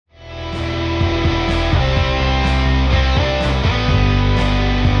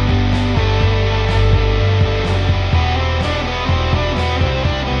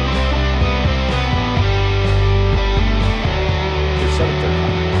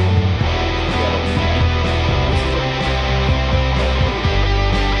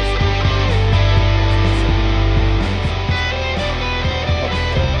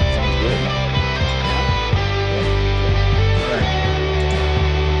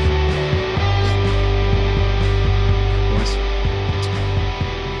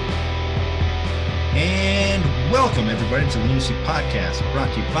to the Lunacy Podcast,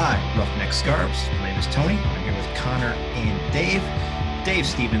 brought to you by Roughneck Scarves. My name is Tony. I'm here with Connor and Dave. Dave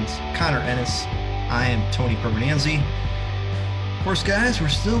Stevens, Connor Ennis. I am Tony Permananzi. Of course, guys, we're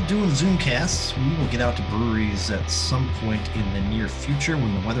still doing Zoomcasts. We will get out to breweries at some point in the near future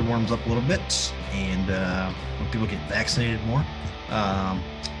when the weather warms up a little bit and when people get vaccinated more.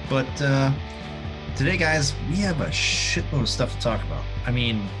 But today, guys, we have a shitload of stuff to talk about. I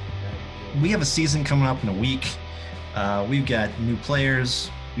mean, we have a season coming up in a week. We've got new players.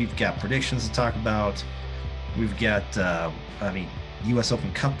 We've got predictions to talk about. We've got, U.S.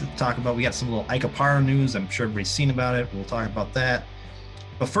 Open Cup to talk about. We got some little Ike Opara news. I'm sure everybody's seen about it. We'll talk about that.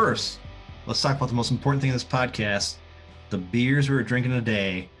 But first, let's talk about the most important thing in this podcast, the beers we're drinking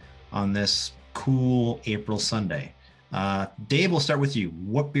today on this cool April Sunday. Dave, we'll start with you.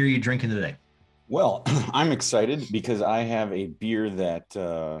 What beer are you drinking today? Well, I'm excited because I have a beer that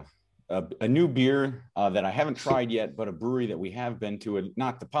a new beer that I haven't tried yet, but a brewery that we have been to,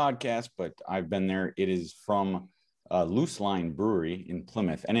 not the podcast, but I've been there. It is from Loose Line Brewery in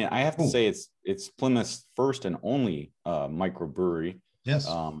Plymouth. And I have to say it's Plymouth's first and only microbrewery. Yes.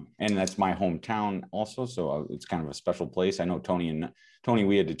 And that's my hometown also. So it's kind of a special place. I know Tony,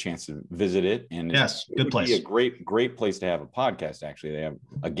 we had the chance to visit it. And yes, it good would place. Be a great place to have a podcast. Actually, they have,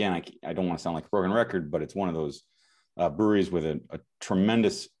 again, I don't want to sound like a broken record, but it's one of those breweries with a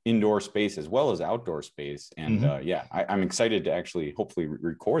tremendous indoor space as well as outdoor space. And I'm excited to actually hopefully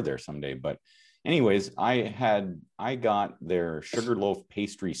record there someday. But anyways, I got their Sugarloaf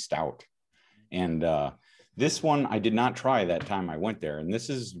Pastry Stout. And this one I did not try that time I went there. And this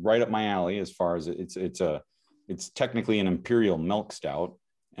is right up my alley as far as it's technically an imperial milk stout.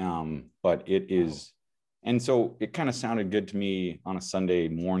 But it is. And so it kind of sounded good to me on a Sunday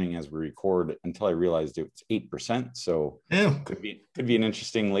morning as we record until I realized it's 8%. So could be an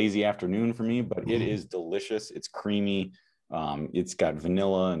interesting lazy afternoon for me, but it is delicious. It's creamy. It's got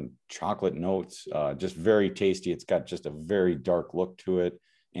vanilla and chocolate notes, just very tasty. It's got just a very dark look to it.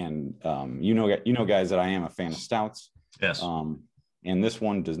 And you know, guys, that I am a fan of stouts. Yes. And this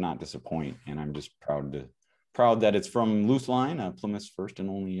one does not disappoint. And I'm just proud that it's from Loose Line, Plymouth's first and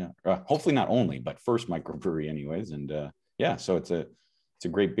only, hopefully not only, but first microbrewery anyways. And so it's a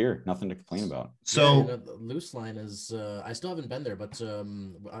great beer. Nothing to complain about. So Loose Line is, I still haven't been there, but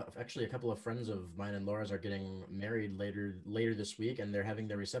actually a couple of friends of mine and Laura's are getting married later this week, and they're having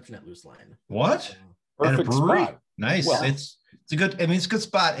their reception at Loose Line. What? Perfect spot. Nice. Well, it's a good, it's a good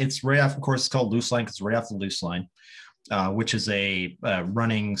spot. It's right off, of course, it's called Loose Line because it's right off the Loose Line, which is a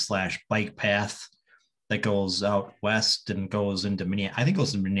running / bike path that goes out west and goes into Minneapolis. I think it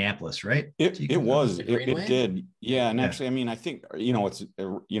goes to Minneapolis, right? It did. Yeah. And actually, I mean, I think,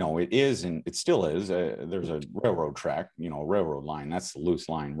 it is, and it still is. There's a railroad track, a railroad line. That's the Loose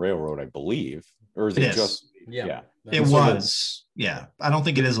Line Railroad, I believe. Or is it just? Yeah. It was. Yeah. I don't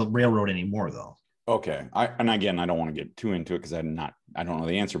think it is a railroad anymore, though. Okay. Again, I don't want to get too into it because I don't know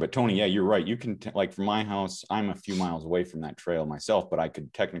the answer, but Tony, yeah, you're right. You can from my house, I'm a few miles away from that trail myself, but I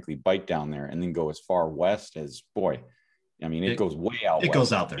could technically bike down there and then go as far west as it goes way out. It west,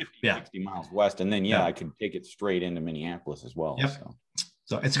 goes out there. 60 miles west. And then, I could take it straight into Minneapolis as well. Yep.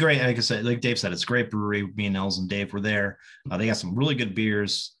 So it's great. Like I said, like Dave said, it's a great brewery. Me and Els and Dave were there. They got some really good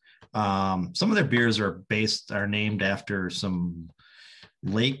beers. Some of their beers are named after some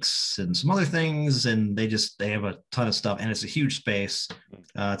lakes and some other things, and they have a ton of stuff, and it's a huge space.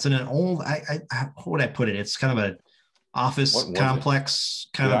 It's in an old, how would I put it? It's kind of an office complex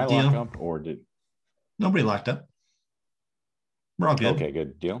kind of deal. Lock up, or did nobody locked up? We're all good. Okay,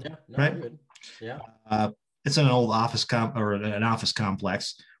 good deal. Yeah, no, right? Good. Yeah. It's in an old office an office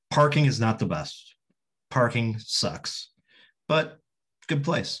complex. Parking is not the best. Parking sucks, but good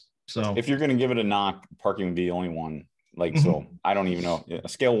place. So if you're going to give it a knock, parking would be the only one. So I don't even know, a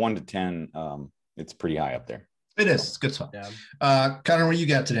scale 1 to 10. It's pretty high up there. It is. It's good stuff. Yeah. Connor, what do you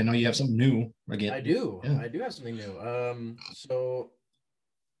got today? I know you have something new again. I do. Yeah. I do have something new. So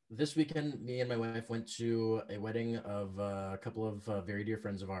this weekend, me and my wife went to a wedding of a couple of very dear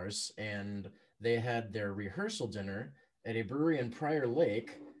friends of ours, and they had their rehearsal dinner at a brewery in Prior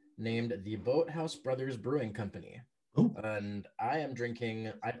Lake named the Boathouse Brothers Brewing Company. Ooh. And I am drinking,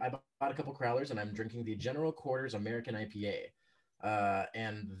 I bought a couple crowlers, and I'm drinking the General Quarters American IPA.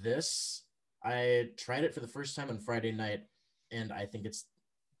 And this, I tried it for the first time on Friday night, and I think it's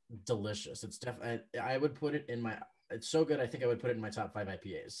delicious. It's I would put it in it's so good. I think I would put it in my top 5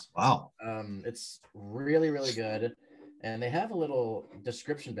 IPAs. Wow. It's really, really good. And they have a little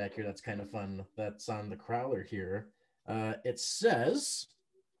description back here that's kind of fun. That's on the crowler here. It says,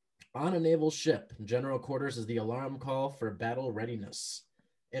 on a naval ship, General Quarters is the alarm call for battle readiness.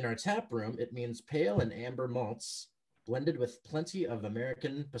 In our tap room, it means pale and amber malts, blended with plenty of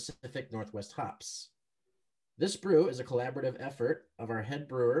American Pacific Northwest hops. This brew is a collaborative effort of our head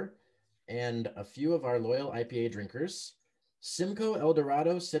brewer and a few of our loyal IPA drinkers. Simcoe,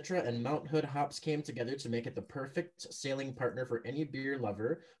 Eldorado, Citra, and Mount Hood hops came together to make it the perfect sailing partner for any beer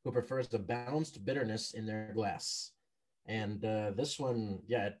lover who prefers a balanced bitterness in their glass. And this one,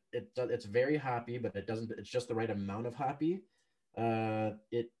 yeah, it's very hoppy, but it's just the right amount of hoppy.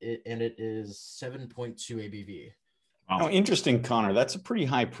 It is 7.2 ABV. Wow. Now, interesting, Connor. That's a pretty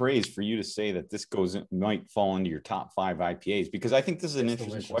high praise for you to say that this might fall into your top 5 IPAs, because I think this is an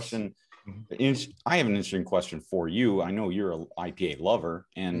interesting question. I have an interesting question for you. I know you're an IPA lover,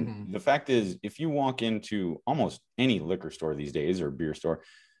 and the fact is, if you walk into almost any liquor store these days or beer store,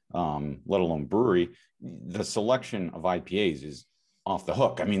 let alone brewery, the selection of IPAs is off the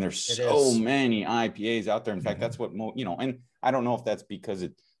hook. I mean, there's so many IPAs out there. In fact, that's what and I don't know if that's because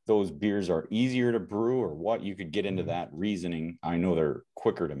those beers are easier to brew or what. You could get into that reasoning. I know they're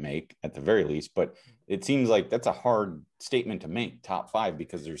quicker to make at the very least, but it seems like that's a hard statement to make, top 5,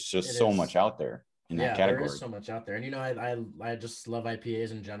 because there's just so much out there in that category. There is so much out there. And, I just love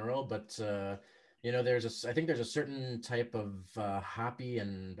IPAs in general, but, I think there's a certain type of hoppy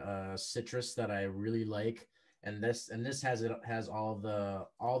and citrus that I really like. And this has all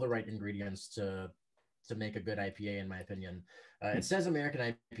the right ingredients to make a good IPA, in my opinion. It says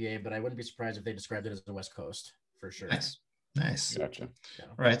American IPA, but I wouldn't be surprised if they described it as the West Coast for sure. Nice. Gotcha. Yeah.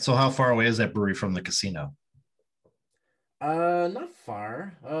 All right. So how far away is that brewery from the casino? Not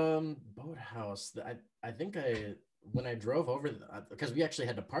far. Boathouse. I think when I drove over, because we actually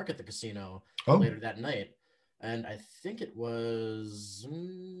had to park at the casino later that night, and I think it was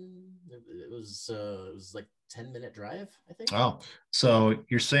like 10-minute drive, I think. Oh, so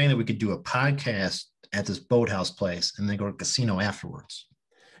you're saying that we could do a podcast at this Boathouse place and then go to casino afterwards?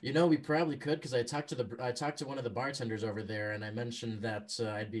 We probably could, because I talked to one of the bartenders over there, and I mentioned that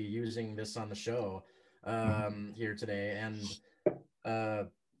I'd be using this on the show here today, and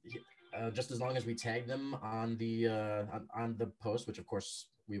just as long as we tag them on the post, which of course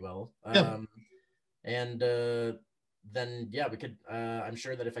we will. And then we could. I'm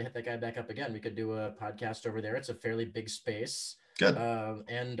sure that if I hit that guy back up again, we could do a podcast over there. It's a fairly big space. Good.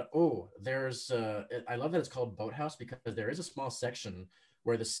 There's. I love that it's called Boathouse, because there is a small section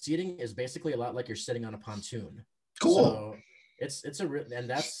where the seating is basically a lot like you're sitting on a pontoon. Cool. So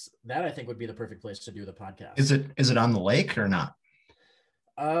that I think would be the perfect place to do the podcast. Is it on the lake or not?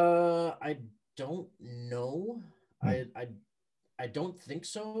 I don't know. I don't think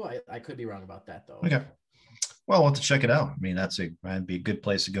so. I could be wrong about that though. Okay. Well, we'll have to check it out. I mean, that'd be a good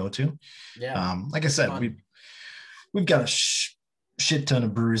place to go to. Yeah. Like I said, we've got a shit ton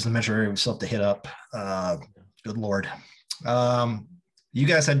of breweries in the metro area we still have to hit up. Good Lord. You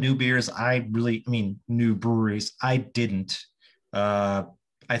guys had new beers. New breweries. I didn't. I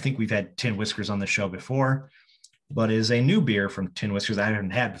think we've had Tin Whiskers on the show before, but it is a new beer from Tin Whiskers I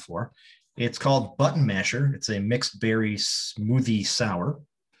haven't had before. It's called Button Masher. It's a mixed berry smoothie sour.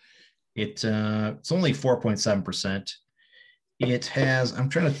 It's only 4.7%. It has, I'm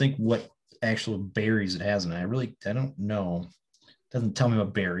trying to think what actual berries it has, and I don't know. It doesn't tell me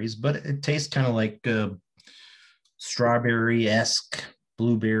what berries, but it tastes kind of like strawberry-esque,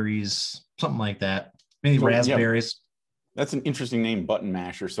 blueberries, something like that. Maybe raspberries. That's an interesting name, Button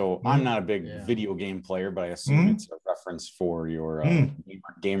Masher. So I'm not a big video game player, but I assume it's a reference for your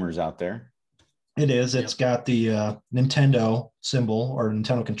gamers out there. It is. It's got the Nintendo symbol or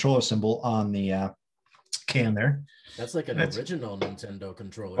Nintendo controller symbol on the can there. That's like an original Nintendo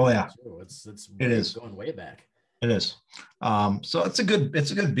controller. Oh yeah, too. It is going way back. It is. So it's a good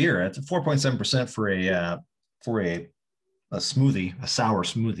beer. It's a 4.7% for a smoothie, a sour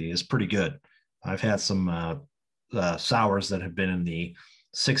smoothie is pretty good. I've had some sours that have been in the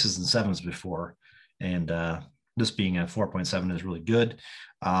 6s and 7s before, and this being a 4.7 is really good.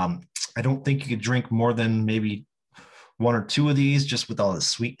 I don't think you could drink more than maybe 1 or 2 of these just with all the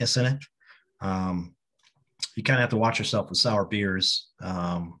sweetness in it. You kind of have to watch yourself with sour beers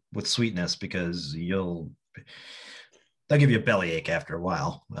with sweetness, because they'll give you a bellyache after a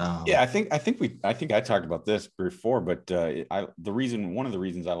while. I think I talked about this before, but one of the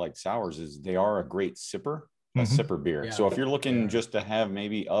reasons I like sours is they are a great sipper, a sipper beer. Yeah. So if you're looking just to have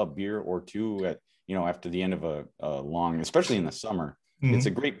maybe a beer or 2 at after the end of a long, especially in the summer, it's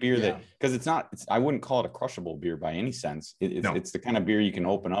a great beer because I wouldn't call it a crushable beer by any sense. It's the kind of beer you can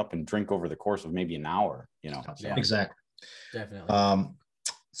open up and drink over the course of maybe an hour. So. Exactly. Definitely.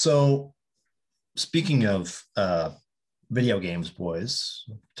 So speaking of video games, boys,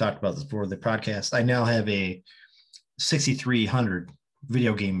 talked about this before the podcast. I now have a 6300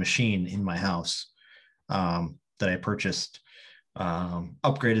 video game machine in my house. that I purchased,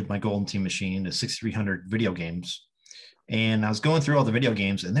 upgraded my Golden Team machine to 6300 video games. And I was going through all the video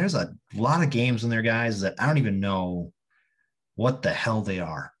games, and there's a lot of games in there, guys, that I don't even know what the hell they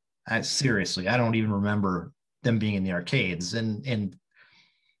are. Seriously, I don't even remember them being in the arcades, and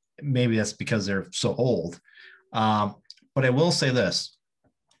maybe that's because they're so old. But I will say this: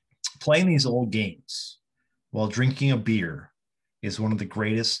 playing these old games while drinking a beer is one of the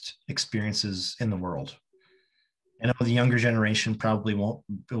greatest experiences in the world. I know the younger generation probably will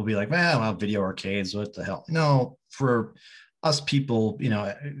be like, well, video arcades, what the hell? No, for us people,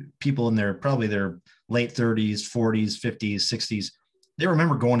 people in probably their late 30s, 40s, 50s, 60s, they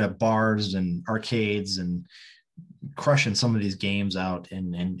remember going to bars and arcades and crushing some of these games out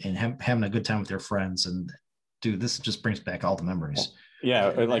and having a good time with their friends. And dude, this just brings back all the memories. Yeah,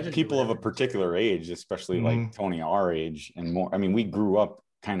 like people of a particular age, especially like Tony, our age and more. I mean, we grew up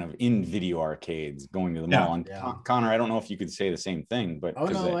kind of in video arcades, going to the mall. And Connor, I don't know if you could say the same thing, but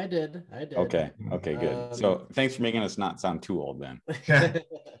I did. Okay, good. So thanks for making us not sound too old then.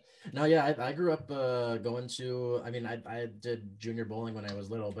 No, yeah, I grew up going to. I mean, I did junior bowling when I was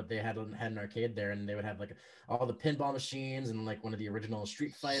little, but they had an arcade there, and they would have like all the pinball machines and like one of the original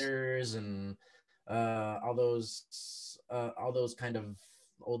Street Fighters and all those kind of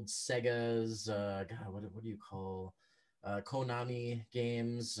old Segas. God, what do you call Konami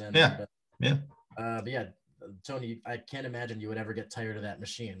games? And but yeah, Tony, I can't imagine you would ever get tired of that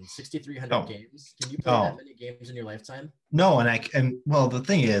machine. 6,300 games. Can you play that many games in your lifetime? No, and well, the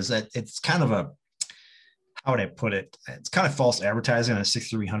thing is that it's kind of how would I put it? It's kind of false advertising on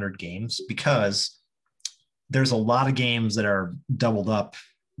 6,300 games, because there's a lot of games that are doubled up,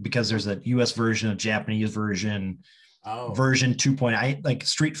 because there's a US version, a Japanese version, version 2.0. Like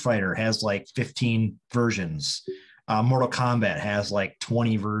Street Fighter has like 15 versions. Mortal Kombat has like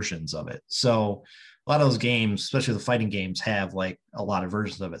 20 versions of it. So a lot of those games, especially the fighting games, have like a lot of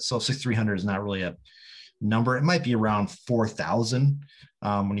versions of it. So 6,300 is not really a number. It might be around 4,000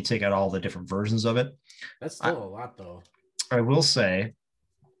 when you take out all the different versions of it. That's still a lot, though. I will say,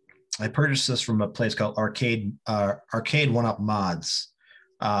 I purchased this from a place called Arcade 1-Up Mods,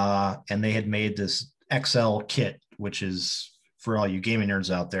 and they had made this XL kit, which is for all you gaming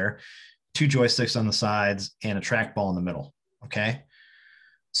nerds out there, 2 joysticks on the sides and a trackball in the middle. Okay.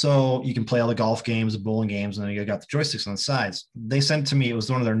 So you can play all the golf games, the bowling games, and then you got the joysticks on the sides. They sent to me, it was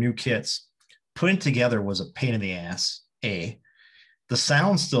one of their new kits. Putting it together was a pain in the ass. The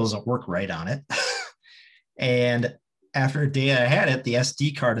sound still doesn't work right on it. And after a day I had it, the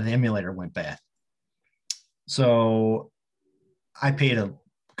SD card and the emulator went bad. So I paid a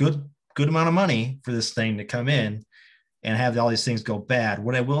good amount of money for this thing to come in and have all these things go bad.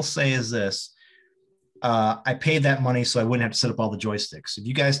 What I will say is this. I paid that money so I wouldn't have to set up all the joysticks. If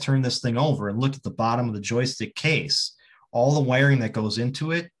you guys turn this thing over and look at the bottom of the joystick case, all the wiring that goes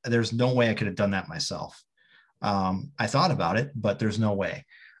into it, there's no way I could have done that myself. I thought about it, but there's no way.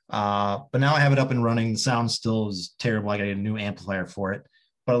 But now I have it up and running. The sound still is terrible. I got a new amplifier for it,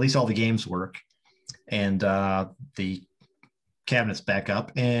 but at least all the games work. And the cabinet's back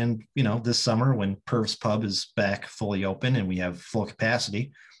up. And, this summer when Perv's Pub is back fully open and we have full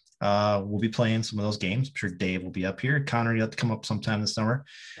capacity, we'll be playing some of those games. I'm sure Dave will be up here. Connor, you'll have to come up sometime this summer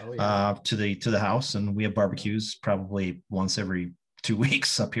to the house, and we have barbecues probably once every 2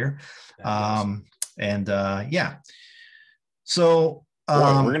 weeks up here. So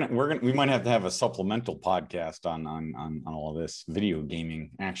we might have to have a supplemental podcast on all of this video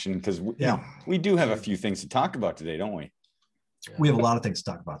gaming action, because we do have a few things to talk about today, don't we? Yeah. We have a lot of things to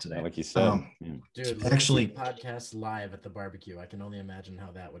talk about today. Like you said. Dude, actually, podcast live at the barbecue. I can only imagine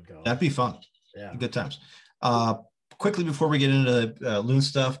how that would go. That'd be fun. Yeah. Good times. Quickly, before we get into the Loon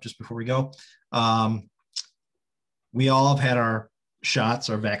stuff, just before we go, we all have had our shots,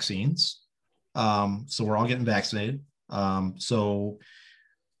 our vaccines. So we're all getting vaccinated. So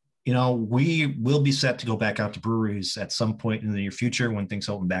we will be set to go back out to breweries at some point in the near future when things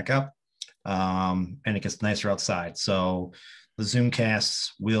open back up. And it gets nicer outside. So the Zoom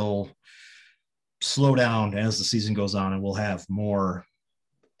casts will slow down as the season goes on, and we'll have more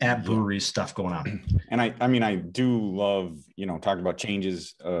at breweries stuff going on. And I do love, talking about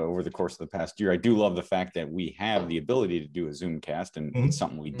changes over the course of the past year. I do love the fact that we have the ability to do a Zoom cast, and it's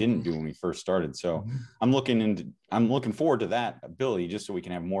something we didn't do when we first started. So I'm looking forward to that ability, just so we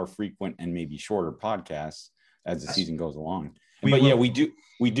can have more frequent and maybe shorter podcasts as the season goes along. We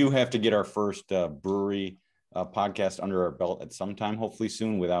do have to get our first brewery podcast under our belt at some time, hopefully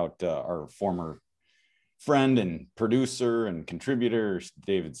soon, without our former friend and producer and contributor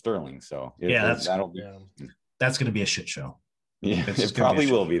David Sterling. So that's going to be a shit show. Yeah, it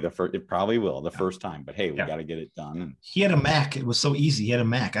probably will be the first. It probably will the first time. But hey, we got to get it done. He had a Mac. It was so easy. He had a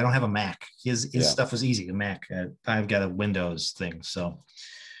Mac. I don't have a Mac. His stuff was easy. A Mac. I've got a Windows thing. So,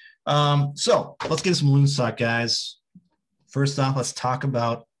 so let's get some Loons talk, guys. First off, let's talk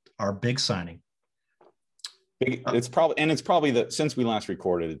about our big signing. It's probably since we last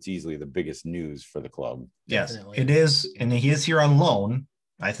recorded, it's easily the biggest news for the club. Yes, it is, and he is here on loan.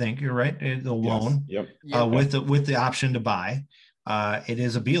 I think you're right. The loan, yep. With the option to buy. It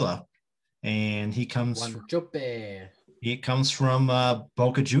is Avila, and he comes from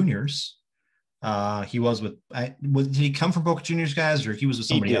Boca Juniors. He was with. Did he come from Boca Juniors, guys, or he was with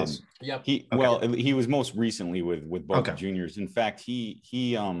somebody else? Yep. He was most recently with Boca Juniors. In fact, he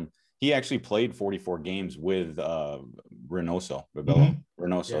actually played 44 games with Reynoso.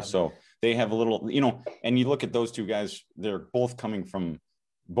 Reynoso. So they have a little, and you look at those two guys, they're both coming from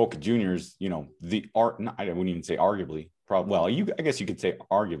Boca Juniors, I wouldn't even say arguably, I guess you could say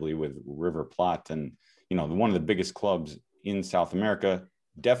arguably with River Plate, and, one of the biggest clubs in South America,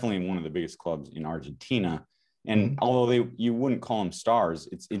 definitely one of the biggest clubs in Argentina. And although you wouldn't call them stars,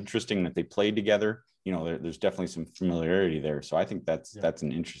 it's interesting that they played together. There's definitely some familiarity there. So I think that's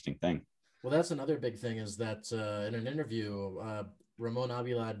an interesting thing. Well, that's another big thing is that in an interview, Ramon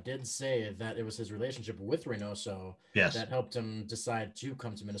Avila did say that it was his relationship with Reynoso that helped him decide to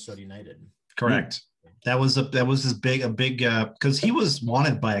come to Minnesota United. Correct. That was his big because he was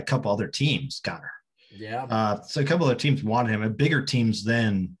wanted by a couple other teams, Connor. Yeah. So a couple other teams wanted him, bigger teams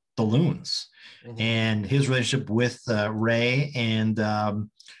than the Loons, and his relationship with Ray, and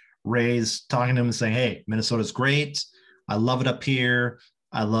Ray's talking to him and saying, "Hey, Minnesota's great. I love it up here.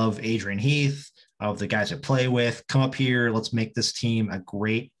 I love Adrian Heath. I love the guys I play with. Come up here. Let's make this team a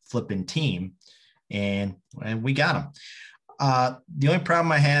great flipping team." And we got him. The only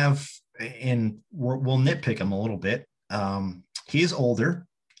problem I have, and we'll nitpick him a little bit. He's older.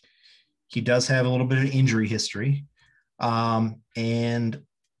 He does have a little bit of injury history. And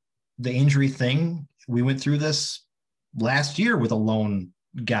the injury thing, we went through this last year with a lone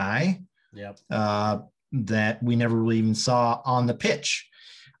guy that we never really even saw on the pitch.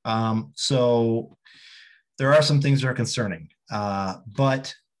 So there are some things that are concerning,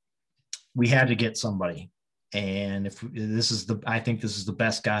 but we had to get somebody. And I think this is the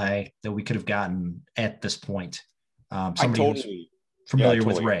best guy that we could have gotten at this point. Somebody who's familiar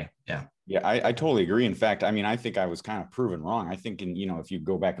with Ray. Yeah, I totally agree. In fact, I think I was kind of proven wrong. I think, if you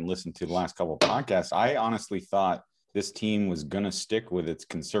go back and listen to the last couple of podcasts, I honestly thought this team was going to stick with its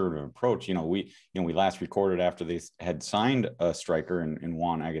conservative approach. We last recorded after they had signed a striker in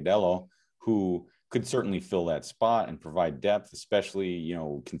Juan Agudelo, who could certainly fill that spot and provide depth, especially,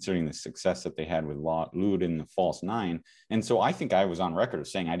 considering the success that they had with Lod in the false nine. And so I think I was on record of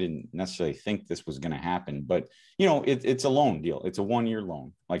saying I didn't necessarily think this was going to happen, but it's a loan deal. It's a 1-year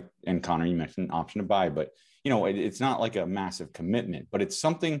loan, and Connor, you mentioned option to buy, but it's not like a massive commitment, but it's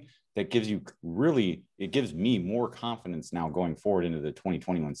something that gives me more confidence now going forward into the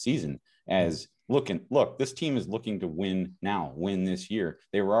 2021 season as look, this team is looking to win this year.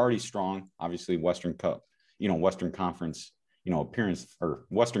 They were already strong, obviously Western Cup, Western Conference, appearance, or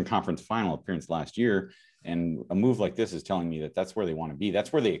Western Conference final appearance last year. And a move like this is telling me that that's where they want to be.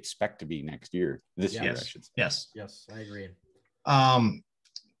 That's where they expect to be this year, I should say. Yes, I agree.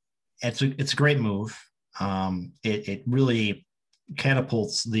 It's a great move. It really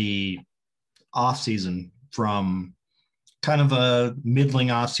catapults the off season from kind of a middling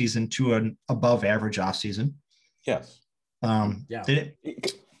off season to an above average off season. Yes.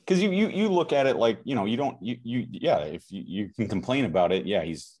 Because you look at it like, if you can complain about it. Yeah.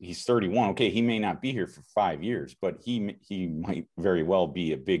 He's 31. Okay. He may not be here for 5 years, but he might very well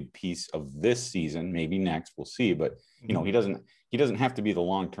be a big piece of this season, maybe next, we'll see. But he doesn't have to be the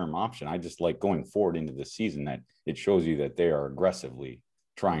long-term option. I just like going forward into the season that it shows you that they are aggressively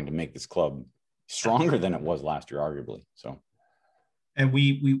trying to make this club stronger than it was last year, arguably. So, and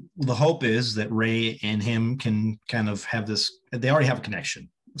the hope is that Ray and him can kind of have this. They already have a connection,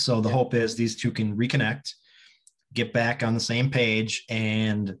 so the hope is these two can reconnect, get back on the same page,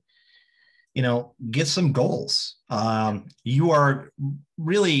 and get some goals. You're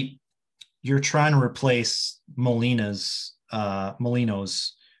trying to replace Molino's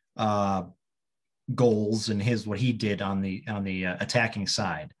goals and what he did on the attacking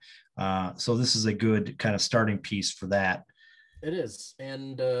side. So this is a good kind of starting piece for that. It is.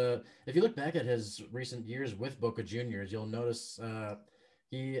 And if you look back at his recent years with Boca Juniors, you'll notice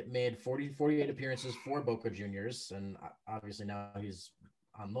he made 48 appearances for Boca Juniors. And obviously now he's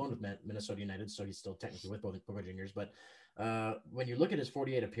on loan with Minnesota United, so he's still technically with Boca Juniors. But when you look at his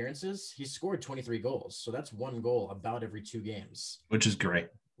 48 appearances, he scored 23 goals. So that's 1 goal about every 2 games, which is great,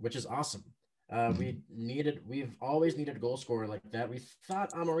 which is awesome. We've always needed a goal scorer like that. We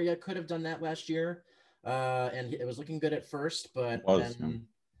thought Amarilla could have done that last year, and it was looking good at first, but then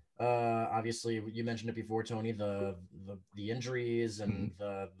obviously you mentioned it before, Tony, the injuries and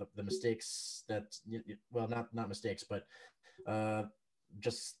the mistakes that, well, not mistakes, but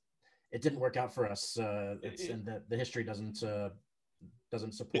just it didn't work out for us, and the history doesn't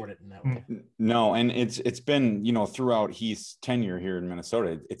support it in that way. No, and it's been, you know, throughout Heath's tenure here in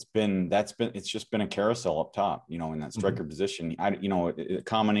Minnesota, it's just been a carousel up top, you know, in that striker position. A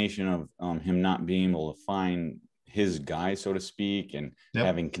combination of him not being able to find his guy, so to speak, and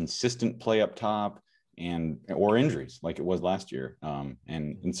having consistent play up top, or injuries like it was last year,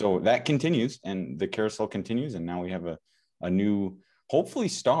 and so that continues, and the carousel continues, and now we have a new, hopefully,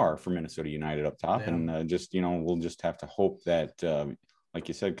 star for Minnesota United up top, and we'll just have to hope that, like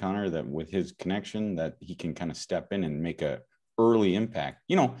you said, Connor, that with his connection, that he can kind of step in and make a early impact,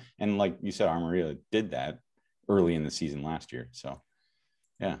 you know, and like you said, Amarilla did that early in the season last year, so.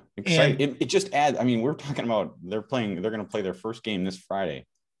 Yeah, exciting. It just adds. I mean, we're talking about they're going to play their first game this Friday,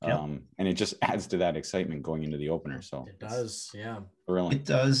 and it just adds to that excitement going into the opener. So it does, thrilling. It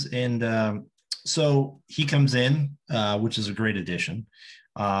does, and so he comes in, which is a great addition.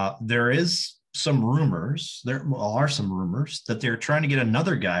 There are some rumors that they're trying to get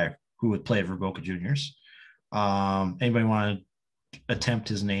another guy who would play for Boca Juniors. Anybody want to attempt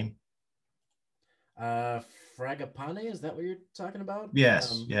his name? Fragapane, is that what you're talking about?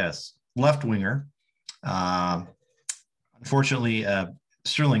 Yes, left winger. Unfortunately,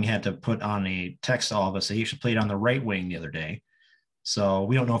 Sterling had to put on a text to all of us that he should play on the right wing the other day. So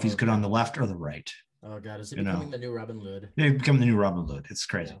we don't know if he's good on the left or the right. Oh God, is he becoming the new Robin Lod? Yeah, becoming the new Robin Lod. It's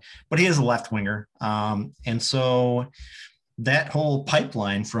crazy, but he is a left winger, and so that whole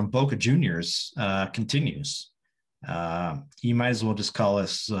pipeline from Boca Juniors continues. You might as well just call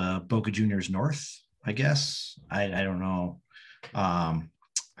us Boca Juniors North, I guess. I don't know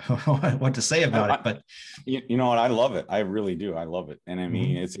what to say about it, but you know what? I love it. I really do. I love it. And I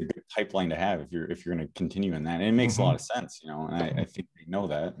mean, it's a good pipeline to have if you're going to continue in that. And it makes a lot of sense, you know, and I think they know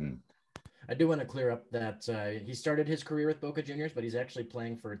that. And I do want to clear up that he started his career with Boca Juniors, but he's actually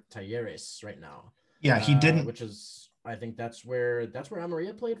playing for Talleres right now. Yeah, he didn't. Which is, I think that's where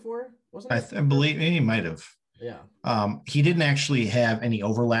Amarilla played for, wasn't it? I believe he might have. Yeah. He didn't actually have any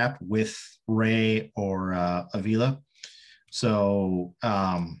overlap with Ray or Avila. So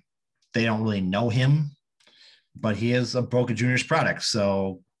they don't really know him, but he is a Boca Juniors product.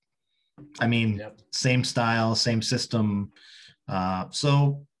 So, I mean, same style, same system.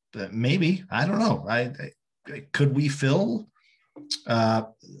 So maybe, I don't know. Could we fill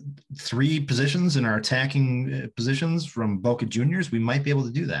 3 positions in our attacking positions from Boca Juniors? We might be able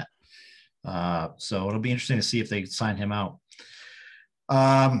to do that. So it'll be interesting to see if they sign him out.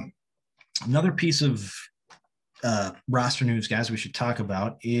 Another piece of roster news, guys, we should talk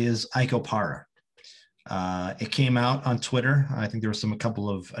about is Ike Opara. It came out on Twitter. I think there was a couple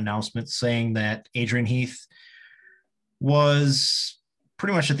of announcements saying that Adrian Heath was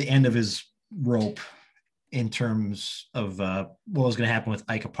pretty much at the end of his rope in terms of what was going to happen with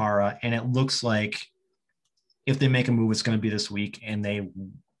Ike Opara. And it looks like if they make a move, it's going to be this week, and they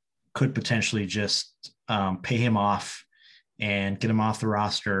could potentially just pay him off and get him off the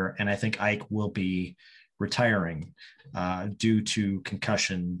roster. And I think Ike will be retiring due to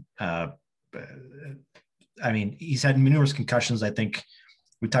concussion. I mean, he's had numerous concussions. I think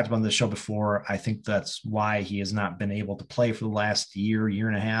we talked about this show before. I think that's why he has not been able to play for the last year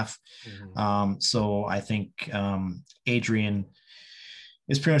and a half. So I think Adrian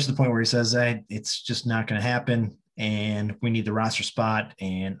is pretty much to the point where he says that it's just not going to happen, and we need the roster spot.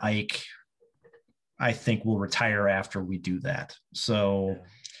 And Ike, I think, will retire after we do that. So,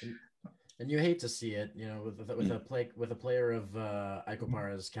 and you hate to see it, you know, with a player of Ike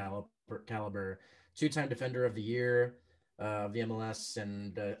Opara's caliber, 2-time defender of the year of the MLS,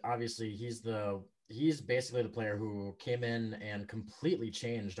 and obviously he's basically the player who came in and completely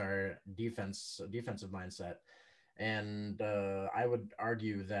changed our defensive mindset. And I would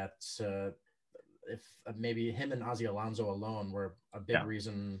argue that if maybe him and Ozzy Alonso alone were a big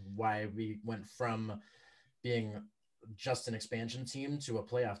reason why we went from being just an expansion team to a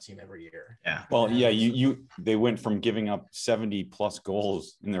playoff team every year. Yeah. Well, they went from giving up 70 plus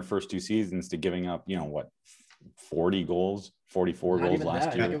goals in their first 2 seasons to giving up, 40 goals, 44 goals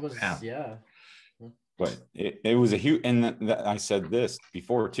last year. It was, But it was a huge, and I said this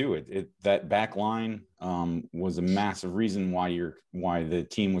before too. That back line was a massive reason why the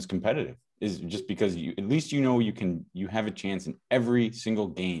team was competitive. is just because you at least you have a chance in every single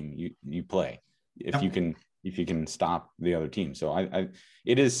game you play if you can stop the other team. So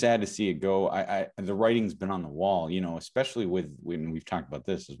it is sad to see it go. The writing's been on the wall, especially when we've talked about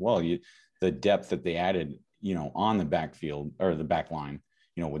this as well. The depth that they added, on the backfield or the back line,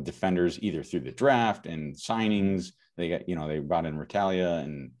 with defenders either through the draft and signings. They got, they brought in Retalia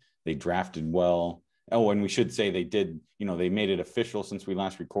and they drafted well. Oh, and we should say they did, they made it official since we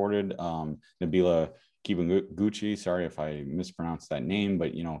last recorded. Nabila Kibanguchi, sorry if I mispronounced that name,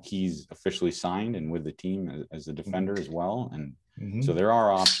 but he's officially signed and with the team as a defender as well. And so there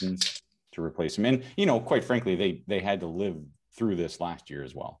are options to replace him. And, quite frankly, they had to live through this last year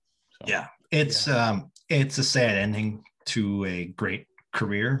as well. So. Yeah, it's a sad ending to a great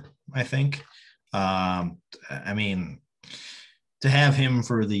career, I think. I mean, to have him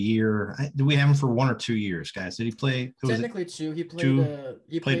for the year, do we have him for 1 or 2 years, guys? Did he play? Technically 2.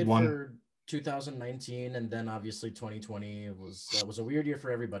 He played one for 2019, and then obviously 2020 was a weird year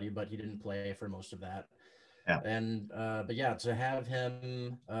for everybody, but he didn't play for most of that. Yeah. And but yeah, to have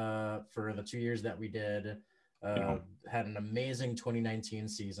him for the 2 years that we did, had an amazing 2019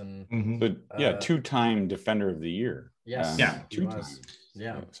 season. But 2-time defender of the year. Yes. 2 times.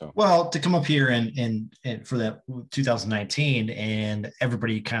 Yeah. So well, to come up here and for that 2019, and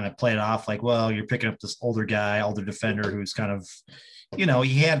everybody kind of played off like, well, you're picking up this older defender who's kind of,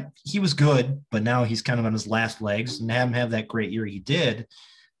 he was good, but now he's kind of on his last legs, and have him have that great year he did.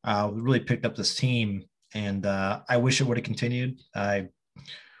 We really picked up this team, and I wish it would have continued. I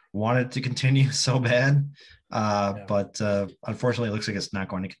wanted it to continue so bad, but unfortunately, it looks like it's not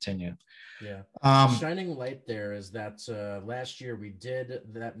going to continue. Yeah. Shining light there is that last year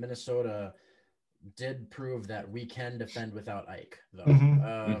Minnesota did prove that we can defend without Ike, though.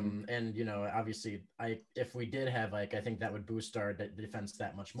 And obviously, if we did have Ike, I think that would boost our defense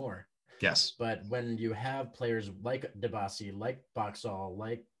that much more. Yes. But when you have players like Debasi, like Boxall,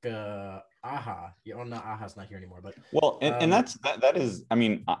 like Aha, Aha's not here anymore, but and that is, I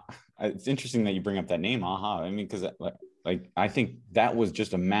mean, it's interesting that you bring up that name, Aha. I mean, because I think that was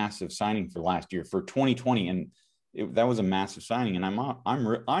just a massive signing for last year for 2020, and that was a massive signing. And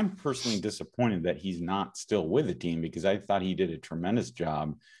I'm personally disappointed that he's not still with the team, because I thought he did a tremendous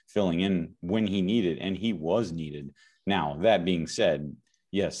job filling in when he needed, and he was needed. Now, that being said,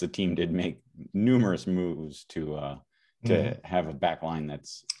 yes, the team did make numerous moves to have a back line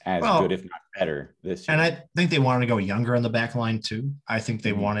that's as good, if not better, this year. And I think they wanted to go younger on the back line too. I think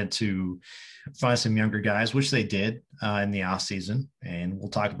they wanted to find some younger guys, which they did in the off season. And we'll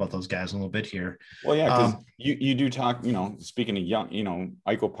talk about those guys in a little bit here. Well, yeah, because you do talk, speaking of young,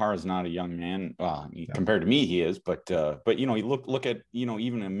 Ike Opara is not a young man. Compared to me, he is. But you look at,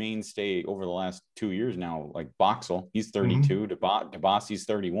 even a mainstay over the last 2 years now, like Boxall, he's 32, Debasi's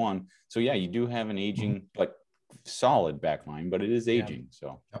 31. So, yeah, you do have an aging, but solid back line, but it is aging.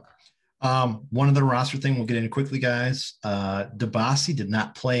 So one other roster thing we'll get into quickly, guys. Debasi did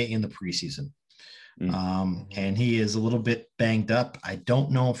not play in the preseason, and he is a little bit banged up. I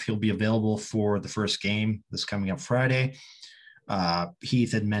don't know if he'll be available for the first game this coming up Friday.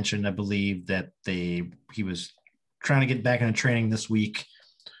 Heath had mentioned, I believe, that he was trying to get back into training this week,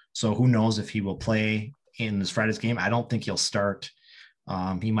 so who knows if he will play in this Friday's game. I don't think he'll start.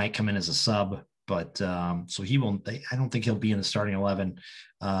 He might come in as a sub. But so he won't. I don't think he'll be in the starting 11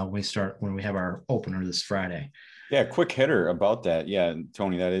 when we have our opener this Friday. Yeah, quick hitter about that. Yeah,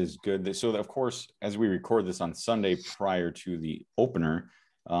 Tony, that is good. So of course, as we record this on Sunday prior to the opener,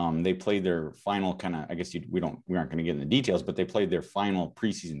 they played their final kind of. I guess we aren't going to get into the details, but they played their final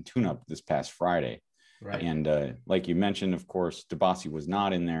preseason tune-up this past Friday. Right. And like you mentioned, of course, Debasi was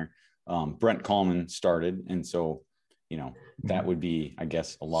not in there. Brent Kallman started, and so. That would be, I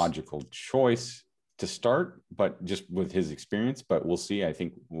guess, a logical choice to start, but just with his experience. But we'll see. I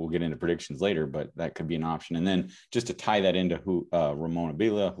think we'll get into predictions later, but that could be an option. And then just to tie that into Ramon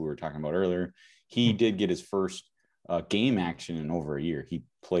Abila, who we were talking about earlier, he did get his first game action in over a year. He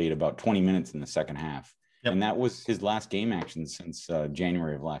played about 20 minutes in the second half. Yep. And that was his last game action since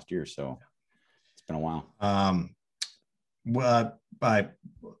January of last year. So it's been a while.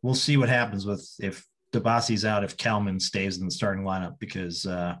 We'll see what happens if Debasi's out, if Kallman stays in the starting lineup, because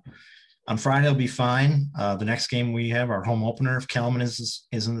on Friday he'll be fine. The next game we have, our home opener, if Kallman is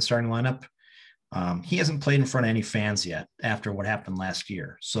in the starting lineup, he hasn't played in front of any fans yet after what happened last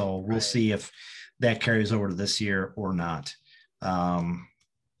year. So we'll see if that carries over to this year or not.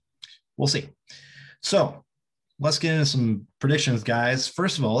 We'll see. So let's get into some predictions, guys.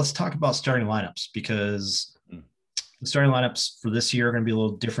 First of all, let's talk about starting lineups, because The starting lineups for this year are going to be a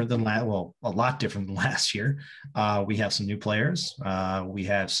little different than a lot different than last year. We have some new players. We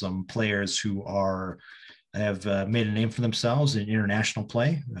have some players who have made a name for themselves in international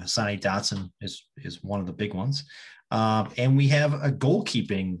play. Sonny Dotson is one of the big ones. And we have a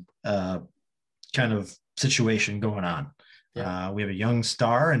goalkeeping kind of situation going on. Yeah. We have a young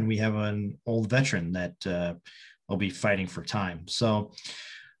star and we have an old veteran that will be fighting for time. So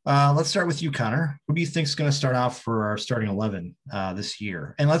let's start with you, Connor. Who do you think is going to start off for our starting 11 this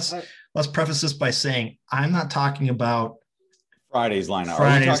year? And let's preface this by saying I'm not talking about Friday's lineup.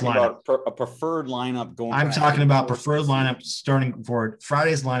 Are we talking about a preferred lineup going? I'm talking about preferred lineup starting forward.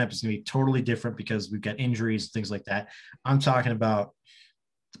 Friday's lineup is going to be totally different because we've got injuries, things like that. I'm talking about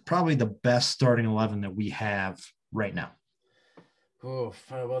probably the best starting 11 that we have right now. Well,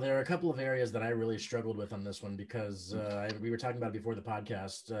 there are a couple of areas that I really struggled with on this one because we were talking about it before the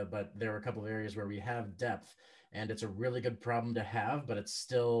podcast, but there are a couple of areas where we have depth, and it's a really good problem to have, but it's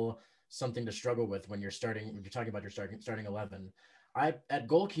still something to struggle with when you're talking about your starting 11. At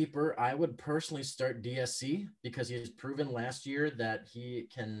goalkeeper, I would personally start DSC because he's proven last year that he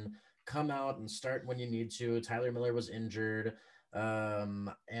can come out and start when you need to. Tyler Miller was injured,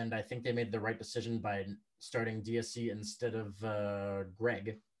 and I think they made the right decision by starting DSC instead of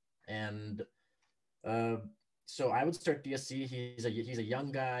Greg. And so I would start DSC. He's a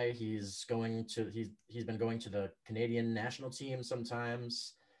young guy. He's been going to the Canadian national team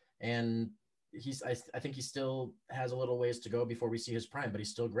sometimes, and I think he still has a little ways to go before we see his prime, but he's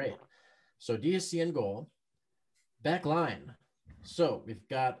still great. So DSC in goal. Back line. So we've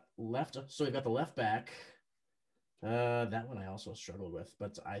got the left back. That one I also struggled with,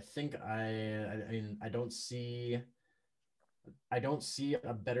 but I think I don't see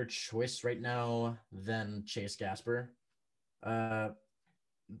a better choice right now than Chase Gasper. Hassani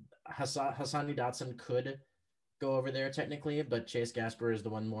Dotson could go over there technically, but Chase Gasper is the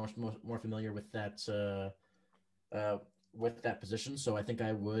one more familiar with that position. So I think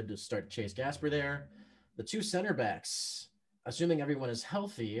I would start Chase Gasper there. The two center backs, assuming everyone is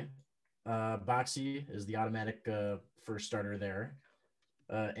healthy, Boxy is the automatic first starter there.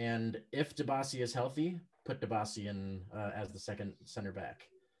 And if Dibassy is healthy, put Dibassy in as the second center back.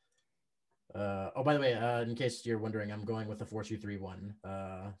 By the way, in case you're wondering, I'm going with a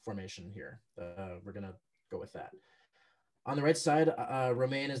 4-2-3-1 formation here. We're going to go with that. On the right side,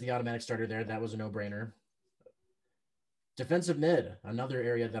 Romain is the automatic starter there. That was a no-brainer. Defensive mid, another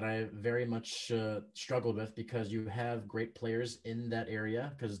area that I very much struggled with because you have great players in that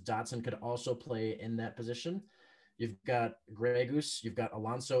area because Dotson could also play in that position. You've got Gregus, you've got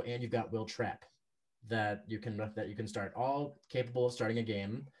Alonso, and you've got Will Trapp that you can start, all capable of starting a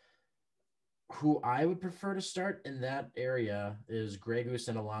game. Who I would prefer to start in that area is Gregus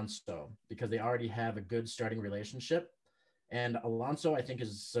and Alonso because they already have a good starting relationship. And Alonso, I think,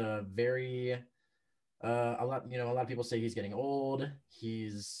 is very... a lot of people say he's getting old.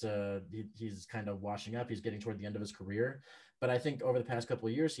 He's kind of washing up. He's getting toward the end of his career. But I think over the past couple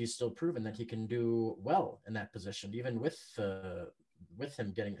of years, he's still proven that he can do well in that position, even with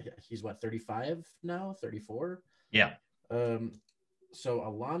him he's 35 now, 34. Yeah. So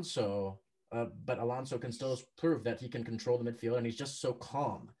Alonso, but Alonso can still prove that he can control the midfield, and he's just so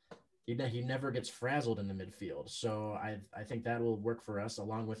calm. He never gets frazzled in the midfield. So I think that will work for us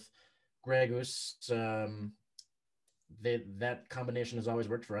along with Gregus. That combination has always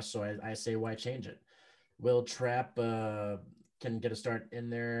worked for us, so I say why change it. Will Trapp can get a start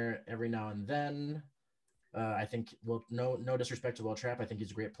in there every now and then. I think no disrespect to Will Trapp. I think he's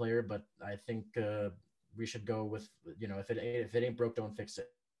a great player, but I think we should go with if it ain't broke, don't fix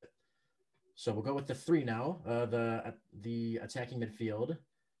it. So we'll go with the 3 now. The attacking midfield.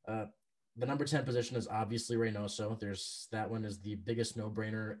 The number 10 position is obviously Reynoso. That one is the biggest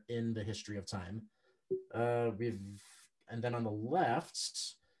no-brainer in the history of time. And then on the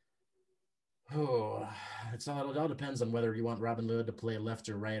left, it all depends on whether you want Robin Lod to play left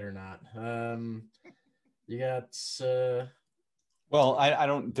or right or not. You got. Well, I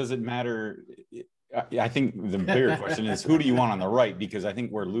don't. Does it matter? I think the bigger question is who do you want on the right? Because I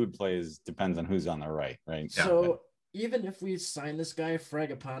think where Lod plays depends on who's on the right, right? So. Even if we sign this guy,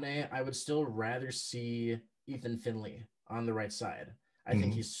 Fragapane, I would still rather see Ethan Finley on the right side. I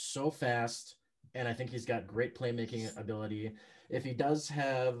think he's so fast, and I think he's got great playmaking ability. If he does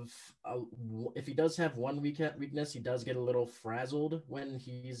have one weakness, he does get a little frazzled when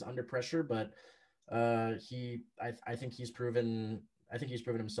he's under pressure. But I think he's proven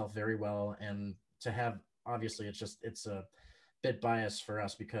himself very well. And to have, obviously, it's a bit biased for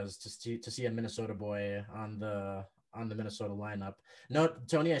us because to see a Minnesota boy on the on the Minnesota lineup. No,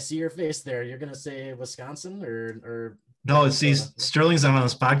 Tony, I see your face there. You're gonna say Wisconsin or no, see, Sterling's not on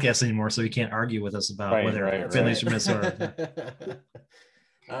this podcast anymore, so he can't argue with us about whether Finley's from Minnesota.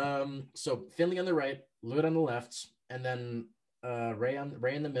 So Finley on the right, Lewis on the left, and then Ray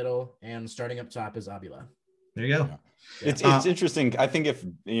in the middle, and starting up top is Avila. There you go. Yeah. It's interesting. I think if,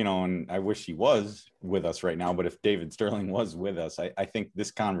 and I wish he was with us right now, but if David Sterling was with us, I think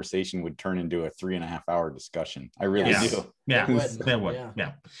this conversation would turn into a 3.5 hour discussion. I really do. Yeah, that would.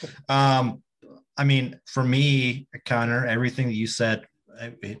 Yeah. I mean, for me, Connor, everything that you said,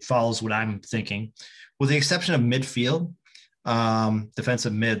 it follows what I'm thinking, with the exception of midfield,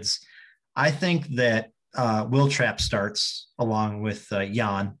 defensive mids. I think that Will Trapp starts along with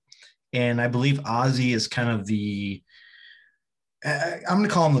Jan. And I believe Ozzy is kind of I'm going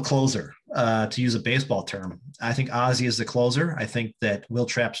to call him the closer, to use a baseball term. I think Ozzy is the closer. I think that Will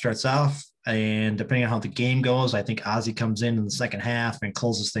Trapp starts off, and depending on how the game goes, I think Ozzy comes in the second half and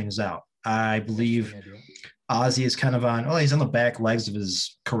closes things out. I believe Ozzy is kind of he's on the back legs of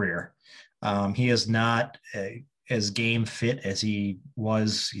his career. He is not as game fit as he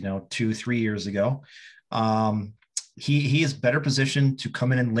was, 2-3 years ago. He is better positioned to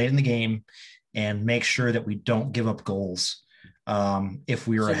come in late in the game and make sure that we don't give up goals if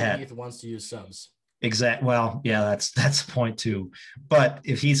we were ahead. Heath wants to use subs. Exactly. Well, yeah, that's a point too. But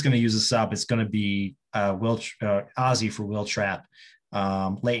if he's going to use a sub, it's going to be Ozzy for Will Trapp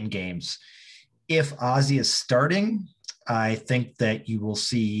late in games. If Ozzy is starting, I think that you will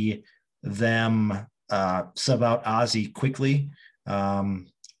see them sub out Ozzy quickly,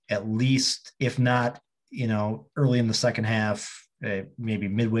 at least, if not, early in the second half, maybe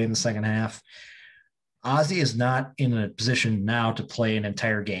midway in the second half. Ozzy is not in a position now to play an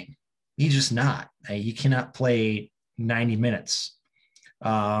entire game. He's just not. You cannot play 90 minutes.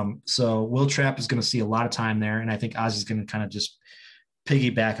 So Will Trapp is going to see a lot of time there, and I think Ozzy's going to kind of just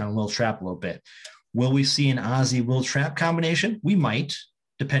piggyback on Will Trapp a little bit. Will we see an Ozzy-Will Trapp combination? We might,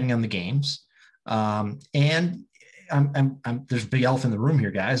 depending on the games. And there's a big elephant in the room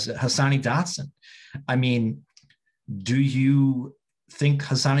here, guys. Hassani Dotson. I mean, do you think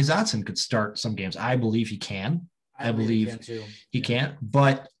Hassani Dotson could start some games? I believe he can. I believe he can.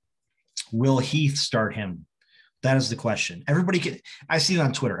 But will Heath start him? That is the question. I see it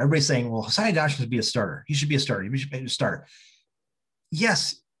on Twitter. Everybody's saying, well, Hassani Dotson should be a starter. He should be a starter. He should be a starter.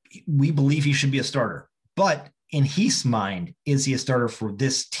 Yes, we believe he should be a starter. But in Heath's mind, is he a starter for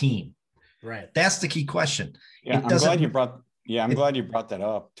this team? Right. That's the key question. Yeah, I'm glad you brought that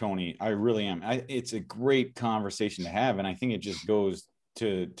up, Tony. I really am. It's a great conversation to have, and I think it just goes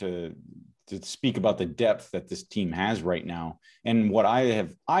to speak about the depth that this team has right now. And what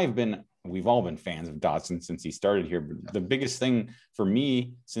we've all been fans of Dotson since he started here. But the biggest thing for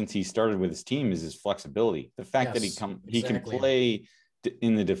me since he started with his team is his flexibility. The fact that he can play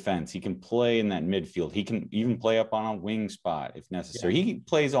in the defense, he can play in that midfield, he can even play up on a wing spot if necessary. He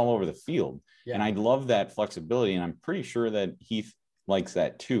plays all over the field. And I love that flexibility, and I'm pretty sure that Heath likes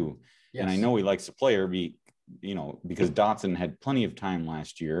that too. And I know he likes the player because Dotson had plenty of time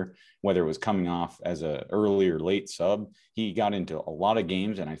last year, whether it was coming off as a early or late sub. He got into a lot of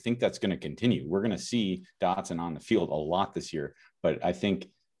games, and I think that's going to continue. We're going to see Dotson on the field a lot this year. But I think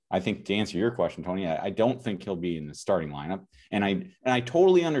to answer your question, Tony, I don't think he'll be in the starting lineup. And I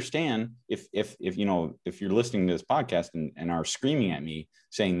totally understand if you're listening to this podcast and are screaming at me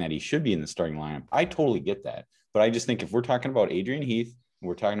saying that he should be in the starting lineup. I totally get that. But I just think if we're talking about Adrian Heath,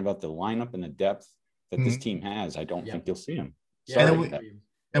 we're talking about the lineup and the depth that this team has, I don't think you'll see him.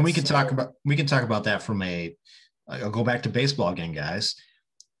 And we can talk about that from I'll go back to baseball again, guys.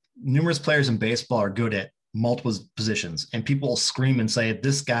 Numerous players in baseball are good at multiple positions, and people will scream and say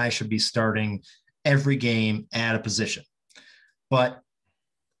this guy should be starting every game at a position. But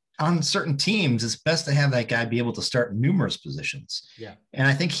on certain teams, it's best to have that guy be able to start numerous positions. Yeah. And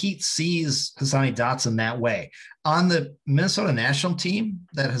I think he sees Hassani Dotson that way. On the Minnesota national team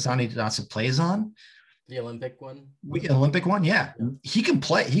that Hassani Dotson plays on, the Olympic one, he can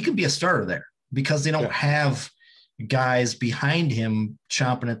play. He can be a starter there because they don't have guys behind him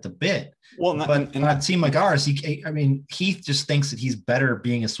chomping at the bit. Well, but on a team like ours, Heath just thinks that he's better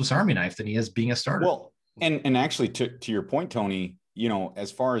being a Swiss Army knife than he is being a starter. Well, and actually to your point, Tony, as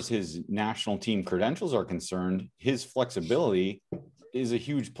far as his national team credentials are concerned, his flexibility is a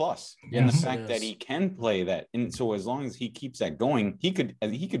huge plus. And the fact that he can play that. And so as long as he keeps that going, he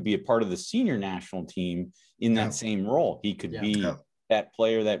could be a part of the senior national team in that same role. He could be that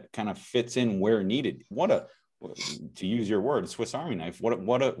player that kind of fits in where needed. To use your word, Swiss Army knife.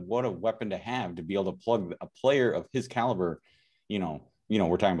 What a weapon to have to be able to plug a player of his caliber,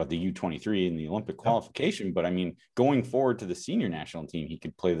 we're talking about the U23 and the Olympic qualification, but I mean, going forward to the senior national team, he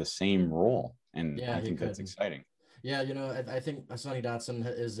could play the same role. And Yeah, I think that's exciting. Yeah, I think Sonny Dotson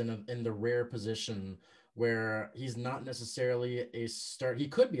is in the rare position where he's not necessarily a start. He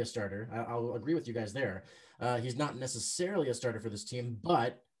could be a starter. I'll agree with you guys there. He's not necessarily a starter for this team,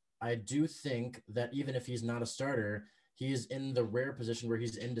 but I do think that even if he's not a starter, he is in the rare position where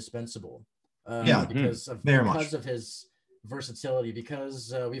he's indispensable. Because of his versatility.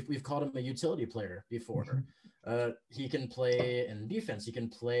 Because we've called him a utility player before. He can play in defense. He can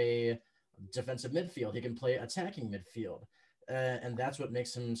play defensive midfield. He can play attacking midfield. And that's what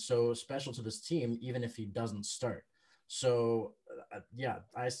makes him so special to this team, even if he doesn't start. So,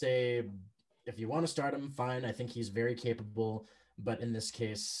 I say if you want to start him, fine. I think he's very capable. But in this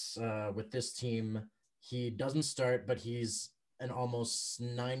case, with this team, he doesn't start, but he's an almost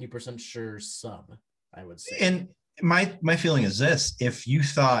 90% sure sub, I would say. And my feeling is this: if he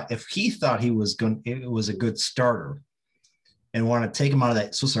thought it was a good starter and want to take him out of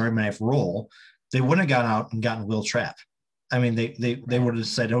that Swiss Army knife role, they wouldn't have gone out and gotten Will Trapp. I mean, they would have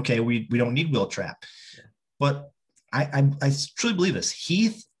said, okay, we don't need Will Trapp. Yeah. But I truly believe this.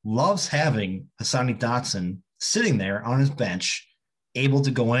 Heath loves having Hassani Dotson sitting there on his bench, able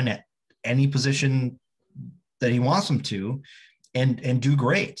to go in at any position that he wants him to and do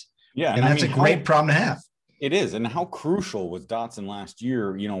great. Yeah. And that's a great problem to have. It is. And how crucial was Dotson last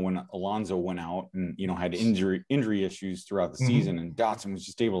year, when Alonso went out and, had injury issues throughout the season, and Dotson was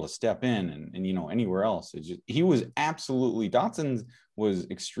just able to step in and anywhere else. Dotson was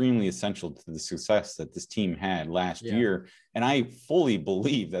extremely essential to the success that this team had last year. And I fully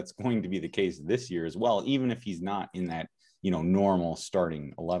believe that's going to be the case this year as well, even if he's not in that, normal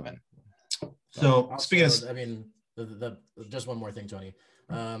starting 11. So speaking of, just one more thing, Tony.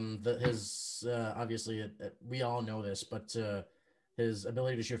 Obviously we all know this, but his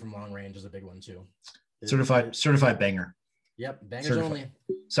ability to shoot from long range is a big one too. Certified banger. Yep, bangers only.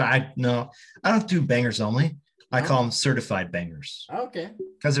 So I don't do bangers only. I call them certified bangers. Okay.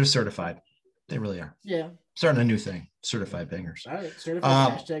 Because they're certified. They really are. Yeah. Starting a new thing. Certified bangers. All right.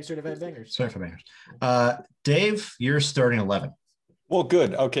 Certified bangers. Certified bangers. Dave, you're starting 11. Well,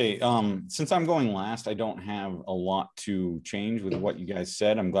 good. Okay. Since I'm going last, I don't have a lot to change with what you guys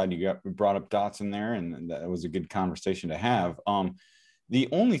said. I'm glad you brought up Dotson there, and that was a good conversation to have. The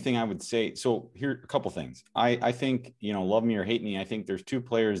only thing I would say, so here, a couple things. I think, love me or hate me, I think there's two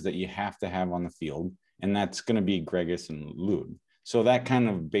players that you have to have on the field, and that's going to be Gregus and Lod. So that kind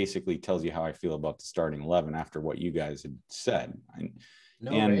of basically tells you how I feel about the starting 11 after what you guys had said.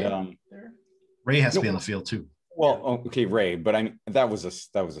 Ray has to be on the field too. Well, okay, Ray, but that was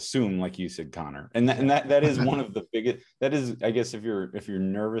assumed, like you said, Connor, and that is one of the biggest. That is, I guess, if you're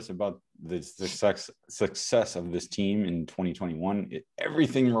nervous about the success of this team in 2021,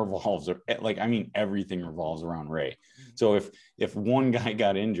 everything revolves around Ray. So if one guy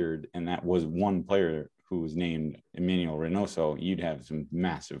got injured and that was one player who was named Emmanuel Reynoso, you'd have some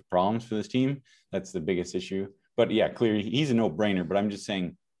massive problems for this team. That's the biggest issue. But yeah, clearly he's a no-brainer. But I'm just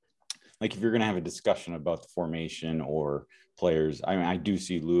saying, like, if you're going to have a discussion about the formation or players, I do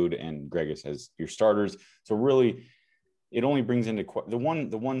see Lod and Gregus as your starters. So really, it only brings into the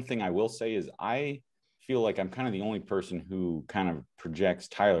one thing I will say is I feel like I'm kind of the only person who kind of projects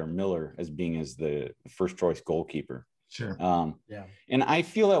Tyler Miller as being the first choice goalkeeper. Sure. Yeah. And I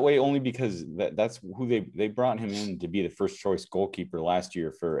feel that way only because that's who they brought him in to be the first choice goalkeeper last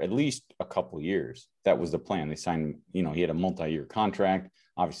year for at least a couple of years. That was the plan. They signed, he had a multi-year contract.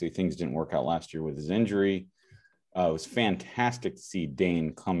 Obviously, things didn't work out last year with his injury. It was fantastic to see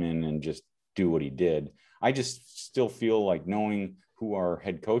Dane come in and just do what he did. I just still feel like, knowing who our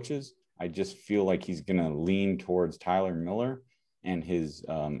head coach is, I just feel like he's going to lean towards Tyler Miller and his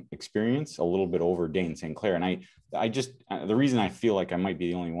experience a little bit over Dane St. Clair. And I just the reason I feel like I might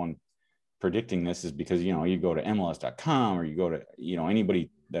be the only one predicting this is because, you go to MLS.com or you go to, anybody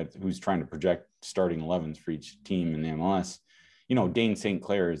who's trying to project starting 11s for each team in the MLS. Dane St.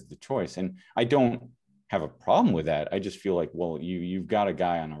 Clair is the choice. And I don't have a problem with that. I just feel like, well, you've got a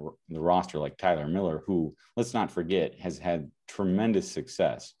guy on the roster like Tyler Miller, who, let's not forget, has had tremendous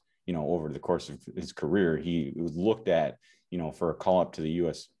success, over the course of his career. He was looked at, for a call up to the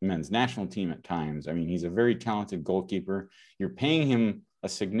U.S. men's national team at times. I mean, he's a very talented goalkeeper. You're paying him a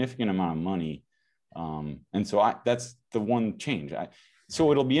significant amount of money. And so that's the one change.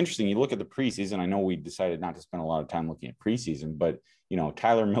 So it'll be interesting. You look at the preseason. I know we decided not to spend a lot of time looking at preseason, but,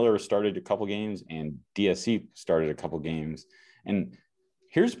 Tyler Miller started a couple games and DSC started a couple games. And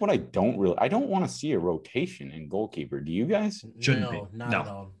here's what I don't want to see a rotation in goalkeeper. Do you guys? Shouldn't be. Not at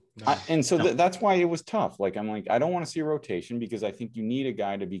all. No. And so that's why it was tough. Like, I'm like, I don't want to see a rotation because I think you need a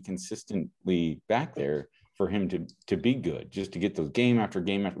guy to be consistently back there for him to be good, just to get those game after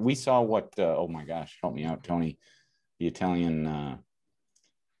game after. We saw what, oh my gosh, help me out, Tony, the Italian.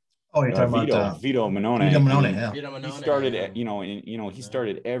 You're talking about Vito Mannone. Vito Mannone, yeah. Vito Mannone, He started, yeah. he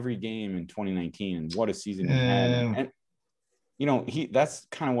started every game in 2019, and what a season he had. And that's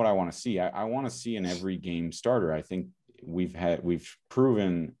kind of what I want to see. I want to see an every game starter. I think we've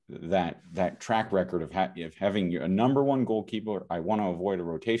proven that track record of having a number one goalkeeper. I want to avoid a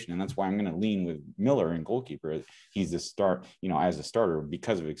rotation, and that's why I'm going to lean with Miller in goalkeeper. He's the start, as a starter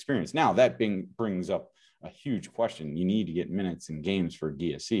because of experience. Now that brings up a huge question. You need to get minutes in games for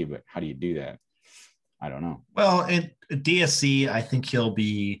DSC, but how do you do that? I don't know. Well, in DSC, I think he'll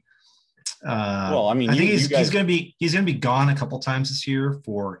be. I think he's going to be gone a couple times this year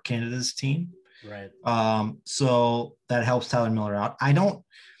for Canada's team. Right. So that helps Tyler Miller out.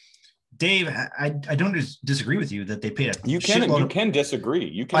 Dave, I don't disagree with you that they paid a. You can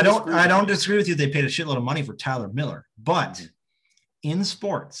disagree. I don't disagree with you. They paid a shitload of money for Tyler Miller, but in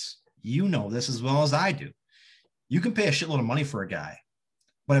sports, you know this as well as I do. You can pay a shitload of money for a guy,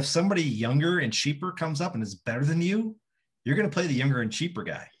 but if somebody younger and cheaper comes up and is better than you, you're going to play the younger and cheaper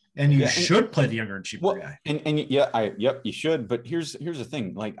guy. And you should play the younger and cheaper guy. You should. But here's the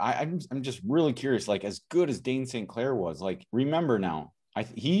thing. Like, I'm just really curious. Like, as good as Dayne St. Clair was, like, remember now,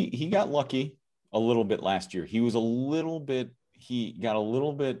 he got lucky a little bit last year. He got a little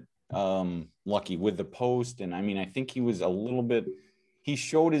bit lucky with the post, and I mean, I think he was a little bit. He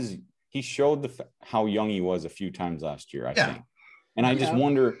showed how young he was a few times last year. I think, and I just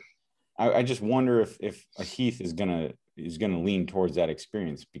wonder. I just wonder if Heath is gonna lean towards that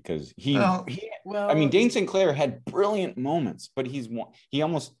experience because I mean, Dayne St. Clair had brilliant moments, but he's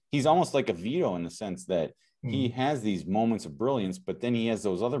almost like a Vito in the sense that he has these moments of brilliance, but then he has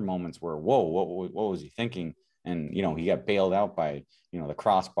those other moments where, whoa, what was he thinking? And, he got bailed out by, the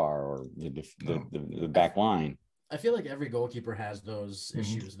crossbar or the back line. I feel like every goalkeeper has those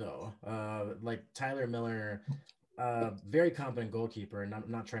issues though. Like Tyler Miller, very competent goalkeeper, and I'm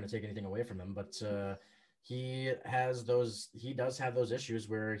not trying to take anything away from him, but he does have those issues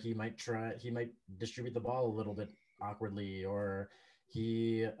where he might distribute the ball a little bit awkwardly, or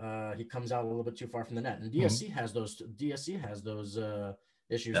he comes out a little bit too far from the net. And DSC has those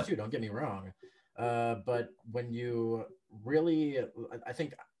issues too, don't get me wrong. But when you really, I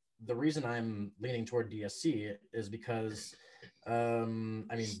think the reason I'm leaning toward DSC is because I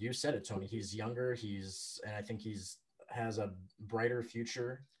mean, you said it, Tony, he's younger, and I think has a brighter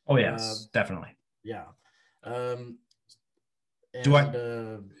future. Oh yes, definitely. Yeah.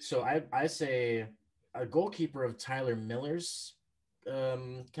 So I say a goalkeeper of Tyler Miller's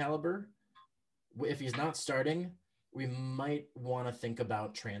caliber, if he's not starting, we might want to think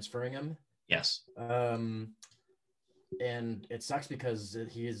about transferring him. Yes. And it sucks because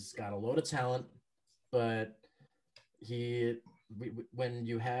he's got a load of talent, but when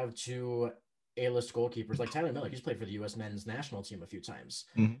you have two A-list goalkeepers like Tyler Miller, he's played for the U.S. men's national team a few times.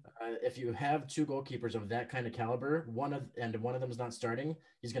 If you have two goalkeepers of that kind of caliber, one of them is not starting,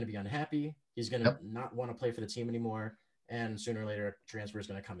 he's going to be unhappy. He's going to not want to play for the team anymore, and sooner or later, a transfer is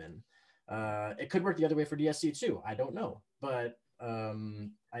going to come in. It could work the other way for DSC too. I don't know, but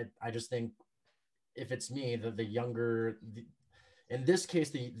I just think if it's me, in this case,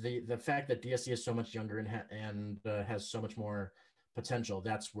 the fact that DSC is so much younger and has so much more potential,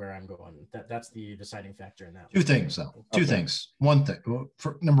 that's where I'm going. That's the deciding factor in that. Two things. One thing,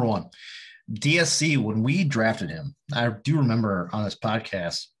 for number one, DSC, when we drafted him, I do remember on this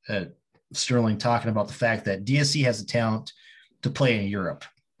podcast Sterling talking about the fact that DSC has the talent to play in Europe.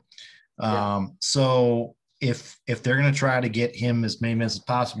 So if they're going to try to get him as many minutes as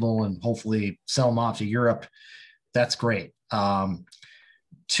possible and hopefully sell him off to Europe, that's great.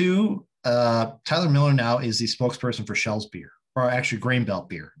 Two, Tyler Miller now is the spokesperson for Shell's beer, or actually Grain Belt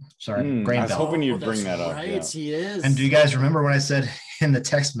beer. Sorry, Grain Belt. I was hoping you'd bring that up. Right, yeah. He is. And do you guys remember what I said in the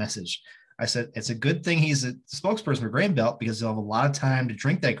text message? I said, it's a good thing he's a spokesperson for Grain Belt because he'll have a lot of time to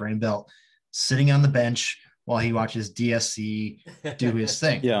drink that Grain Belt sitting on the bench while he watches DSC do his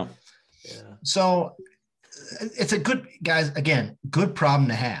thing. Yeah. So it's a good, guys, again, good problem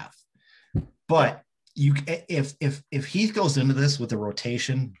to have. But if Heath goes into this with a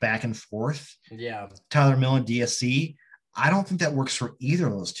rotation back and forth, Tyler Miller, DSC, I don't think that works for either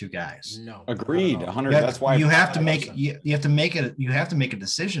of those two guys. No, agreed. 100. That's why you have to make a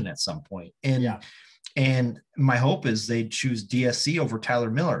decision at some point. And my hope is they choose DSC over Tyler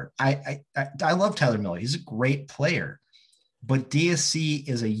Miller. I love Tyler Miller. He's a great player, but DSC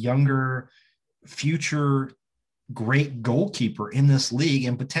is a younger, future great goalkeeper in this league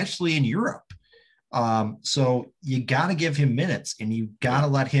and potentially in Europe. So you got to give him minutes and you got to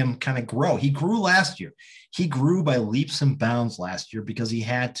let him kind of grow. He grew last year. He grew by leaps and bounds last year because he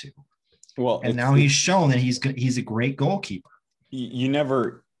had to. Well, and now he's shown that he's a great goalkeeper. You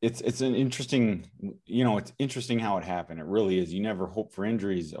never, it's an interesting, it's interesting how it happened. It really is. You never hope for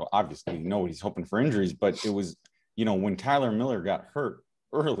injuries. Obviously, nobody's hoping for injuries, but it was, when Tyler Miller got hurt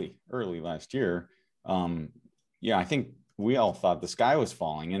early last year, I think we all thought the sky was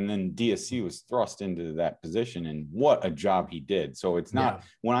falling, and then DSC was thrust into that position, and what a job he did. So it's not,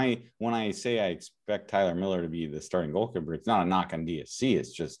 when I say I expect Tyler Miller to be the starting goalkeeper, it's not a knock on DSC.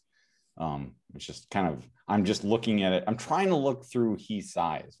 It's just kind of, I'm just looking at it. I'm trying to look through Heath's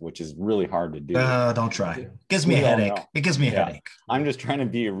eyes, which is really hard to do. Don't try. It gives me a headache. It gives me a headache. I'm just trying to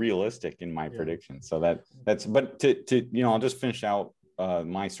be realistic in my prediction. So but to I'll just finish out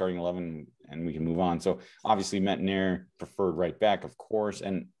my starting 11 and we can move on. So obviously Metnair preferred right back, of course.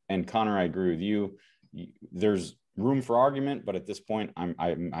 And Connor, I agree with you. There's room for argument, but at this point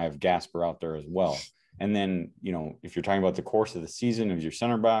I have Gasper out there as well. And then, if you're talking about the course of the season of your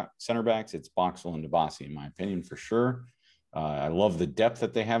center backs, it's Boxall and Dibassy, in my opinion, for sure. I love the depth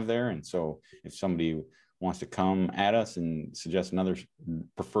that they have there. And so if somebody wants to come at us and suggest another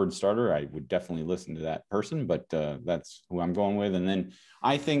preferred starter, I would definitely listen to that person, but that's who I'm going with. And then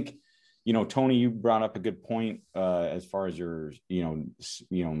I think, Tony, you brought up a good point as far as your,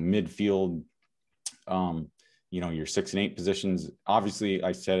 midfield, your 6 and 8 positions. Obviously,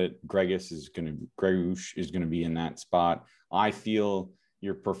 I said it, Gregush is going to be in that spot. I feel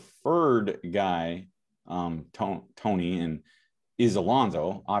your preferred guy, Tony, and is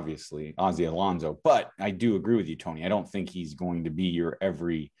Alonso, obviously, Ozzy Alonso. But I do agree with you, Tony. I don't think he's going to be your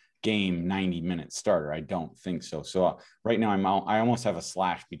every game 90-minute starter. I don't think so. So right now I almost have a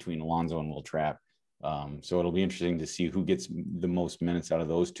slash between Alonso and Will Trapp. So it'll be interesting to see who gets the most minutes out of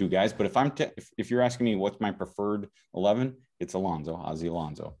those two guys. But if you're asking me what's my preferred 11, it's Ozzy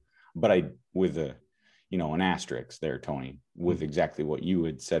Alonso. But with an asterisk there, Tony, with exactly what you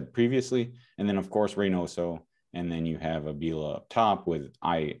had said previously. And then of course Reynoso, and then you have Abila up top and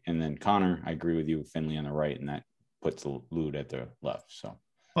then Connor. I agree with you, Finley on the right, and that puts Lod at the left. So.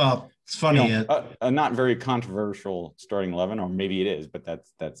 Well, it's funny. A not very controversial starting 11, or maybe it is, but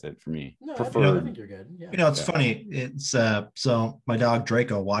that's it for me. No, I think you're good. Yeah. It's funny. It's so my dog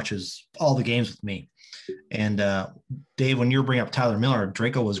Draco watches all the games with me, and Dave, when you were bringing up Tyler Miller,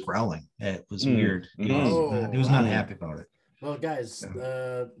 Draco was growling. It was weird. He was not happy about it. Well, guys,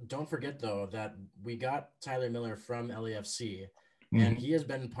 don't forget though that we got Tyler Miller from LAFC, and he has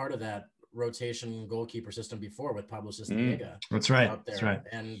been part of that rotation goalkeeper system before with Pablo Cisniega. That's right. Out there. That's right.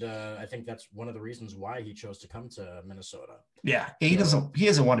 And I think that's one of the reasons why he chose to come to Minnesota. Yeah, he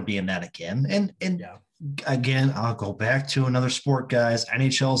doesn't want to be in that again. And again, I'll go back to another sport, guys.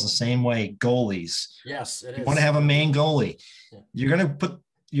 NHL is the same way. Goalies. Yes, it is. You want to have a main goalie. Yeah. You're going to put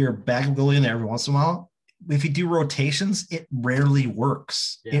your backup goalie in there every once in a while. If you do rotations, it rarely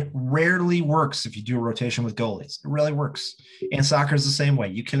works. Yeah. It rarely works if you do a rotation with goalies. It rarely works. And soccer is the same way.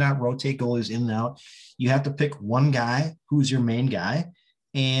 You cannot rotate goalies in and out. You have to pick one guy who's your main guy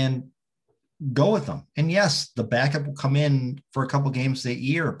and go with them. And yes, the backup will come in for a couple games a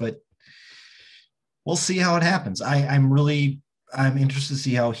year, but we'll see how it happens. I'm interested to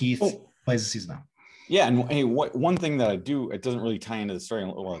see how Heath plays the season now. Yeah, and hey, one thing that it doesn't really tie into the story.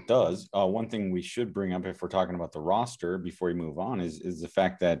 Well, it does. One thing we should bring up if we're talking about the roster before we move on is the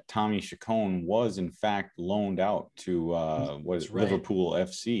fact that Tommy Chacon was in fact loaned out to Liverpool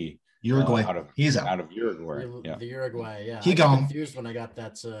FC. Uruguay. He's out of Uruguay. The Uruguay. Yeah. He gone. Confused when I got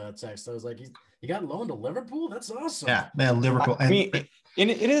that text. I was like, he got loaned to Liverpool. That's awesome. Yeah, man, Liverpool. And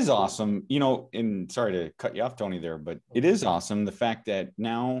it is awesome, and sorry to cut you off, Tony, there, but it is awesome the fact that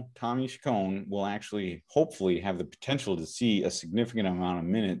now Tommy Chacon will actually hopefully have the potential to see a significant amount of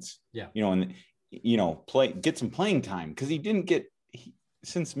minutes, and get some playing time, because he didn't get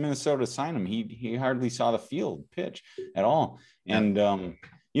since Minnesota signed him, he hardly saw the field pitch at all. And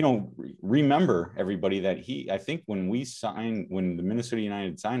remember everybody that I think when the Minnesota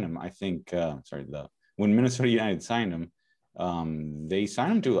United signed him, when Minnesota United signed him, they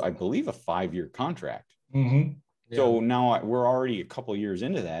signed him to, I believe, a 5-year contract. Mm-hmm. Yeah. So now we're already a couple of years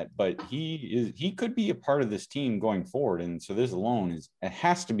into that, but he could be a part of this team going forward. And so this loan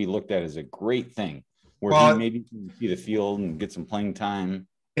has to be looked at as a great thing, where he maybe can see the field and get some playing time.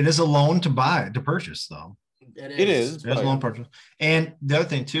 It is a loan to purchase, though. It is. It's a loan purchase. And the other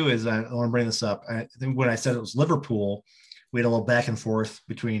thing too is, I want to bring this up. I think when I said it was Liverpool, we had a little back and forth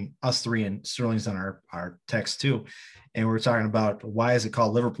between us three, and Sterling's on our text too. And we were talking about, why is it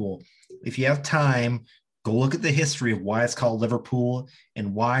called Liverpool? If you have time, Go look at the history of why it's called Liverpool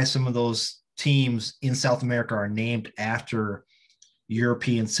and why some of those teams in South America are named after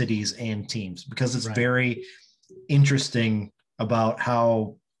European cities and teams, because it's very interesting about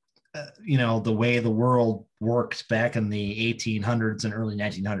how, the way the world worked back in the 1800s and early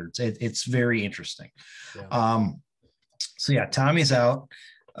 1900s. It's very interesting. Yeah. So yeah, Tommy's out.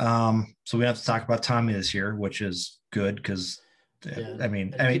 So we have to talk about Tommy this year, which is good because, I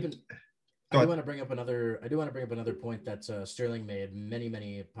do want to bring up another point that Sterling made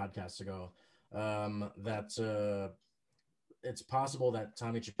many podcasts ago. That it's possible that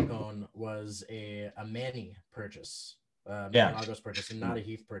Tommy Chacon was a Manny purchase. Manny Lagos purchase and not a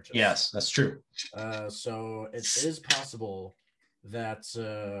Heath purchase. Yes, that's true. So it is possible that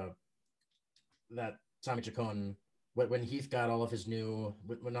that Tommy Chacon, when Heath got all of his new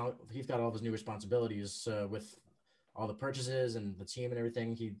responsibilities with all the purchases and the team and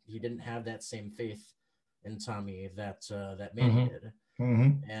everything, he didn't have that same faith in Tommy that Manny did.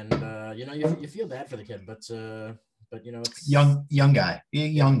 Mm-hmm. And you feel bad for the kid, but it's young guy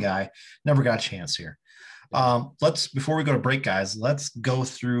never got a chance here. Before we go to break, guys, let's go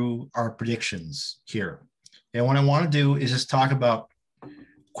through our predictions here. And what I want to do is just talk about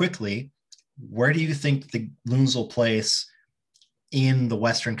quickly, where do you think the Loons will place in the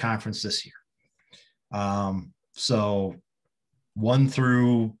Western Conference this year? So 1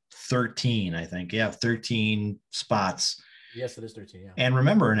 through 13, I think. Yeah, 13 spots. Yes, it is 13. Yeah. And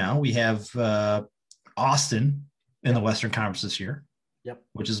remember, now we have Austin in the Western Conference this year. Yep.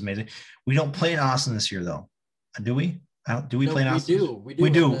 Which is amazing. We don't play in Austin this year, though. Do we? Do we play in Austin? We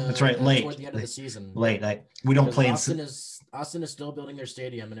do. That's right. Late. Toward the end of the season. Late. We don't play Austin is still building their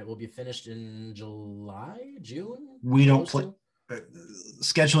stadium, and it will be finished in June. We don't play.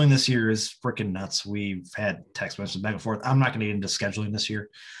 Scheduling this year is freaking nuts. We've had text messages back and forth. I'm not going to get into scheduling this year,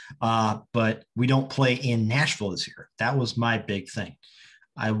 but we don't play in Nashville this year. That was my big thing.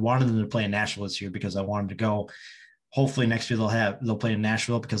 I wanted them to play in Nashville this year because I wanted to go. Hopefully next year they'll play in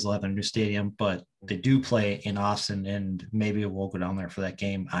Nashville because they'll have their new stadium, but they do play in Austin, and maybe we'll go down there for that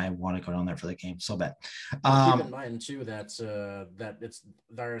game. I want to go down there for that game so bad. Keep in mind too that it's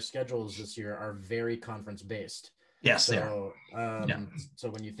our schedules this year are very conference based. Yes, so, So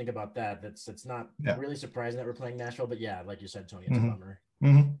when you think about that, it's not really surprising that we're playing Nashville, but yeah, like you said, Tony, it's a bummer.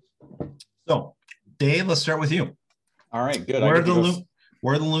 Mm-hmm. So, Dave, let's start with you. All right, good. Where are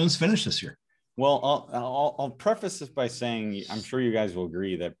the Loons finish this year? Well, I'll preface this by saying I'm sure you guys will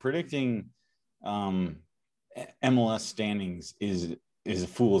agree that predicting MLS standings is a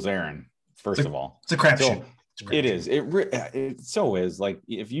fool's errand. First of all, it's a crapshoot. It is. It so is. Like,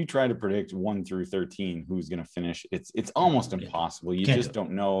 if you try to predict 1 through 13 who's going to finish, it's almost impossible. You just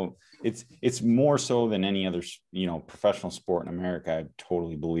don't know. It's more so than any other professional sport in America. I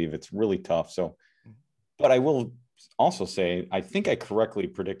totally believe it's really tough. So, but I will also say I think I correctly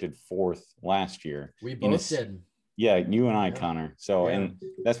predicted 4th last year. We both did. Yeah, you and I, Connor. So and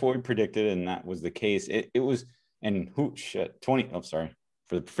that's what we predicted, and that was the case. It was for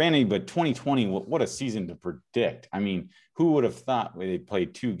the profanity, but 2020, what a season to predict. I mean, who would have thought they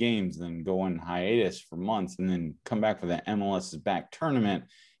played 2 games, then go on hiatus for months, and then come back for the MLS's back tournament,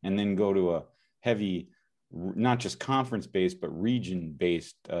 and then go to a heavy, not just conference-based, but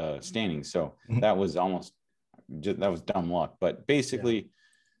region-based standing. So that was that was dumb luck. But basically,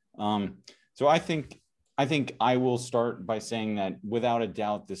 so I think I will start by saying that without a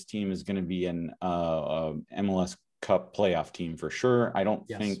doubt, this team is going to be an MLS Cup playoff team for sure. I don't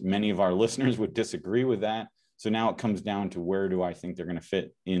think many of our listeners would disagree with that. So now it comes down to where do I think they're going to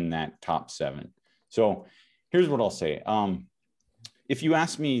fit in that top 7. So here's what I'll say. If you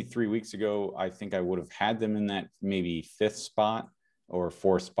asked me 3 weeks ago, I think I would have had them in that maybe 5th spot or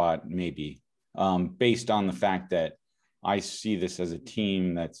 4th spot, maybe, based on the fact that I see this as a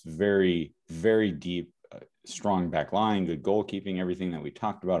team that's very, very deep, strong back line, good goalkeeping, everything that we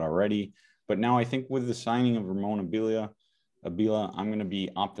talked about already. But now I think with the signing of Ramon Abila, I'm going to be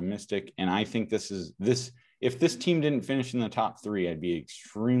optimistic. And I think if this team didn't finish in the top 3, I'd be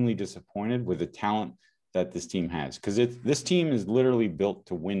extremely disappointed with the talent that this team has. Because this team is literally built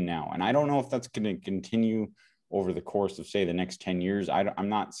to win now. And I don't know if that's going to continue over the course of, say, the next 10 years. I'm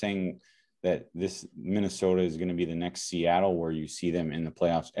not saying that this Minnesota is going to be the next Seattle where you see them in the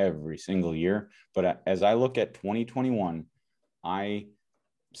playoffs every single year. But as I look at 2021, I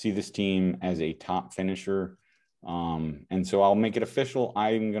see this team as a top finisher. And so I'll make it official.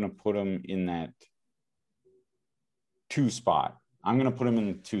 I'm going to put them in that 2 spot. I'm going to put them in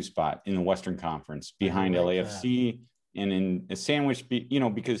the 2 spot in the Western Conference behind LAFC and in a sandwich,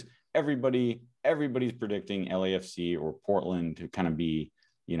 because everybody's predicting LAFC or Portland to kind of be,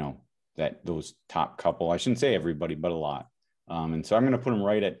 those top couple. I shouldn't say everybody, but a lot. And so I'm going to put them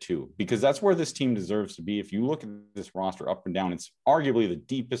right at 2 because that's where this team deserves to be. If you look at this roster up and down, it's arguably the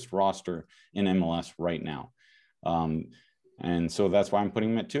deepest roster in MLS right now. And so that's why I'm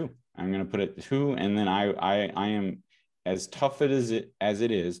putting them at 2. I'm going to put it 2. And then I am, as tough as it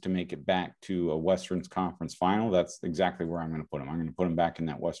is to make it back to a Western Conference final, that's exactly where I'm going to put them. I'm going to put them back in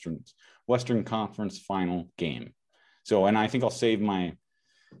that Western Conference final game. So, and I think I'll save do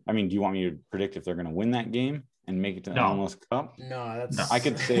you want me to predict if they're going to win that game and make it to the MLS Cup? No, I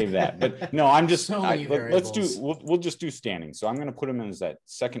could save that, but no, I'm just, we'll just do standings. So I'm going to put them as that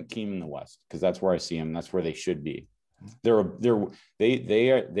second team in the West because that's where I see them. That's where they should be. They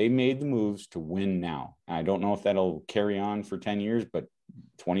made the moves to win now. I don't know if that'll carry on for 10 years, but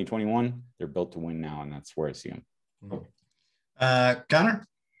 2021, they're built to win now, and that's where I see them. Connor?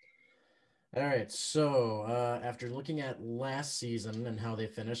 All right. So after looking at last season and how they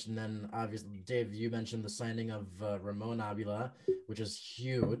finished, and then obviously, Dave, you mentioned the signing of Ramon Avila, which is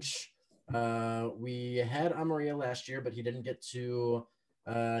huge. We had Amaria last year, but he didn't get to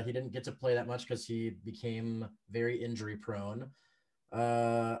play that much because he became very injury prone.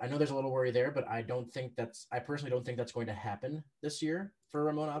 I know there's a little worry there, but I personally don't think that's going to happen this year for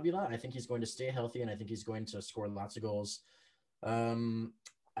Ramon Avila. I think he's going to stay healthy, and I think he's going to score lots of goals.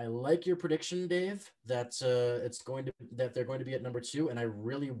 I like your prediction, Dave, that they're going to be at number 2, and I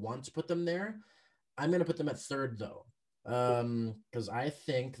really want to put them there. I'm going to put them at 3rd though, because I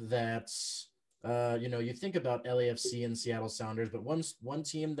think that you think about LAFC and Seattle Sounders, but one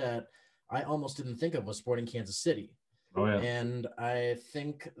team that I almost didn't think of was Sporting Kansas City. Oh yeah, and I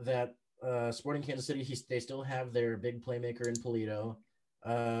think that Sporting Kansas City, they still have their big playmaker in Polito,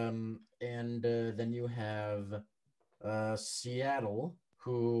 and then you have Seattle,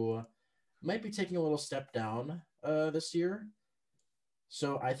 who might be taking a little step down this year.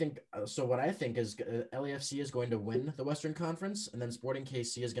 So what I think is LAFC is going to win the Western Conference, and then Sporting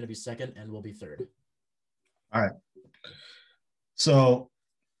KC is going to be 2nd and will be 3rd. All right. So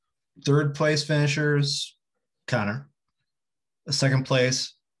 3rd place finishers, Connor. 2nd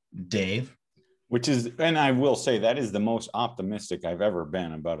place, Dave. Which is, and I will say that is the most optimistic I've ever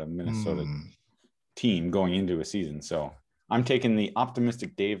been about a Minnesota team going into a season. So I'm taking the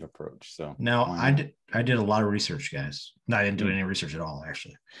optimistic Dave approach. So now I did a lot of research, guys. No, I didn't do any research at all,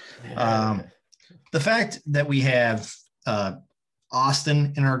 actually. The fact that we have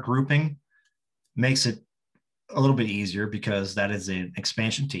Austin in our grouping makes it a little bit easier because that is an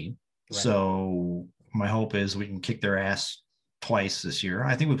expansion team. Right. So my hope is we can kick their ass twice this year.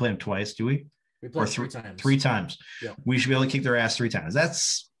 I think we played them twice. Do we? We played 3 times. 3 times. Yep. We should be able to kick their ass 3 times.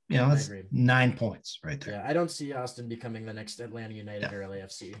 That's 9 points right there. Yeah, I don't see Austin becoming the next Atlanta United or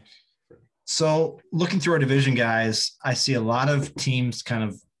LAFC. So looking through our division, guys, I see a lot of teams kind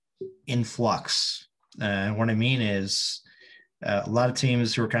of in flux. What I mean is a lot of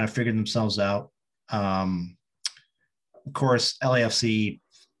teams who are kind of figuring themselves out. Of course, LAFC,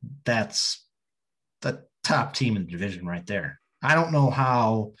 that's the top team in the division right there. I don't know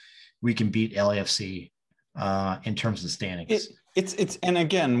how we can beat LAFC in terms of the standings. It's and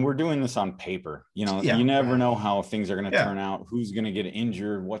again, we're doing this on paper. You never know how things are going to turn out, who's going to get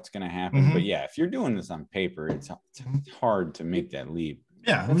injured, what's going to happen. But yeah, if you're doing this on paper, it's hard to make that leap.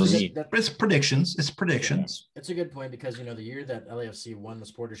 Yeah, it's predictions. It's predictions. Yeah. It's a good point because the year that LAFC won the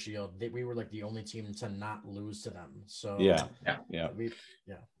Supporters Shield, we were like the only team to not lose to them. So yeah.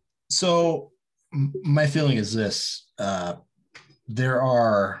 So my feeling is this: there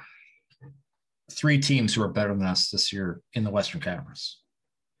are 3 teams who are better than us this year in the Western Conference.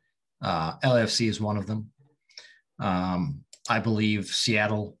 LAFC is one of them. I believe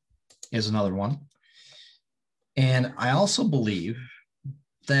Seattle is another one. And I also believe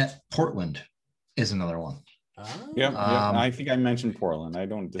that Portland is another one. Yeah, I think I mentioned Portland. I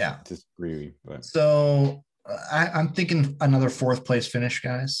don't disagree. But so I'm thinking another 4th place finish,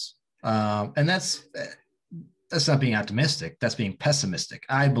 guys. And that's not being optimistic. That's being pessimistic.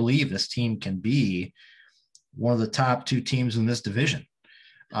 I believe this team can be one of the top 2 teams in this division.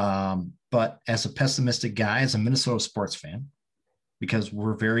 But as a pessimistic guy, as a Minnesota sports fan, because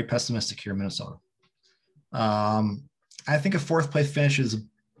we're very pessimistic here in Minnesota, I think a 4th place finish is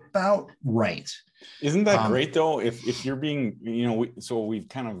about right. Isn't that great though? If you're being, we've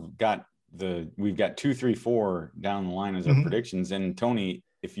kind of got we've got 2, 3, 4 down the line as our predictions. And Tony,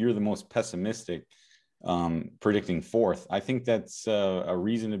 if you're the most pessimistic, predicting 4th, I think that's a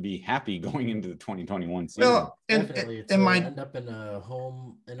reason to be happy going into the 2021 season. Well, definitely, it might end up in a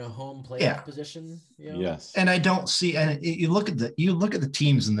home playoff position. Yes, and I don't see. And you look at the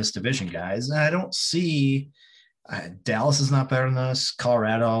teams in this division, guys, and I don't see Dallas is not better than us.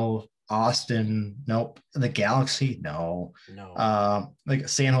 Colorado, Austin, nope. The Galaxy, no. No. Like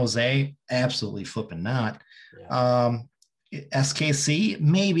San Jose, absolutely flipping not. Yeah. SKC,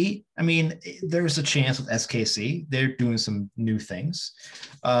 maybe. I mean, there's a chance with SKC. They're doing some new things.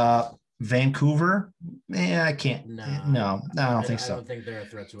 Vancouver, I can't. No, I don't think so. I don't think they're a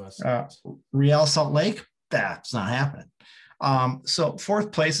threat to us. Real Salt Lake, that's not happening. So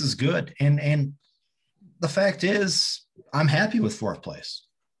fourth place is good, and the fact is, I'm happy with fourth place.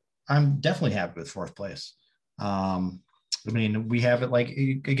 I'm definitely happy with fourth place. I mean, we have it like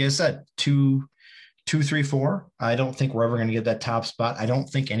I said, 2, 3, 4. I don't think we're ever going to get that top spot. I don't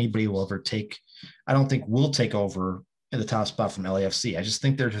think anybody will ever take. I don't think we'll take over in the top spot from LAFC. I just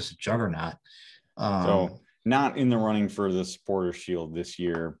think they're just a juggernaut. So not in the running for the Supporters Shield this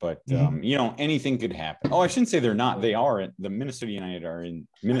year, but you know, anything could happen. Oh, I shouldn't say they're not. They are. The Minnesota United are in.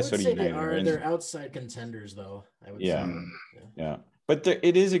 Minnesota United they're outside contenders, though. I would say. Yeah. But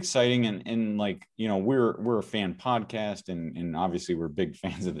it is exciting, and like, you know, we're a fan podcast, and obviously we're big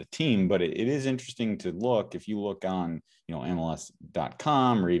fans of the team. But it is interesting to look, if you look on, you know,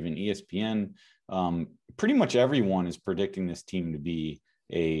 MLS.com or even ESPN. Pretty much everyone is predicting this team to be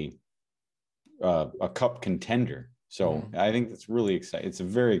a cup contender. So I think that's really exciting. It's a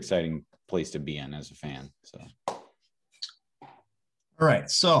very exciting place to be in as a fan. So, all right.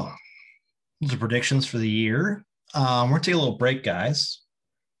 So the predictions for the year. We're gonna take a little break, guys.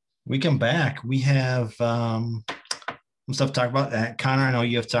 We come back. We have some stuff to talk about. Connor, I know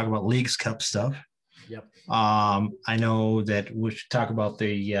you have to talk about Leagues Cup stuff. Yep. I know that we should talk about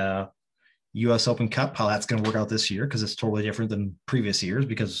the U.S. Open Cup, how that's going to work out this year, because it's totally different than previous years,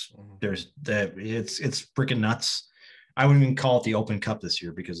 because it's freaking nuts. I wouldn't even call it the Open Cup this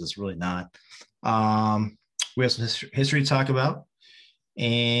year, because it's really not. We have some history to talk about,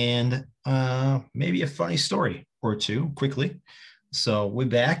 and maybe a funny story or two quickly. So we'll be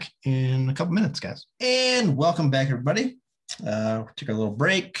back in a couple minutes, guys. And welcome back, everybody. Took a little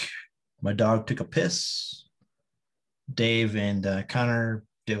break. My dog took a piss. Dave and Connor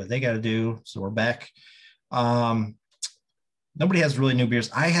did what they got to do. So we're back. Nobody has really new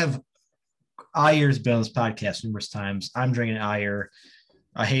beers. Eyre's been on this podcast numerous times. I'm drinking Eyre,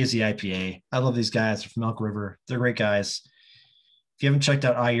 a hazy IPA. I love these guys. They're from Elk River. They're great guys. If you haven't checked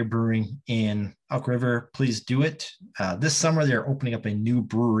out Eyre Brewing in Elk River, please do it. This summer, they're opening up a new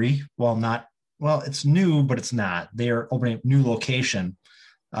brewery. Well, it's new, but it's not. They are opening a new location,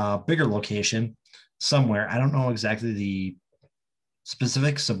 bigger location somewhere. I don't know exactly the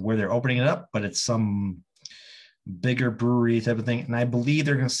specifics of where they're opening it up, but it's some bigger brewery type of thing. And I believe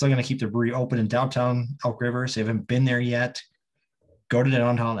they're still going to keep their brewery open in downtown Elk River. So if you haven't been there yet, go to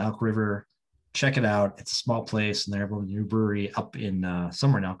downtown Elk River. Check it out. It's a small place, and they're opening a new brewery up in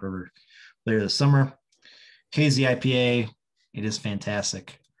somewhere in Elk River later this summer. Hazy IPA. It is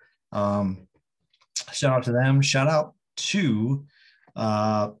fantastic. Shout out to them. Shout out to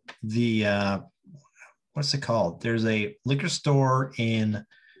what's it called? There's a liquor store in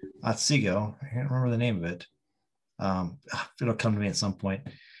Otsego. I can't remember the name of it. It'll come to me at some point.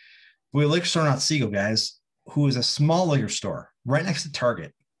 We have a liquor store in Otsego, guys, who is a small liquor store right next to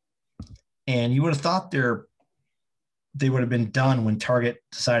Target. And you would have thought they would have been done when Target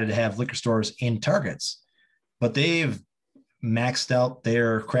decided to have liquor stores in Targets, but they've maxed out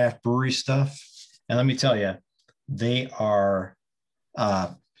their craft brewery stuff. And let me tell you, they are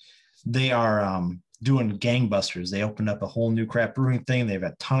doing gangbusters. They opened up a whole new craft brewing thing. They've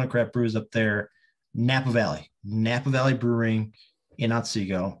got a ton of craft brews up there. Napa Valley Brewing in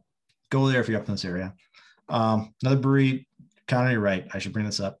Otsego. Go there if you're up in this area. Another brewery, Connor, you're right. I should bring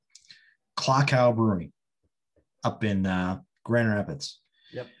this up. Clock Owl Brewing up in Grand Rapids.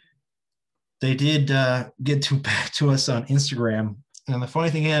 Yep. They did get back to us on Instagram. And the funny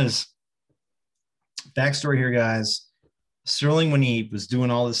thing is, backstory here, guys. Sterling, when he was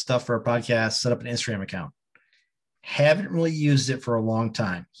doing all this stuff for our podcast, set up an Instagram account. Haven't really used it for a long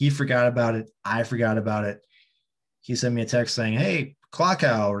time. He forgot about it. I forgot about it. He sent me a text saying, "Hey, Clock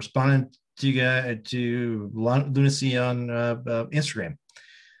Owl, responding to you guys, to Lunacy on Instagram."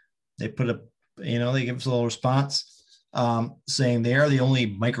 They they give us a little response saying they are the only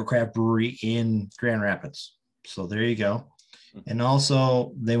microcraft brewery in Grand Rapids. So there you go. And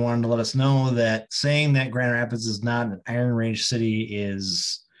also they wanted to let us know that saying that Grand Rapids is not an Iron Range city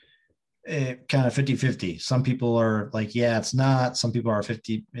is kind of 50-50. Some people are like, yeah, it's not. Some people are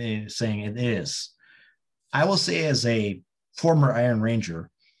saying it is. I will say, as a former Iron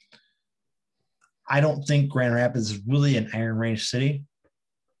Ranger, I don't think Grand Rapids is really an Iron Range city,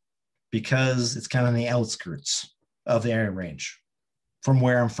 because it's kind of on the outskirts of the Iron Range from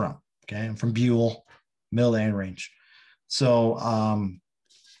where I'm from. Okay. I'm from Buell, middle of the Iron Range. So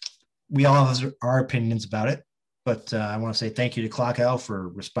we all have our opinions about it, but I want to say thank you to Clock Owl for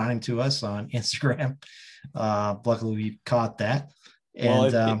responding to us on Instagram. Luckily, we caught that.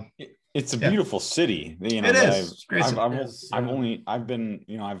 And well, it's a beautiful city. You know, it is. I've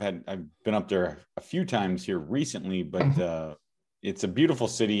been up there a few times here recently, but it's a beautiful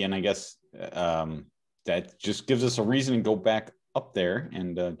city, and I guess that just gives us a reason to go back up there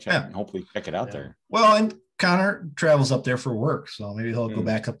and hopefully check it out there. Well, and Connor travels up there for work, so maybe he'll go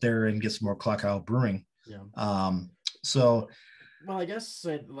back up there and get some more Clock Owl brewing. Yeah. Well, I guess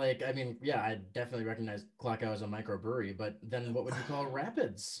I definitely recognize Clock Owl as a microbrewery, but then what would you call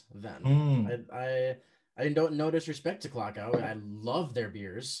Rapids then? I don't, no disrespect to Clock Owl. I love their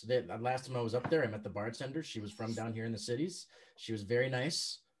beers. Last time I was up there, I met the bartender. She was from down here in the cities. She was very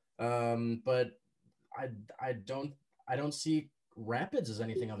nice. But I don't see Rapids as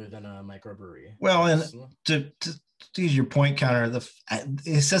anything other than a microbrewery. Well, and to use your point, Connor,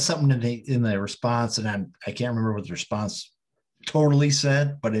 it says something in the response, and I can't remember what the response totally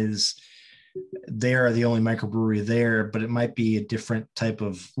said, but they are the only microbrewery there, but it might be a different type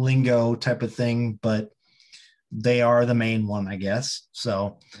of lingo type of thing, but they are the main one, I guess.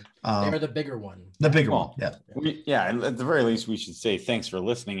 So they're the bigger one. The bigger one. Yeah. At the very least, we should say thanks for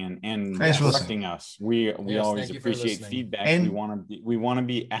listening and thanks for correcting us. We always appreciate feedback. And we want to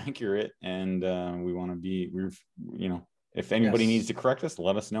be accurate, and we want to be, if anybody needs to correct us,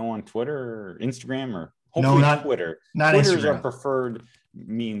 let us know on Twitter or Instagram, or hopefully not Twitter. Not Twitter Instagram. is our preferred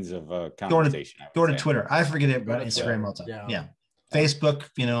means of conversation. Go to Twitter. I forget it about Instagram all the time. Yeah. Facebook,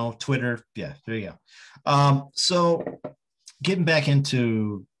 Twitter. Yeah, there you go. So getting back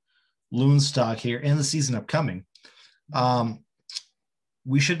into Loonstock here and the season upcoming,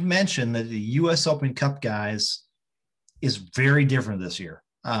 we should mention that the U.S. Open Cup, guys, is very different this year.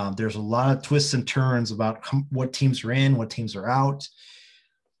 There's a lot of twists and turns about what teams are in, what teams are out.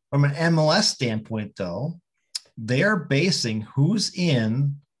 From an MLS standpoint, though, they're basing who's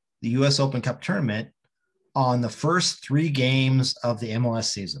in the U.S. Open Cup tournament on the first 3 games of the MLS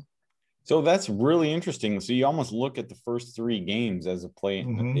season. So that's really interesting. So you almost look at the first 3 games as a play.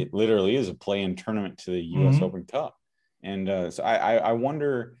 Mm-hmm. It literally is a play-in tournament to the U.S. Open Cup. And so I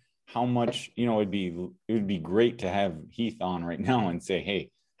wonder how much, it would be great to have Heath on right now and say,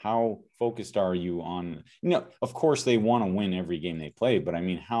 hey, how focused are you on, of course they want to win every game they play, but I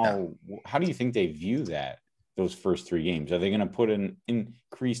mean, how do you think they view those first 3 games? Are they going to put an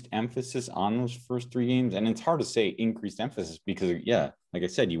increased emphasis on those first 3 games? And it's hard to say increased emphasis because, like I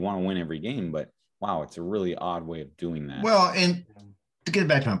said, you want to win every game, but wow, it's a really odd way of doing that. Well, and to get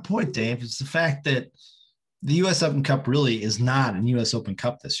back to my point, Dave, it's the fact that the U.S. Open Cup really is not a U.S. Open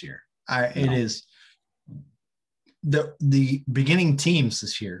Cup this year. It is the beginning teams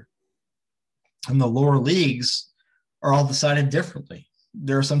this year and the lower leagues are all decided differently.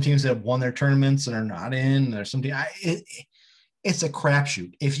 There are some teams that have won their tournaments and are not in. There's some it's a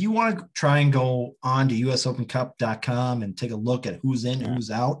crapshoot. If you want to try and go on to usopencup.com and take a look at who's in, who's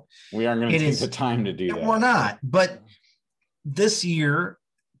out, we aren't going to take the time to do that. We're not. But this year,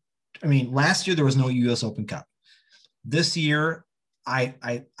 last year there was no U.S. Open Cup. This year, I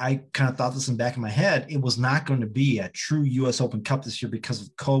kind of thought this in the back of my head. It was not going to be a true U.S. Open Cup this year because of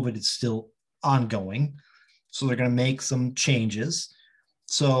COVID. It's still ongoing. So they're going to make some changes.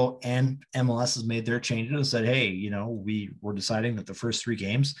 So, and MLS has made their changes and said, hey, we're deciding that the first 3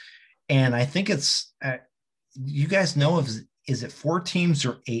 games. And I think it's, you guys know, is it 4 teams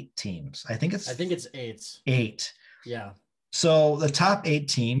or 8 teams? I think it's 8. 8. Yeah. So the top 8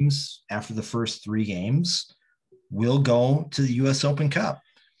 teams after the first 3 games will go to the U.S. Open Cup.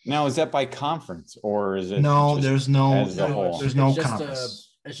 Now, is that by conference or is it? No, there's no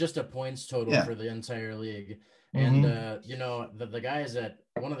conference. It's just a points total for the entire league. And, the guys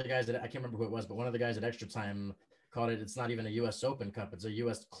one of the guys that I can't remember who it was, but one of the guys at Extra Time called it's not even a U.S. Open Cup. It's a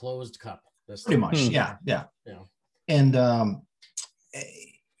U.S. closed cup. Pretty much. Yeah. And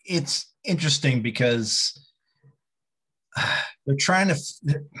it's interesting because they're trying to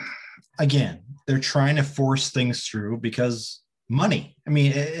force things through because money.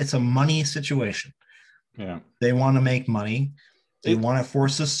 It's a money situation. Yeah. They want to make money. They want to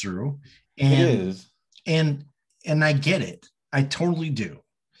force us through. And it is. And I get it. I totally do.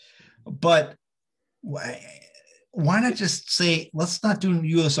 But why not just say, let's not do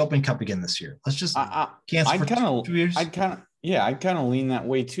U.S. Open Cup again this year? Let's just cancel for 2 years. I'd kind of lean that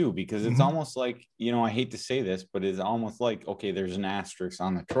way too, because it's almost like, I hate to say this, but it's almost like, okay, there's an asterisk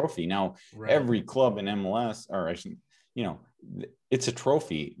on the trophy. Now, every club in MLS, it's a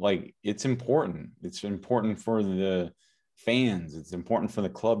trophy. Like, it's important. It's important for the fans. It's important for the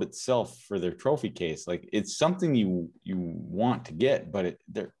club itself, for their trophy case. Like, it's something you want to get, but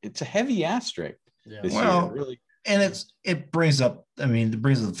it's a heavy asterisk this year, really. And it brings up, it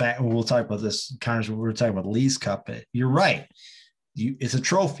brings up the fact, we'll talk about this, Connors, when we were talking about Leagues Cup. You're right. It's a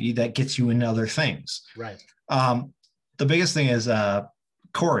trophy that gets you into other things. Right. The biggest thing is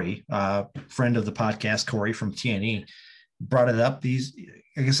Corey, friend of the podcast, Corey from TNE, brought it up.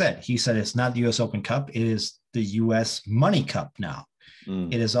 Like I said, he said it's not the U.S. Open Cup. It is the U.S. Money Cup now.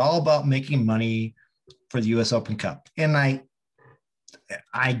 It is all about making money for the U.S. Open Cup. And I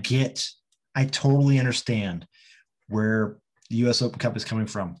totally understand where the U.S. Open Cup is coming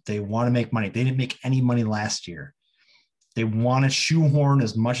from. They want to make money. They didn't make any money last year. They want to shoehorn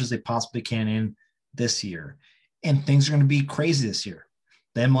as much as they possibly can in this year. And things are going to be crazy this year.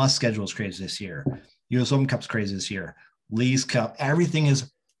 The MLS schedule is crazy this year. U.S. Open Cup's crazy this year. Leagues Cup, everything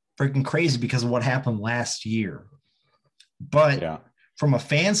is freaking crazy because of what happened last year. But from a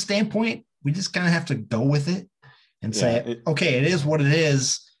fan standpoint, we just kind of have to go with it and say, okay, it is what it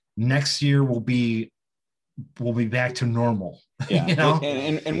is. Next year we'll be back to normal. Yeah. You know?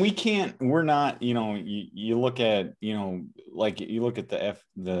 We're not, you look at, like you look at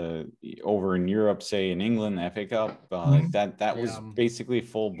the over in Europe, say in England, the FA Cup, like that was basically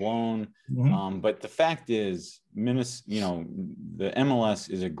full blown. But the fact is, the MLS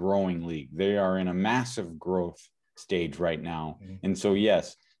is a growing league. They are in a massive growth stage right now. And so,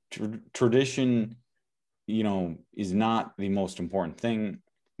 yes, tradition, is not the most important thing.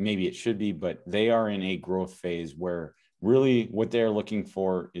 Maybe it should be, but they are in a growth phase where really what they're looking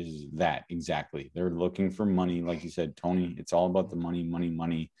for is that exactly. They're looking for money. Like you said, Tony, it's all about the money, money,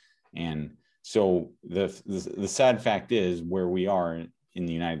 money. And so the sad fact is, where we are in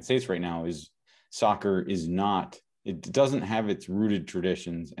the United States right now is soccer is not, it doesn't have its rooted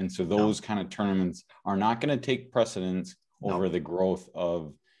traditions. And so those kind of tournaments are not going to take precedence over the growth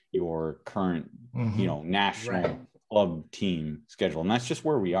of your current, national club team schedule. And that's just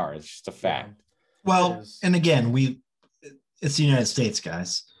where we are. It's just a fact. Well, and again, it's the United States,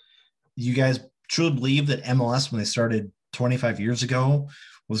 guys. You guys truly believe that MLS, when they started 25 years ago,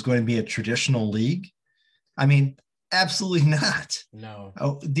 was going to be a traditional league? Absolutely not. No.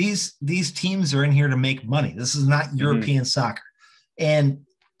 Oh, these teams are in here to make money. This is not European soccer. And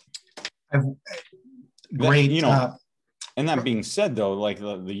and that being said, though, like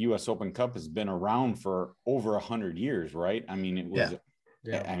the U.S. Open Cup has been around for over 100 years, right? It was.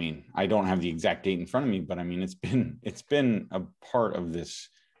 Yeah. I don't have the exact date in front of me, but it's been a part of this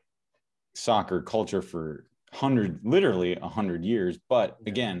soccer culture for literally 100 years. But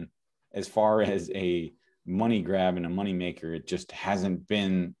again, as far as a money grab and a money maker, it just hasn't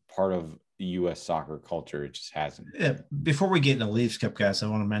been part of the U.S. soccer culture. It just hasn't. Yeah. Before we get into Leagues Cup, guys, I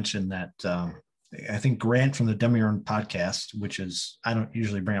want to mention that I think Grant from the Dummy Run podcast, which is, I don't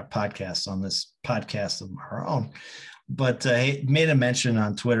usually bring up podcasts on this podcast of our own, but he made a mention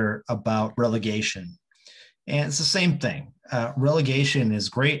on Twitter about relegation. And it's the same thing. Relegation is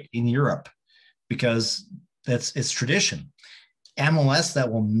great in Europe because it's tradition. MLS,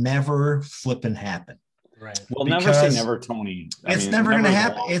 that will never flip and happen. Right. Well, never say never, Tony. It's never going to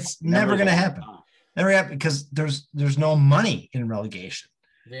happen. It's never going to happen. Never happen because there's no money in relegation.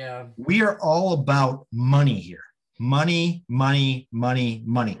 Yeah. We are all about money here. Money, money, money,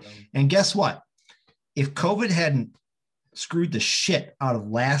 money. And guess what? If COVID hadn't screwed the shit out of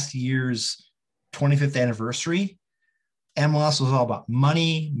last year's 25th anniversary, MLS was all about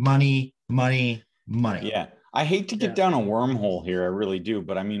money, money, money, money. Yeah. I hate to get down a wormhole here. I really do.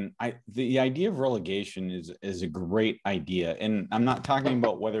 But the idea of relegation is a great idea. And I'm not talking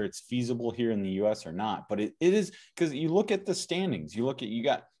about whether it's feasible here in the US or not, but it is, because you look at the standings, you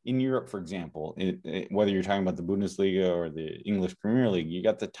got in Europe, for example, whether you're talking about the Bundesliga or the English Premier League, you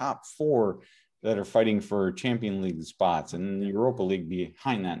got the top four that are fighting for Champions League spots, and the Europa League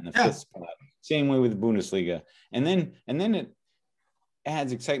behind that in the fifth spot. Same way with the Bundesliga. And then it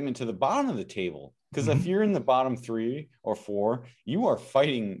adds excitement to the bottom of the table. Because if you're in the bottom 3 or 4, you are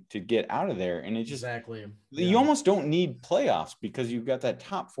fighting to get out of there. And it just, you almost don't need playoffs because you've got that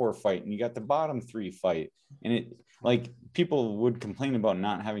top 4 fight and you got the bottom 3 fight. And it, like, people would complain about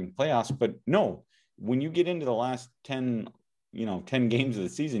not having playoffs, but no, when you get into the last 10 games of the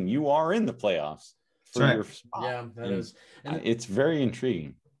season, you are in the playoffs for your spot. Yeah, that is. And it's very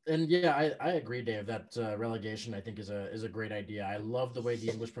intriguing. And I agree, Dave, that relegation, I think, is a great idea. I love the way the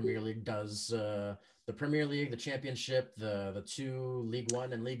English Premier League does the Premier League, the Championship, the 2 League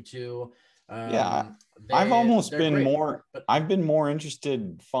One and League Two. I've been more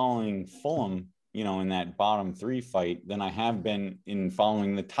interested following Fulham, in that bottom 3 fight than I have been in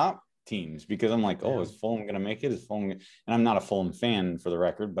following the top teams because I'm like, oh, is Fulham going to make it? Is Fulham? And I'm not a Fulham fan for the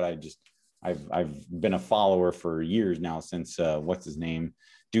record, but I've been a follower for years now since what's his name,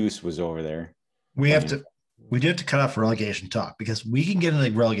 Deuce was over there. We do have to cut off relegation talk because we can get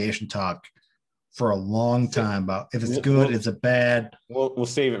into relegation talk for a long time about if it's good, is it bad. We'll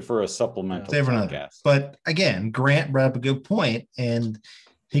save it for a supplemental podcast. But again, Grant brought up a good point, and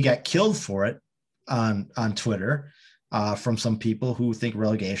he got killed for it on Twitter from some people who think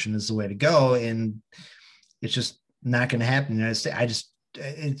relegation is the way to go, and it's just not going to happen in the United States.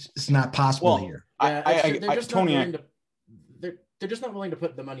 It's not possible here. They're just not willing to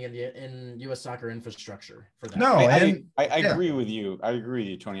put the money in U.S. soccer infrastructure for that. No, I agree with you. I agree with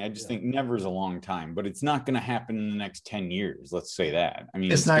you, Tony. I just think never is a long time, but it's not going to happen in the next 10 years. Let's say that. I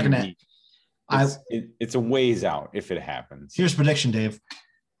mean, it's not going to. It's a ways out if it happens. Here's prediction, Dave.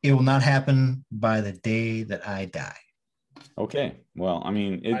 It will not happen by the day that I die. Okay. Well, I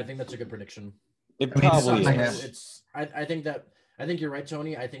mean, I think that's a good prediction. It probably is. I think you're right,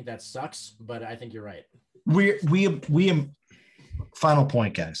 Tony. I think that sucks, but I think you're right. We final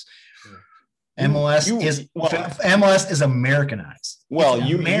point, guys. MLS is Americanized. Well,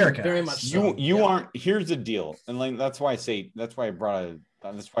 Americanized. Very much so. You aren't. Here's the deal, and like that's why I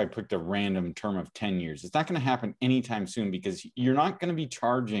picked a random term of 10 years. It's not going to happen anytime soon because you're not going to be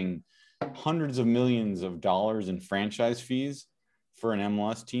charging hundreds of millions of dollars in franchise fees for an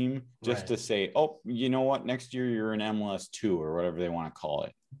MLS team just to say, oh, you know what, next year you're an MLS 2 or whatever they want to call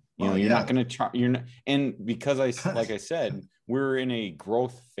it. You're not going to charge. And because like I said, we're in a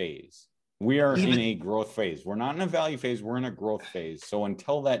growth phase. We are in a growth phase. We're not in a value phase. We're in a growth phase. So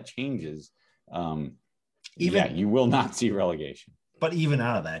until that changes, you will not see relegation. But even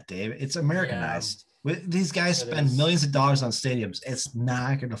out of that, Dave, it's Americanized. Yeah, these guys spend millions of dollars on stadiums. It's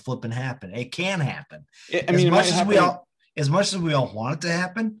not going to flip and happen. It can happen. As much as we all want it to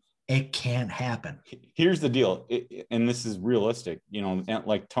happen, it can't happen. Here's the deal, and this is realistic.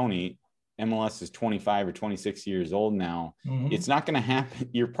 Like Tony, MLS is 25 or 26 years old now. Mm-hmm. It's not going to happen.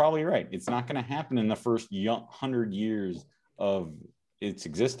 You're probably right. It's not going to happen in the first 100 years of its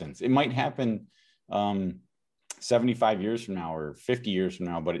existence. It might happen 75 years from now or 50 years from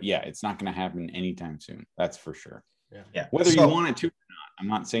now, but it's not going to happen anytime soon. That's for sure. Yeah. Whether you want it to or not, I'm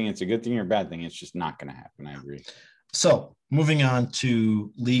not saying it's a good thing or a bad thing. It's just not going to happen. I agree. So moving on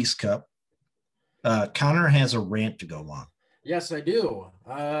to Leagues Cup, Connor has a rant to go on. Yes, I do.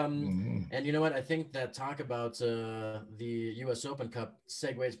 And you know what? I think that talk about the U.S. Open Cup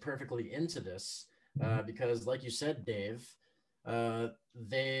segues perfectly into this because, like you said, Dave,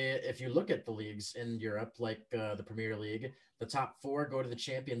 if you look at the leagues in Europe, like the Premier League, the top 4 go to the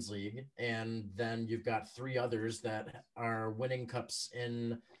Champions League, and then you've got 3 others that are winning cups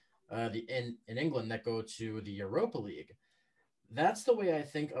in England that go to the Europa League. That's the way I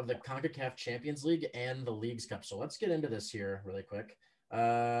think of the CONCACAF Champions League and the Leagues Cup. So let's get into this here really quick.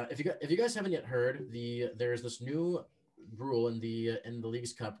 If you guys haven't yet heard, there's this new rule in the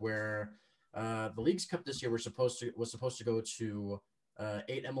Leagues Cup where the Leagues Cup this year was supposed to go to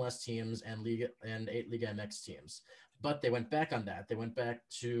 8 MLS teams and 8 Liga MX teams, but they went back on that. They went back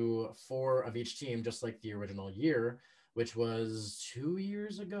to 4 of each team, just like the original year, which was 2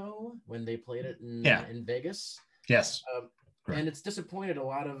 years ago when they played it in Vegas. Yes. And it's disappointed a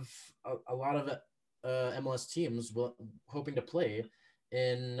lot of MLS teams hoping to play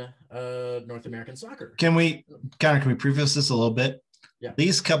in North American soccer. Can we preface this a little bit? Yeah.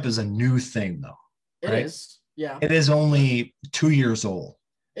 Leagues Cup is a new thing, though. It is. Yeah. It is only 2 years old.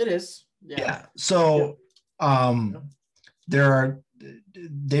 It is. Yeah. Yeah. So,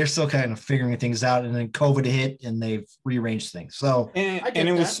 they're still kind of figuring things out, and then COVID hit and they've rearranged things. So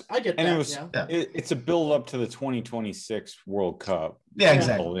it's a build up to the 2026 World Cup. Yeah,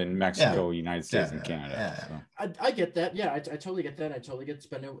 exactly. In Mexico, United States, and Canada. Yeah. So. I get that. Yeah, I totally get that. I totally get it's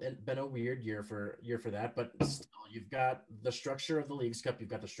been a weird year for that, but still, you've got the structure of the Leagues Cup, you've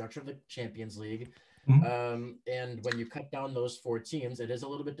got the structure of the Champions League. Mm-hmm. And when you cut down those 4 teams, it is a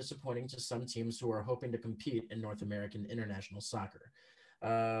little bit disappointing to some teams who are hoping to compete in North American international soccer,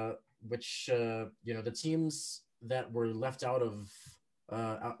 which the teams that were left out of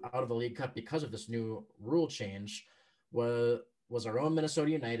the League Cup because of this new rule change was our own Minnesota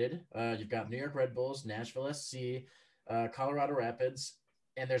United. You've got New York Red Bulls, Nashville SC, Colorado Rapids,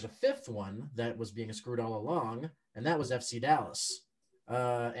 and there's a 5th one that was being screwed all along, and that was FC Dallas.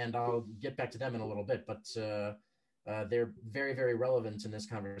 And I'll get back to them in a little bit, but they're very, very relevant in this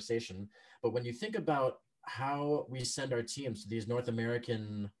conversation. But when you think about how we send our teams to these North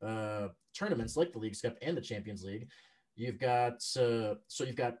American tournaments like the Leagues Cup and the Champions League, you've got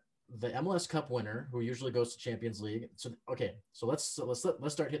the MLS Cup winner, who usually goes to Champions League. So let's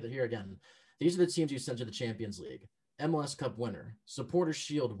start here again. These are the teams you send to the Champions League: MLS Cup winner, Supporters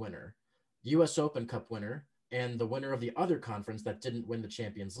Shield winner, U.S. Open Cup winner, and the winner of the other conference that didn't win the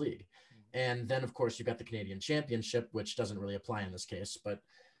Champions League. And then, of course, you've got the Canadian Championship, which doesn't really apply in this case. But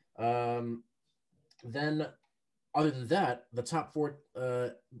then, other than that, the top four,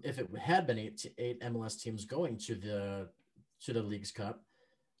 if it had been eight MLS teams going to the Leagues Cup,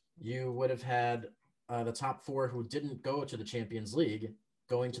 you would have had the top four who didn't go to the Champions League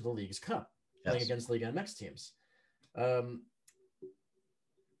going to the Leagues Cup, playing against Liga MX teams.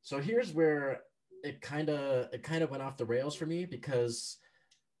 So here's where it kind of went off the rails for me, because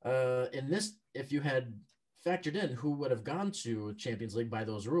in this, if you had factored in who would have gone to Champions League by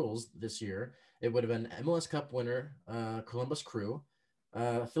those rules this year, it would have been MLS Cup winner Columbus Crew,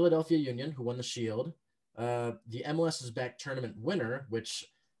 Philadelphia Union, who won the Shield, the MLS is Back tournament winner, which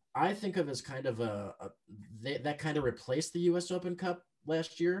I think of as kind of that kind of replaced the U.S. Open Cup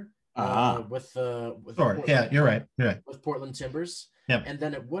last year with Portland, yeah, you're right. With Portland Timbers. Yep. And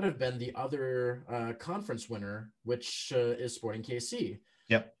then it would have been the other conference winner, which is Sporting KC.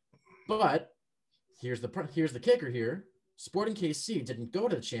 Yep. But here's the kicker here. Sporting KC didn't go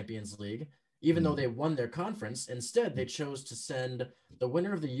to the Champions League, even though they won their conference. Instead, they chose to send the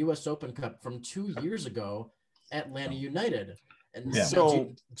winner of the U.S. Open Cup from 2 years ago, Atlanta United. And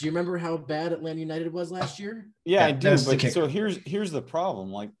so, do you remember how bad Atlanta United was last year? Yeah, I do. But so here's the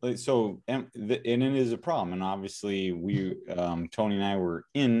problem. And it is a problem. And obviously, we Tony and I were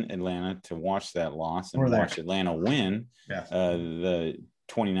in Atlanta to watch that loss and watch Atlanta win the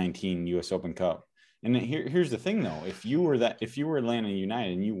 2019 U.S. Open Cup. And here's the thing, though: if you were Atlanta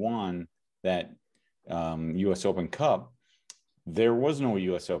United and you won that U.S. Open Cup, there was no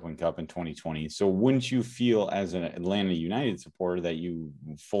U.S. Open Cup in 2020. So wouldn't you feel as an Atlanta United supporter that you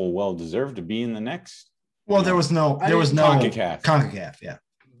full well deserve to be in the next? Well, there was no CONCACAF.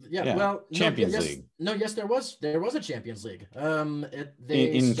 Yeah. Well, Champions League. Yes, there was a Champions League.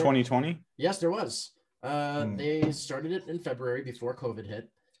 In 2020. Yes, there was. They started it in February before COVID hit,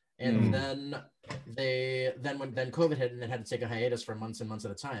 and then when COVID hit and it had to take a hiatus for months and months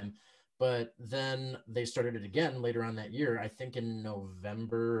at a time. But then they started it again later on that year, I think in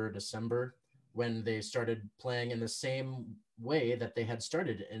November or December, when they started playing in the same way that they had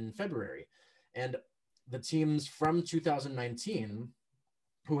started in February. And the teams from 2019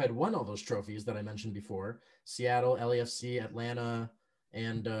 who had won all those trophies that I mentioned before, Seattle, LAFC, Atlanta,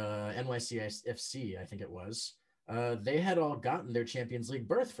 and NYCFC, I think it was, they had all gotten their Champions League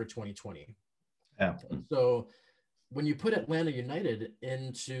berth for 2020. Yeah. So when you put Atlanta United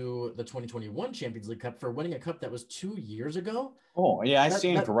into the 2021 Champions League Cup for winning a cup that was 2 years ago. Oh, yeah, I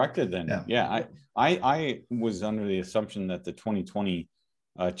stand corrected then. Yeah. I was under the assumption that the 2020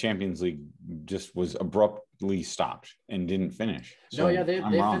 Champions League just was abruptly stopped and didn't finish. So they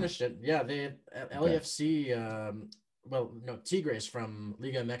finished it. Yeah, LAFC, Tigres from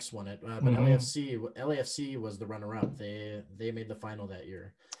Liga MX won it, but LAFC was the runner-up. They made the final that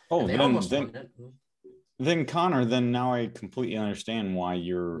year. Oh, they almost won it. Then Connor, now I completely understand why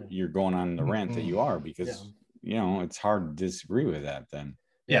you're going on the rant that you are, because it's hard to disagree with that then.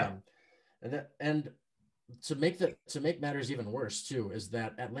 Yeah. And to make matters even worse too, is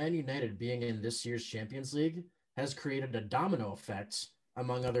that Atlanta United being in this year's Champions League has created a domino effect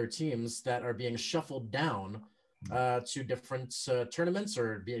among other teams that are being shuffled down to different tournaments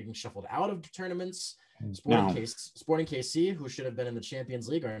or being shuffled out of tournaments. Sporting KC, who should have been in the Champions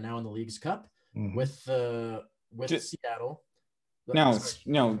League, are now in the Leagues Cup. With Seattle.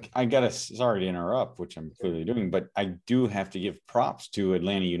 I gotta, sorry to interrupt, which I'm clearly doing, but I do have to give props to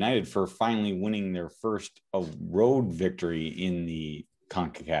Atlanta United for finally winning their first road victory in the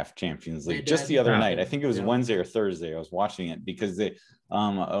CONCACAF Champions League just the other night. I think it was Wednesday or Thursday. I was watching it because an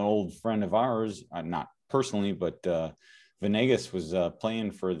old friend of ours, not personally, but Venegas was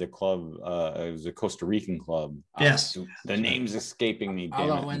playing for the club. It was a Costa Rican club. Yes. The name's escaping me.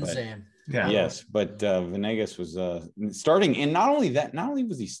 Wednesday. Yes, but Venegas was starting, and not only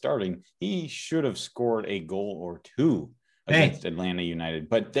was he starting, he should have scored a goal or two against Atlanta United.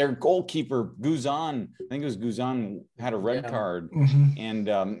 But their goalkeeper Guzan, I think it was Guzan, had a red card, and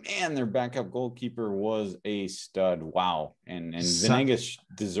their backup goalkeeper was a stud. Wow, and Venegas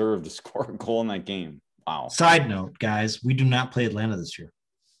deserved to score a goal in that game. Wow. Side note, guys, we do not play Atlanta this year.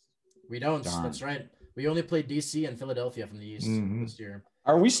 We don't. Darn. That's right. We only played DC and Philadelphia from the East this year.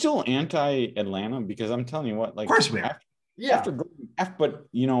 Are we still anti-Atlanta? Because I'm telling you what, of course we are. But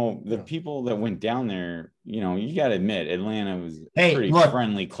the people that went down there, you got to admit, Atlanta was a pretty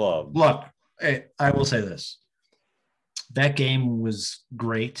friendly club. Look, I will say this: That game was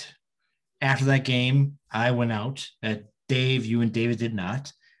great. After that game, I went out. Dave, you and David did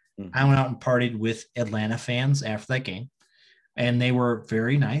not. Mhm. I went out and partied with Atlanta fans after that game, and they were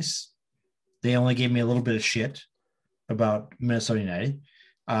very nice. They only gave me a little bit of shit about Minnesota United,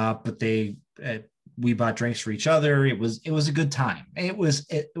 but we bought drinks for each other. It was a good time. It was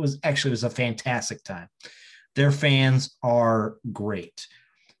a fantastic time. Their fans are great.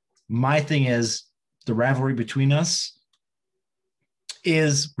 My thing is the rivalry between us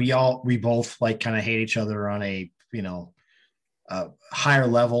is we both like kind of hate each other on a higher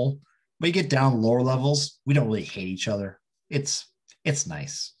level. We get down lower levels, we don't really hate each other. It's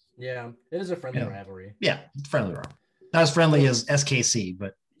nice. Yeah, it is a friendly rivalry. Yeah, friendly rivalry. Not as friendly as SKC,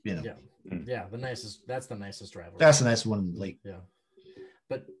 but yeah, that's the nicest rivalry. That's the nice one in the league. Yeah,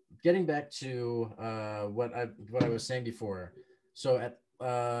 but getting back to what I was saying before, so at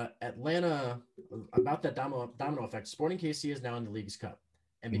Atlanta, about that domino effect, Sporting KC is now in the Leagues Cup,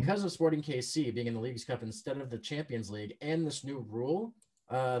 and because of Sporting KC being in the Leagues Cup instead of the Champions League, and this new rule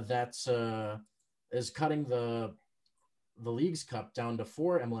that is cutting the Leagues Cup down to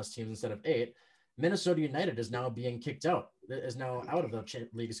 4 MLS teams instead of 8, Minnesota United is now being kicked out. Is now out of the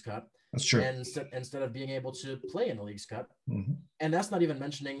Leagues Cup. That's true. And instead of being able to play in the Leagues Cup, and that's not even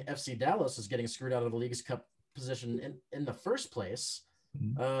mentioning FC Dallas is getting screwed out of the Leagues Cup position in the first place,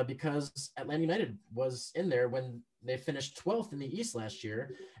 because Atlanta United was in there when they finished 12th in the East last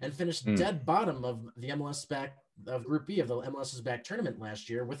year and finished dead bottom of the MLS back of Group B of the MLS's back tournament last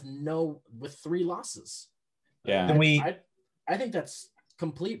year with 3 losses. Yeah, I think that's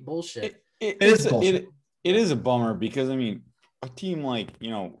complete bullshit. It is a bummer because I mean, a team like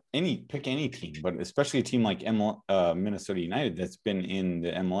any team, but especially a team like Minnesota United that's been in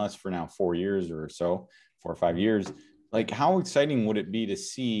the MLS for now 4 years or so, 4 or 5 years. Like, how exciting would it be to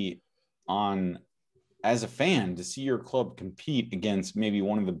see as a fan, to see your club compete against maybe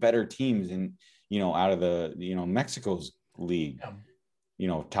one of the better teams in out of the Mexico's league. Yeah.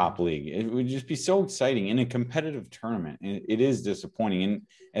 Top league. It would just be so exciting in a competitive tournament. And it is disappointing. And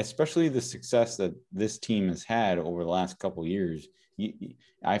especially the success that this team has had over the last couple of years.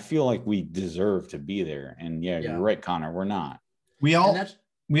 I feel like we deserve to be there. And you're right, Connor, we're not. We all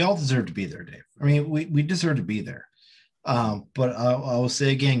deserve to be there, Dave. I mean, we deserve to be there. But I will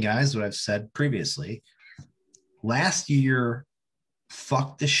say again, guys, what I've said previously, last year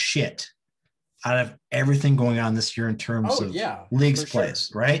fucked the shit out of everything going on this year in terms of leagues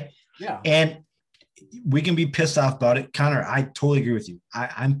plays, right? Yeah. And we can be pissed off about it. Connor, I totally agree with you.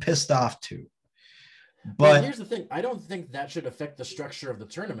 I'm pissed off too. But here's the thing. I don't think that should affect the structure of the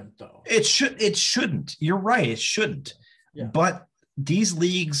tournament, though. It shouldn't. You're right. It shouldn't. Yeah. But these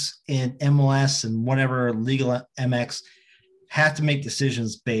leagues in MLS and whatever legal MX have to make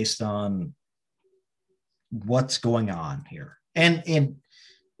decisions based on what's going on here. And in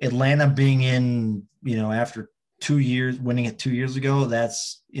Atlanta being in, after 2 years, winning it 2 years ago,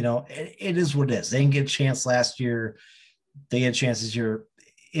 that's, it is what it is. They didn't get a chance last year. They get a chance this year.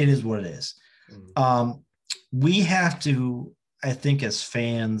 It is what it is. We have to, I think, as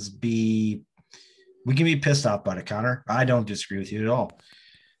fans, we can be pissed off about it, Connor. I don't disagree with you at all.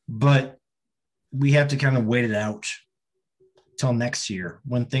 But we have to kind of wait it out till next year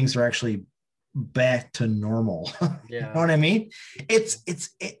when things are actually back to normal. Yeah. You know what I mean? It's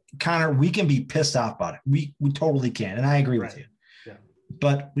Connor, we can be pissed off about it. We totally can. And I agree with you. Yeah.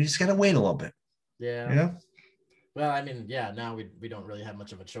 But we just got to wait a little bit. Yeah. Well, I mean, now we don't really have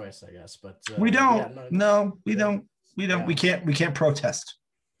much of a choice, I guess, but we don't. We don't. Yeah. We can't protest.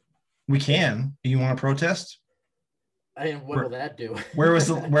 We can. You want to protest? I mean, what will that do? Where's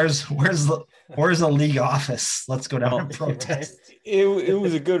the league office? Let's go down and protest. It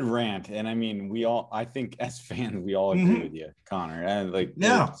was a good rant, and I mean, I think as fans, we all agree with you, Connor. And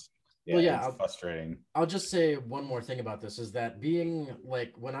it's frustrating. I'll just say one more thing about this is that being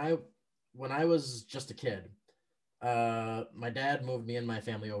like when I was just a kid, my dad moved me and my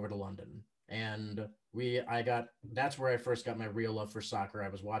family over to London, and that's where I first got my real love for soccer. I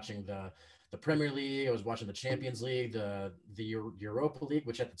was watching the Premier League. I was watching the Champions League, the Europa League,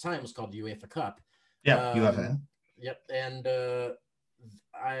 which at the time was called the UEFA Cup. Yeah, UEFA. Yep, and the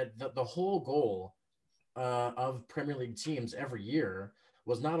whole goal of Premier League teams every year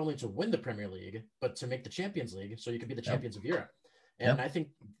was not only to win the Premier League, but to make the Champions League, so you could be the champions of Europe. And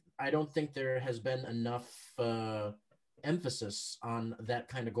I don't think there has been enough emphasis on that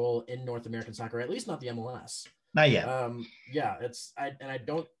kind of goal in North American soccer, at least not the MLS. Not yet.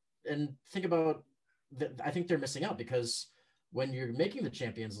 Think about I think they're missing out because when you're making the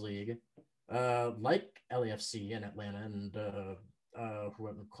Champions League, like LAFC and Atlanta and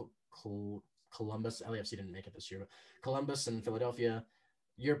Columbus. LAFC didn't make it this year, but Columbus and Philadelphia,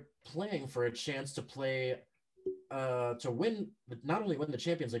 you're playing for a chance to play to win, not only win the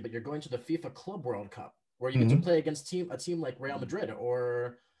Champions League, but you're going to the FIFA Club World Cup, where you get to play against a team like Real Madrid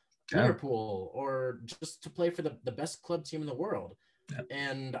or Liverpool, or just to play for the best club team in the world. Yep.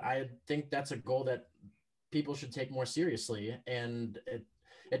 And I think that's a goal that people should take more seriously. And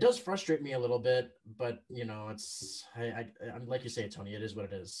it does frustrate me a little bit, but it's I'm like you say, Tony, it is what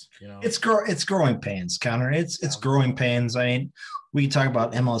it is. It's growing pains, Connor. It's growing pains. I mean, we talk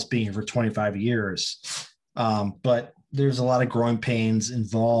about MLS being here for 25 years, but there's a lot of growing pains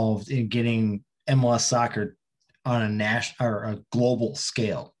involved in getting MLS soccer on a national or a global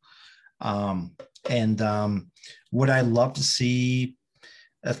scale. Would I love to see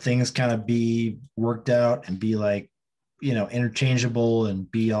things kind of be worked out and be like, interchangeable and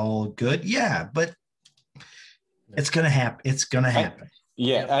be all good? Yeah, but it's going to happen. It's going to happen.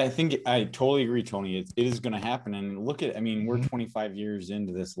 I think I totally agree, Tony. It is going to happen. And look at, we're 25 years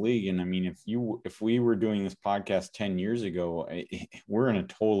into this league. And if we were doing this podcast 10 years ago, we're in a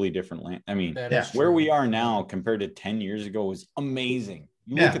totally different land. Where we are now compared to 10 years ago is amazing.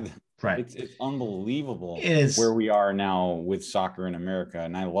 Look at right. It's unbelievable. It is. Where we are now with soccer in America.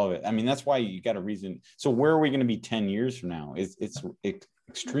 And I love it. That's why you got a reason. So where are we going to be 10 years from now? It's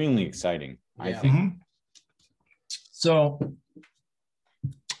extremely exciting, I think. So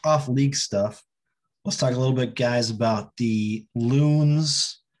off league stuff, let's talk a little bit, guys, about the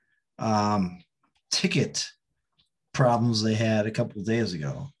Loons ticket problems they had a couple of days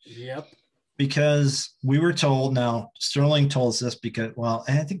ago. Yep. Because we were told, now Sterling told us this because, well,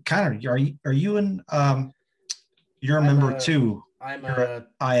 and I think Connor, are you in you're a member too? I'm a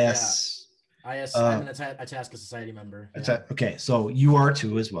IS. Yeah. IS. I'm an Itasca Society member. Okay, so you are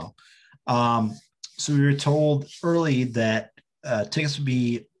too as well. So we were told early that tickets would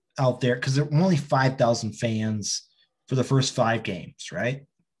be out there because there were only 5,000 fans for the first 5 games, right?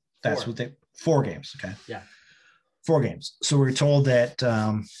 That's 4 games. Okay. Yeah. 4 games. So we were told that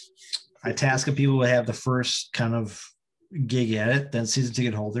Itasca people would have the first kind of gig at it, then season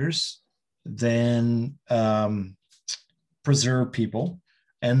ticket holders, then Preserve people,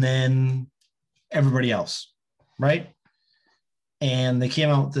 and then everybody else, right? And they came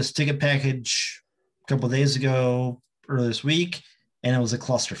out with this ticket package a couple of days ago, earlier this week, and it was a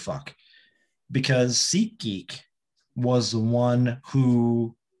clusterfuck because SeatGeek was the one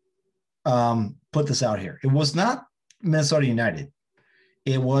who put this out here. It was not Minnesota United.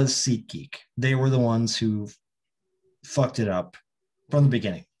 It was SeatGeek. They were the ones who fucked it up from the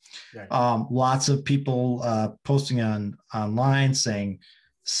beginning. Right. Lots of people posting online saying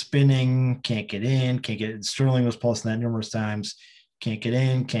spinning, can't get in, can't get in. Sterling was posting that numerous times. Can't get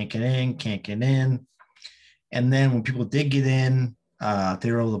in, can't get in, can't get in. And then when people did get in,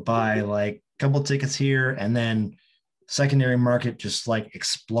 they were able to buy like a couple tickets here, and then secondary market just like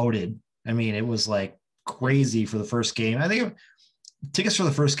exploded. It was like crazy for the first game. I think tickets for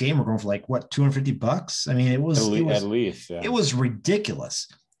the first game were going for like what, $250? It was at least. Yeah. It was ridiculous.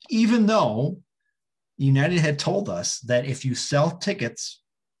 Even though United had told us that if you sell tickets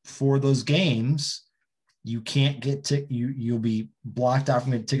for those games, you can't get you'll be blocked out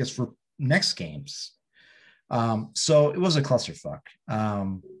from getting tickets for next games. So it was a clusterfuck.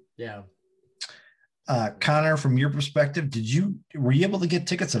 Yeah. Connor, from your perspective, were you able to get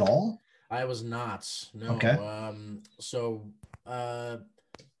tickets at all? I was not. No. Okay.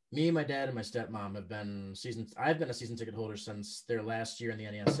 Me, my dad, and my stepmom I've been a season ticket holder since their last year in the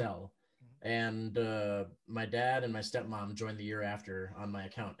NASL. And my dad and my stepmom joined the year after on my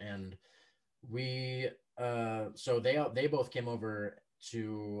account. And we, so they both came over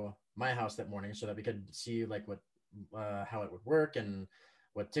to my house that morning so that we could see like how it would work and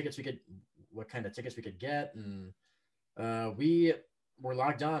what kind of tickets we could get. And we were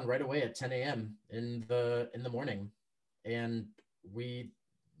logged on right away at 10 a.m. in the morning. And we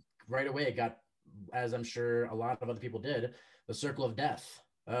right away got, as I'm sure a lot of other people did, the Circle of Death.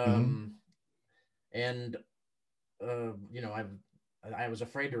 And I was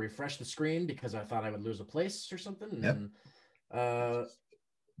afraid to refresh the screen because I thought I would lose a place or something. Yep. And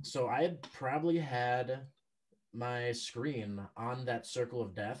so I had probably had my screen on that Circle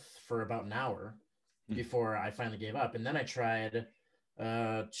of Death for about an hour before I finally gave up. And then I tried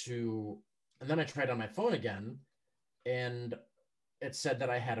on my phone again, and it said that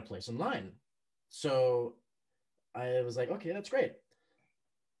I had a place in line. So I was like, okay, that's great.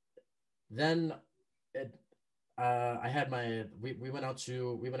 Then I had we went out,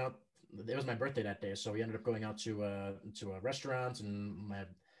 it was my birthday that day. So we ended up going out to a restaurant, and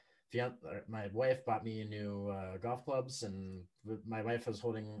my wife bought me new golf clubs, and my wife was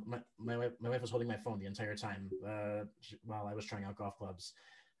holding my wife was holding my phone the entire time while I was trying out golf clubs.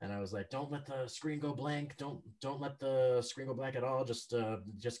 And I was like, don't let the screen go blank. Don't let the screen go blank at all. Just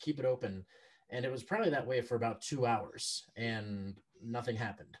keep it open. And it was probably that way for about 2 hours, and nothing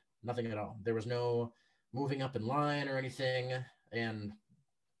happened. Nothing at all. There was no moving up in line or anything. And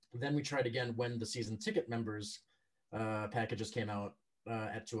then we tried again when the season ticket members packages came out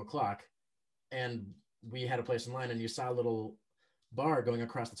at 2:00, and we had a place in line, and you saw a little bar going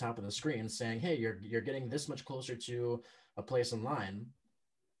across the top of the screen saying, hey, you're getting this much closer to a place in line.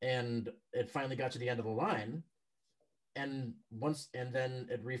 And it finally got to the end of the line, and then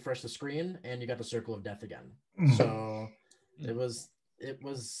it refreshed the screen, and you got the circle of death again. So it was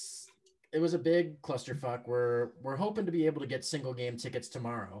a big clusterfuck. We're hoping to be able to get single game tickets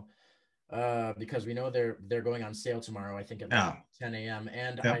tomorrow, because we know they're going on sale tomorrow, I think at 10 a.m.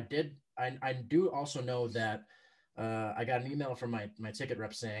 And I do also know that I got an email from my ticket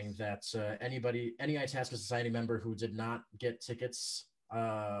rep saying that any Itasca Society member who did not get tickets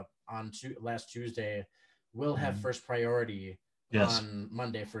on last Tuesday will have first priority on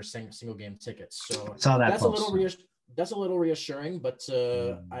Monday for single game tickets. So that's a little reassuring, but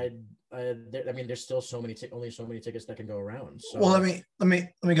I mean, there's still only so many tickets that can go around. So. Well, let me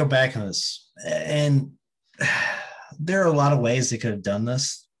go back on this, and there are a lot of ways they could have done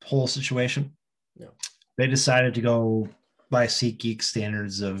this whole situation. Yeah. They decided to go by SeatGeek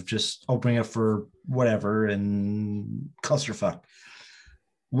standards of just opening up for whatever and clusterfuck.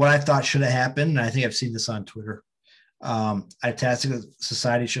 What I thought should have happened, and I think I've seen this on Twitter, Itasca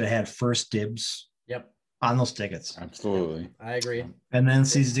Society should have had first dibs on those tickets. Absolutely. I agree. And then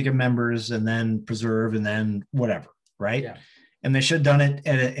season ticket members, and then preserve, and then whatever, right? Yeah. And they should have done it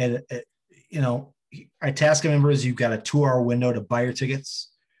at Itasca members, you've got a 2-hour window to buy your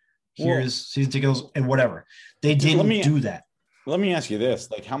tickets. Here's season tickets and whatever. They didn't do that. Let me ask you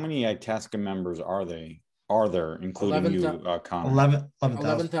this: like, how many Itasca members are there, including you, Connor?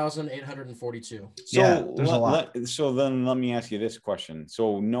 11,842. So there's a lot. So then let me ask you this question.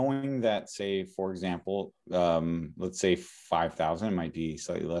 So knowing that, say, for example, let's say 5,000, it might be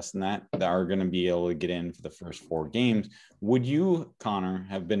slightly less than that are going to be able to get in for the first 4 games. Would you, Connor,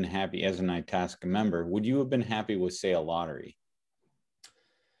 have been happy as an Itasca member? Would you have been happy with, say, a lottery?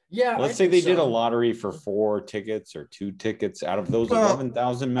 Yeah. Let's say they did a lottery for 4 tickets or 2 tickets out of those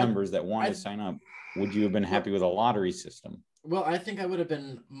 11,000 members that wanted to sign up. Would you have been happy with a lottery system? Well, I think I would have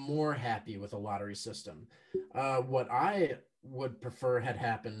been more happy with a lottery system. What I would prefer had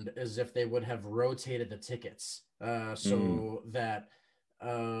happened is if they would have rotated the tickets that,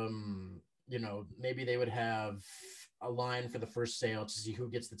 maybe they would have a line for the first sale to see who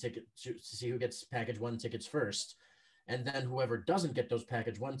gets the ticket, to see who gets package 1 tickets first. And then whoever doesn't get those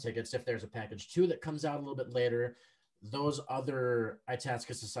package 1 tickets, if there's a package 2 that comes out a little bit later, those other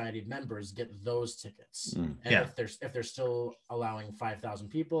Itasca Society members get those tickets. And if they're still allowing 5,000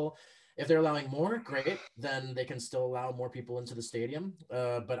 people, if they're allowing more, great, then they can still allow more people into the stadium.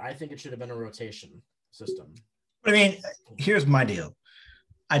 But I think it should have been a rotation system. I mean, here's my deal.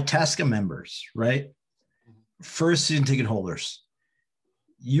 Itasca members, right? First season ticket holders.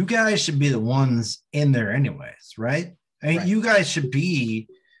 You guys should be the ones in there anyways, right? I mean, you guys should be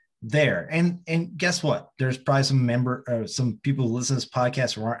there. And guess what? There's probably some people who listen to this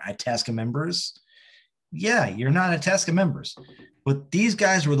podcast who aren't Itasca members. Yeah, you're not Itasca members, but these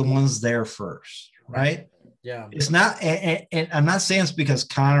guys were the ones there first, right? Yeah. It's not, and I'm not saying it's because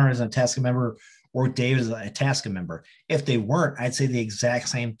Connor is an Itasca member or Dave is an Itasca member. If they weren't, I'd say the exact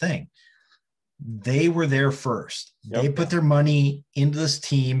same thing. They were there first. They put their money into this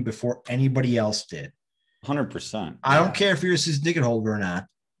team before anybody else did. 100%. I don't care if you're a season ticket holder or not,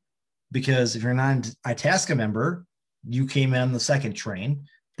 because if you're not an Itasca member, you came in on the second train.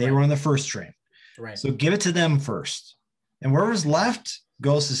 They were on the first train. Right. So give it to them first. And wherever's left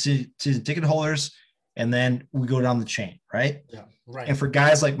goes to season ticket holders, and then we go down the chain, right? Yeah. Right. And for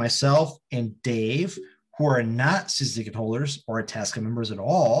guys like myself and Dave, who are not season ticket holders or Itasca members at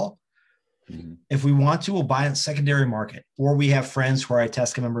all, if we want to, we'll buy in the secondary market, or we have friends who are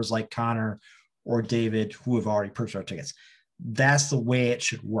Itasca members like Connor or David who have already purchased our tickets. That's the way it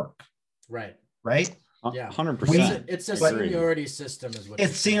should work. Right. Right? Yeah. 100%. It's a seniority system is what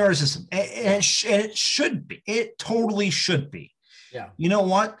it's seniority system. And it should be. It totally should be. Yeah. You know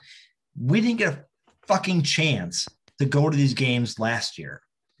what? We didn't get a fucking chance to go to these games last year.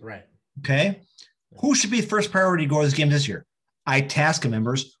 Right. Okay. Who should be first priority to go to these games this year? Itasca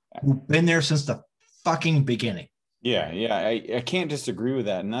members who've been there since the fucking beginning. Yeah, I can't disagree with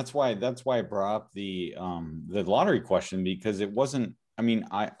that, and that's why I brought up the lottery question, because it wasn't. I mean,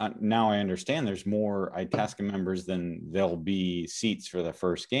 now I understand there's more Itasca members than there'll be seats for the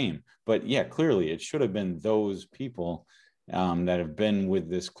first game. But yeah, clearly it should have been those people that have been with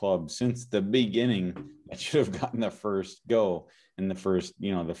this club since the beginning that should have gotten the first go and the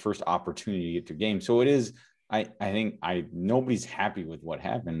first opportunity to get to game. So it is, I think nobody's happy with what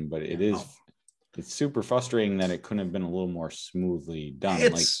happened, but it's super frustrating that it couldn't have been a little more smoothly done.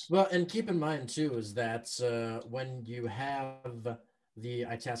 Well, and keep in mind too, is that when you have the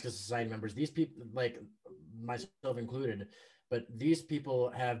Itasca Society members, these people, like myself included, but these people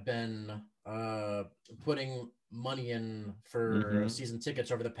have been putting money in for season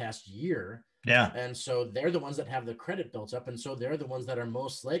tickets over the past year. Yeah. And so they're the ones that have the credit built up. And so they're the ones that are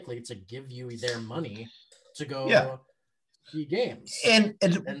most likely to give you their money to go see games. And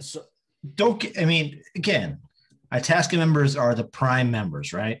so again, Itasca members are the prime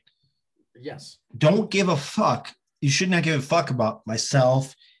members, right? Yes. Don't give a fuck. You should not give a fuck about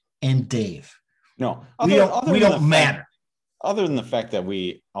myself and Dave. No, we don't matter. Other than the fact that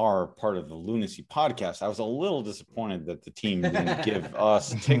we are part of the Lunacy podcast, I was a little disappointed that the team didn't give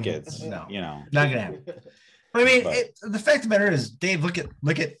us tickets. No, not gonna happen. But I mean, the fact of the matter is, Dave, look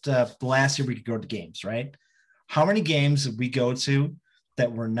at the last year we could go to games, right? How many games did we go to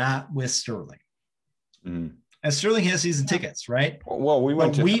that were not with Sterling? Mm. And Sterling has season tickets, right? Well, we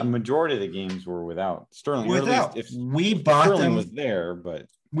went to a majority of the games were without Sterling. Without, if we bought Sterling them, was there, but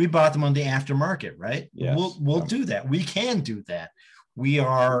we bought them on the aftermarket, right? Yes. We'll do that. We can do that. We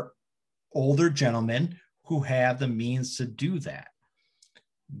are older gentlemen who have the means to do that.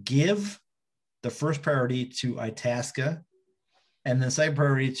 Give the first priority to Itasca, and then second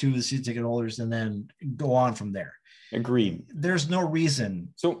priority to the season ticket holders, and then go on from there. Agreed. There's no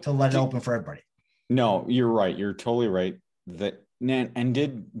reason to let it open for everybody. No, you're right. You're totally right. And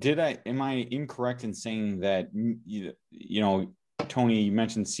am I incorrect in saying that, Tony, you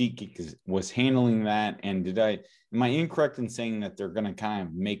mentioned SeatGeek was handling that. And am I incorrect in saying that they're going to kind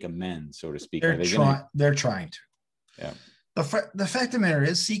of make amends, so to speak? They're trying to. Yeah. The fact of the matter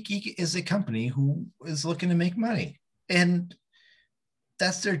is, SeatGeek is a company who is looking to make money, and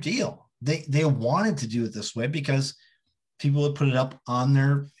that's their deal. They wanted to do it this way because people would put it up on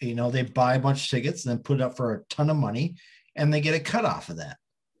their, they buy a bunch of tickets and then put it up for a ton of money, and they get a cut off of that,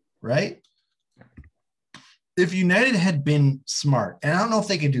 right? If United had been smart, and I don't know if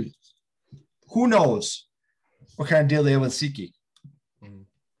they could do this, who knows what kind of deal they have with SeatGeek. Mm-hmm.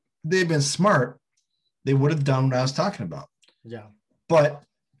 They've been smart, they would have done what I was talking about. Yeah. But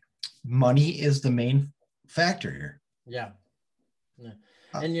money is the main factor here. Yeah.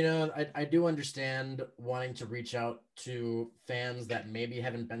 And, I do understand wanting to reach out to fans that maybe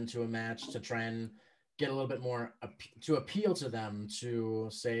haven't been to a match to try and get a little bit more to appeal to them, to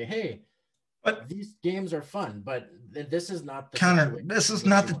say, hey, but these games are fun, but this is not the Connor. This is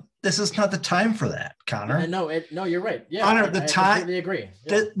not the time for that, Connor. No, you're right. Yeah, Connor, I completely agree.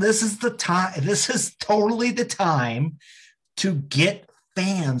 Yeah. This is the time. This is totally the time to get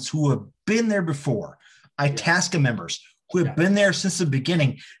fans who have been there before, Itasca members who have been there since the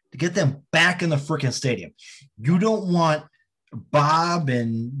beginning, to get them back in the freaking stadium. You don't want Bob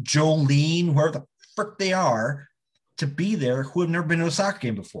and Jolene, whoever the frick they are, to be there who have never been to a soccer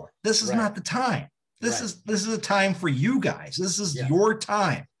game before. This is not the time. This is a time for you guys. This is your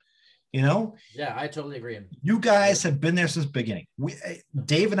time. Yeah, I totally agree. You guys have been there since the beginning.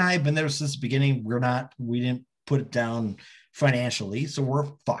 Dave and I have been there since the beginning. We didn't put it down financially, so we're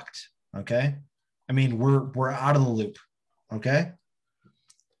fucked. Okay. I mean, we're out of the loop. Okay.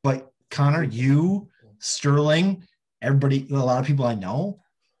 But Connor, you, Sterling, everybody, a lot of people I know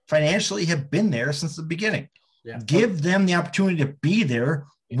financially have been there since the beginning. Yeah. Give them the opportunity to be there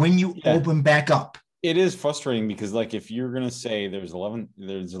when you open back up. It is frustrating because, like, if you're going to say there's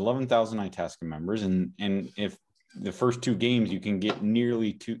 11,000 Itasca members, and if the first two games you can get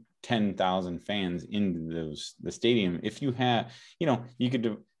nearly 10,000 fans into the stadium, if you have, you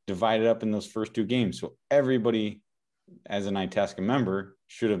could divide it up in those first two games. So everybody as an Itasca member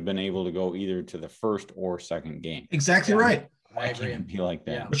should have been able to go either to the first or second game. Exactly right. I agree. Be like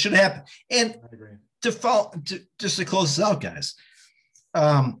that. What should happen? And just to close this out, guys,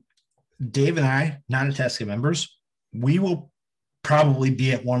 Dave and I, not Itasca members, we will probably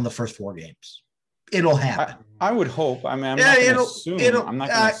be at one of the first four games. It'll happen. I would hope. I mean, I'm not going to assume. I'm not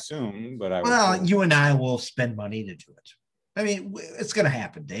going to assume, but I would hope. You and I will spend money to do it. I mean, it's going to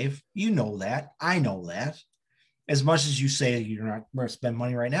happen, Dave. You know that. I know that. As much as you say you're not going to spend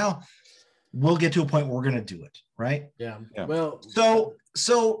money right now, we'll get to a point where we're going to do it, right? Yeah. Well,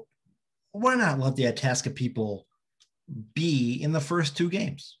 so why not let the Itasca people be in the first two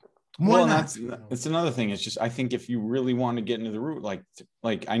games? Why not? That's another thing. It's just, I think if you really want to get into the root, like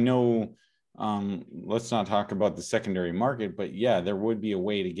I know, let's not talk about the secondary market, but yeah, there would be a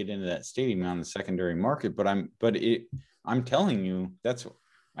way to get into that stadium on the secondary market. But I'm telling you,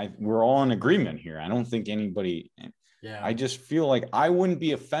 we're all in agreement here. I don't think anybody. Yeah. I just feel like I wouldn't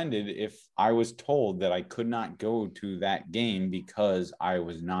be offended if I was told that I could not go to that game because I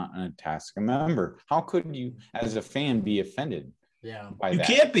was not an Itasca member. How could you, as a fan, be offended? Yeah, you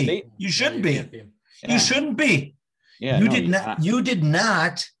can't be. You shouldn't be. You shouldn't be. Yeah, you did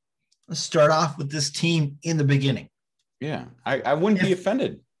not start off with this team in the beginning. Yeah, I wouldn't be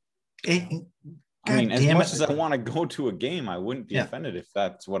offended. As much as I want to go to a game, I wouldn't be offended if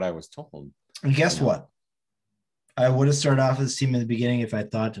that's what I was told. And guess what? I would have started off with this team in the beginning if I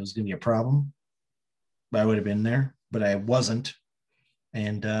thought it was going to be a problem. I would have been there, but I wasn't.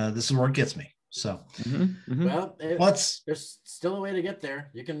 And this is where it gets me. So, well, there's still a way to get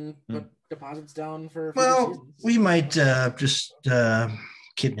there. You can put deposits down for. Well, we might just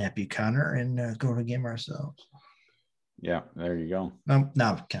kidnap you, Connor, and go to a game ourselves. Yeah, there you go. No,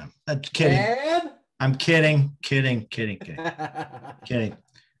 I'm kidding. Dad? I'm kidding. Kidding.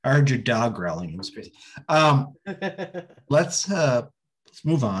 I heard your dog growling. It was crazy. Let's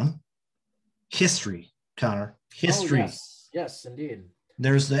move on. History, Connor. History. Oh, yes, indeed.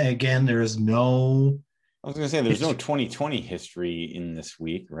 There is no. I was going to say there's no 2020 history in this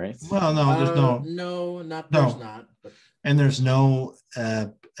week, right? Well, no, there's there's not. But. And there's no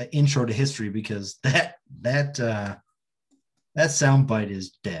intro to history because that soundbite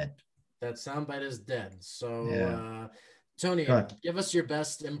is dead. That soundbite is dead. So, Tony, give us your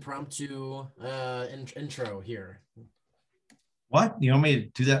best impromptu intro here. What? You want me to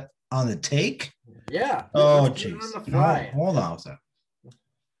do that on the take? Yeah. Oh, jeez. Hold on a second.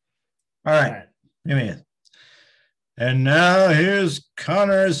 All right. Give me it. And now here's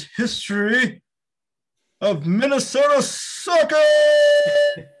Connor's history of Minnesota soccer.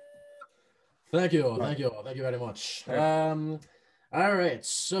 Thank you very much. All right,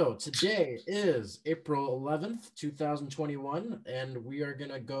 so today is April 11th, 2021, and we're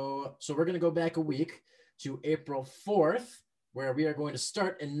going to go back a week to April 4th, where we are going to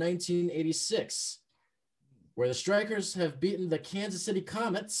start in 1986, where the Strikers have beaten the Kansas City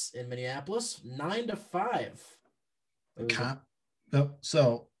Comets in Minneapolis 9-5.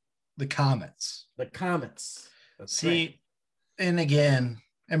 So the Comets. The Comets. That's right. And again,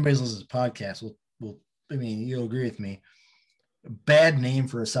 everybody's listening to the podcast. You'll agree with me. Bad name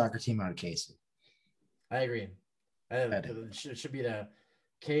for a soccer team out of KC. I agree. It should be the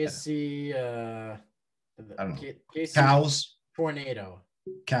KC. I don't know. KC Cows. Tornado.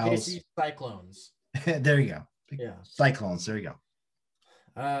 Cows. KC Cyclones. There you go. Yeah. Cyclones. There you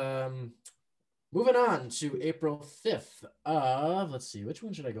go. Moving on to April 5th. Let's see. Which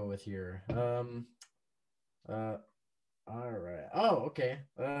one should I go with here? All right. Oh, okay.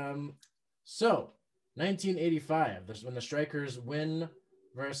 So 1985. That's when the Strikers win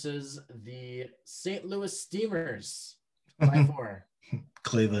versus the St. Louis Steamers 5-4.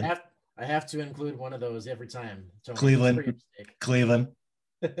 Cleveland. I have to include one of those every time. Cleveland.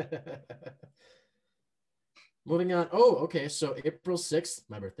 Moving on. Oh, okay. So April 6th,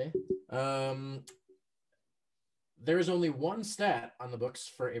 my birthday. There is only one stat on the books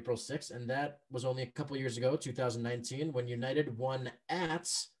for April 6th, and that was only a couple years ago, 2019, when United won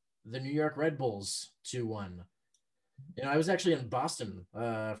at the New York Red Bulls 2-1. I was actually in Boston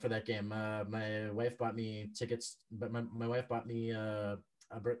for that game. My wife bought me tickets, but my wife bought me a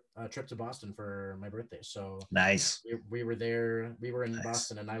trip to Boston for my birthday. So nice. We were there. We were in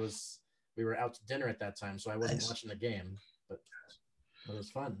Boston, and we were out to dinner at that time, so I wasn't watching the game, but it was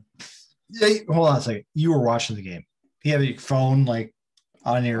fun. Hey, hold on a second. You were watching the game. You have your phone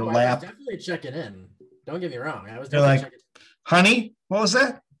on your lap. I was definitely checking in. Don't get me wrong. I was definitely checking in. Honey, what was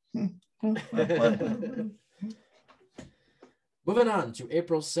that? Moving on to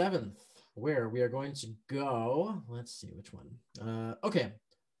April 7th, where we are going to go. Let's see which one. Okay.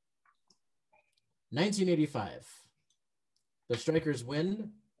 1985. The Strikers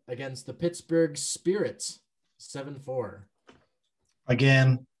win against the Pittsburgh Spirit 7-4.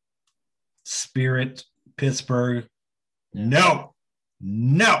 Again, Spirit, Pittsburgh. Yeah.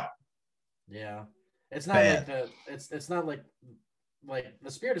 No. Yeah. It's not bad. It's not like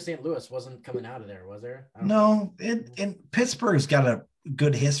the Spirit of St. Louis wasn't coming out of there, was there? No, and Pittsburgh's got a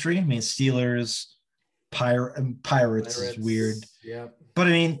good history. I mean, Steelers, Pirates is weird. Yeah.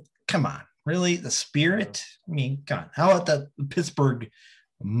 But come on, really? The Spirit? Come on. How about the Pittsburgh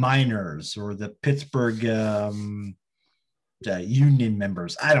Miners or the Pittsburgh union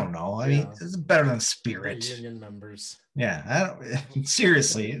members. I don't know. I mean, it's better than Spirit. Union members. Yeah, I don't.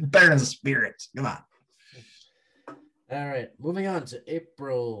 Seriously, it's better than Spirit. Come on. All right, moving on to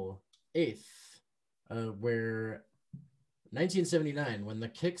April 8th, where 1979, when the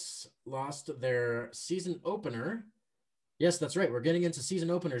Kicks lost their season opener. Yes, that's right. We're getting into season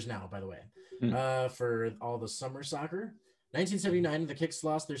openers now, by the way, for all the summer soccer. 1979, the Kicks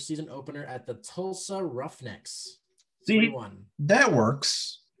lost their season opener at the Tulsa Roughnecks. See, 3-1. That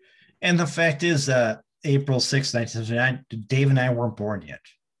works. And the fact is that April 6th, 1979, Dave and I weren't born yet.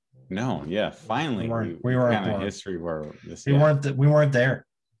 No, yeah, finally. We weren't kind of born. history where this, we weren't there. We weren't there.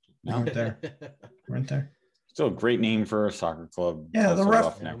 No. Weren't there. Still a great name for a soccer club. Yeah, the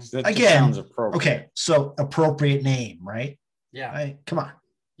Roughnecks. That again sounds appropriate. Okay, so appropriate name, right? Yeah. Come on.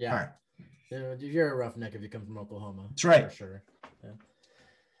 Yeah. All right. You're a roughneck if you come from Oklahoma. That's right. For sure.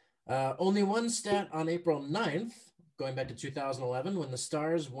 Yeah. Only one stat on April 9th, going back to 2011, when the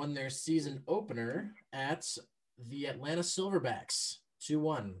Stars won their season opener at the Atlanta Silverbacks,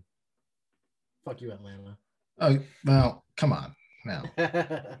 2-1. Fuck you, Atlanta. Oh, well, come on. Now.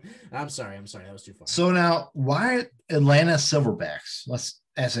 I'm sorry. That was too far. So now, why Atlanta Silverbacks? Let's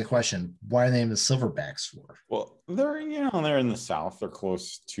ask a question. Why are they named the Silverbacks for? Well, they're in the South. They're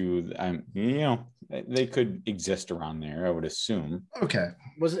close to. They could exist around there. I would assume. Okay.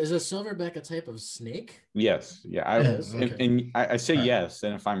 Is a silverback a type of snake? Yes. Yeah. I say right. Yes,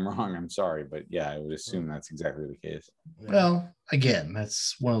 and if I'm wrong, I'm sorry, but yeah, I would assume that's exactly the case. Yeah. Well, again,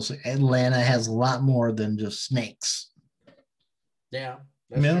 that's one of those. Atlanta has a lot more than just snakes. Yeah.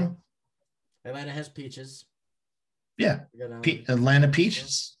 That's true. Atlanta has peaches. Yeah. Atlanta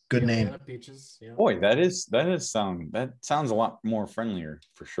Peaches. Good name. Atlanta Peaches. Yeah. Boy, that sounds a lot more friendlier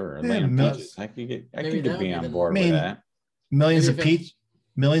for sure. Atlanta Peaches. I could get be on board with that. Millions of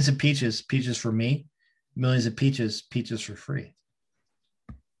peaches, peaches for me. Millions of peaches for free.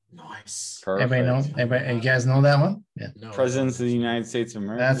 Nice. Perfect. Everybody know? You guys know that one? Yeah. No, Presidents of the United States of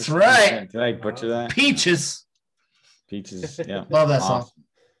America. That's right. Did I butcher that? Peaches. Peaches. Yeah. Love that song.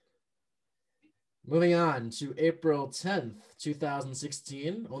 Moving on to April 10th,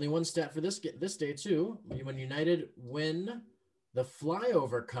 2016. Only one stat for this day, too. When United win the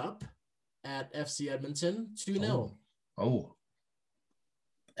Flyover Cup at FC Edmonton, 2-0. Oh.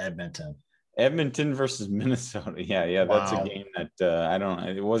 Edmonton versus Minnesota. Yeah. Wow. That's a game that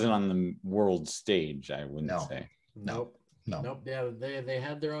it wasn't on the world stage, I wouldn't say. Nope. Yeah, they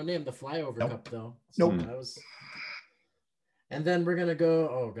had their own name, the Flyover Cup, though. So that was. And then we're gonna go.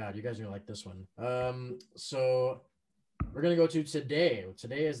 Oh God, you guys are gonna like this one. So we're gonna go to today.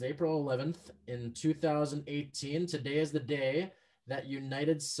 Today is April 11th in 2018. Today is the day that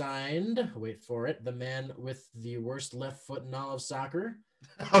United signed. Wait for it. The man with the worst left foot in all of soccer.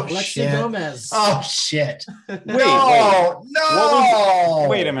 Alexi Gomez. Oh shit! No. No.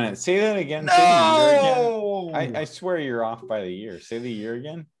 Wait a minute. Say that again. No. Say the year again. I swear you're off by the year. Say the year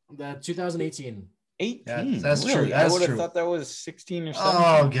again. The 2018. 18. That's really? true. I would have thought that was 16 or 17.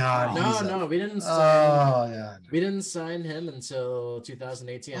 Oh God. No, we didn't sign. Oh yeah. We didn't sign him until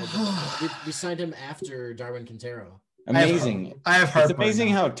 2018. we signed him after Darwin Quintero. Amazing. I have heartburn. It's amazing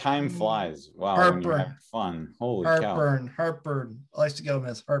how time flies. Wow. When you're having fun. Holy cow. Heartburn. Alexi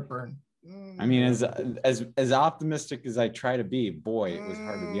Gomez, heartburn. I mean, as optimistic as I try to be, boy, it was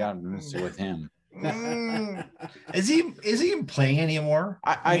hard to be optimistic with him. Is he even playing anymore?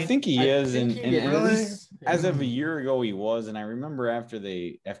 I think he is, and at least Yeah. as of a year ago he was. And I remember after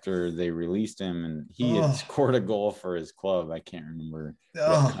they released him, and he had scored a goal for his club. I can't remember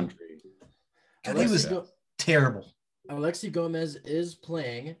what country. God, he was terrible. Alexi Gomez is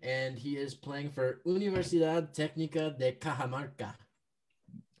playing, and he is playing for Universidad Técnica de Cajamarca.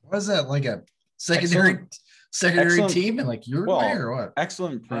 What is that, like a secondary team in like Uruguay or what?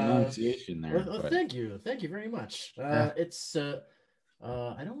 Excellent pronunciation there. Well, thank you very much. It's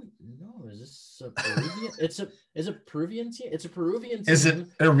I don't know. Is this a Peruvian? Is a Peruvian team? It's a Peruvian team. Is it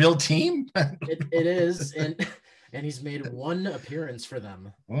a real team? it is, and he's made one appearance for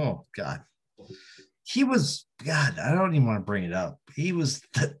them. Oh God. He was, God, I don't even want to bring it up. He was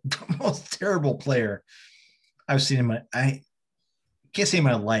the most terrible player I've seen in I can't say in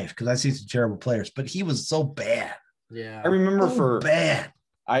my life because I've seen some terrible players, but he was so bad. Yeah. I remember bad.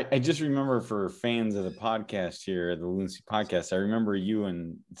 I just remember for fans of the podcast here, the Lunacy podcast, I remember you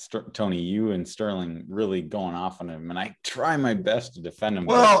and Tony, you and Sterling really going off on him, and I try my best to defend him.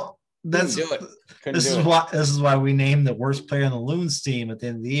 Well, this is why we named the worst player on the Loons team at the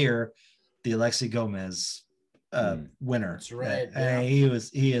end of the year the Alexi Gomez winner. That's right. Yeah.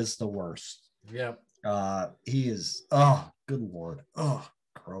 He is the worst. Yep. He is. Oh, good Lord. Oh,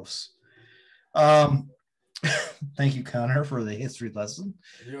 gross. Thank you, Connor, for the history lesson.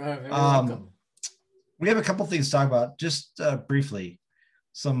 You're very welcome. We have a couple things to talk about, just briefly.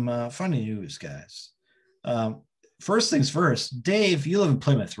 Some funny news, guys. First things first, Dave, you live in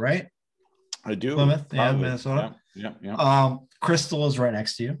Plymouth, right? I do. Plymouth, Probably. yeah, Minnesota. Yeah. Crystal is right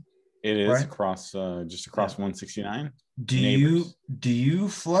next to you. It is right? across 169. Do you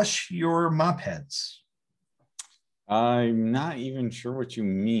flush your mop heads? I'm not even sure what you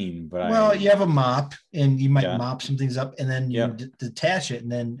mean, but you have a mop and you might mop some things up and then you detach it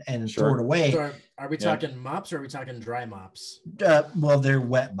and throw it away. So are we talking mops or are we talking dry mops? Well, they're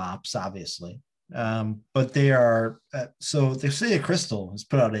wet mops, obviously. But they are so the city of Crystal has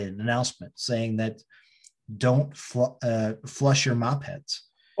put out an announcement saying that don't flush your mop heads.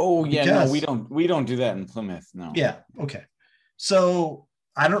 Oh yeah, no, we don't do that in Plymouth. No. Yeah. Okay. So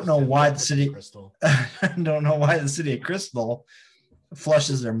I don't know why the city. I don't know why the city of Crystal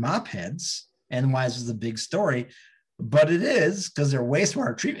flushes their mop heads and why this is a big story, but it is because their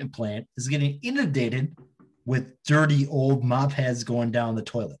wastewater treatment plant is getting inundated with dirty old mop heads going down the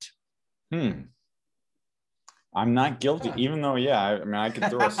toilet. I'm not guilty, even though, I could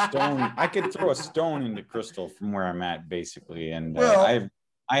throw a stone. I could throw a stone into Crystal from where I'm at, basically. And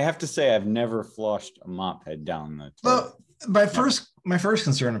I have to say, I've never flushed a mop head down the toilet. Well, my first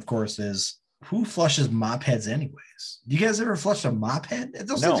concern, of course, is who flushes mop heads anyways? You guys ever flushed a mop head?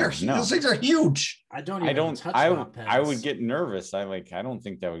 Those things are huge. I don't touch mop heads. I would get nervous. I don't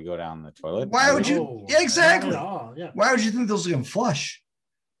think that would go down the toilet. Why would you? Yeah, exactly. Yeah. Why would you think those are going to flush?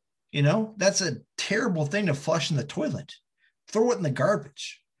 That's a terrible thing to flush in the toilet. Throw it in the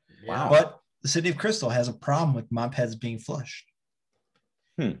garbage. Wow. But the city of Crystal has a problem with mop heads being flushed.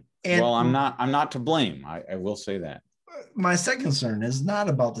 And well, I'm not to blame. I will say that. My second concern is not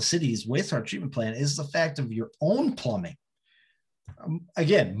about the city's wastewater treatment plant, is the fact of your own plumbing.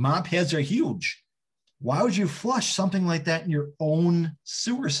 Again, mop heads are huge. Why would you flush something like that in your own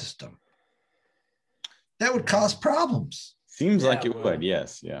sewer system? That would cause problems. Seems like it would,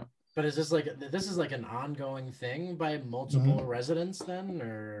 yes, yeah. But is this like an ongoing thing by multiple residents then,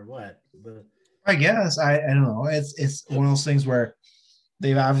 or what? I guess I don't know. It's one of those things where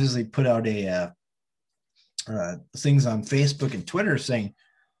they've obviously put out a things on Facebook and Twitter saying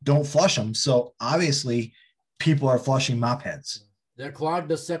don't flush them. So obviously people are flushing mop heads. They clog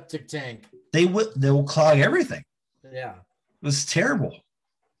the septic tank. They will clog everything. Yeah. It was terrible.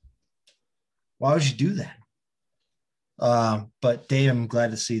 Why would you do that? But Dave, I'm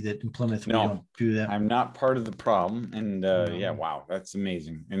glad to see that in Plymouth we don't do that. I'm not part of the problem. And wow, that's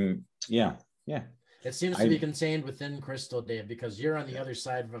amazing. And yeah. It seems to be contained within Crystal, Dave, because you're on the other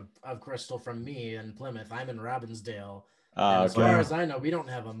side of Crystal from me in Plymouth. I'm in Robbinsdale. As far as I know, we don't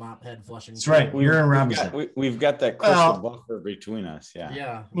have a mop head flushing. That's right. You're in Robbinsdale. We've got that Crystal buffer between us. Yeah.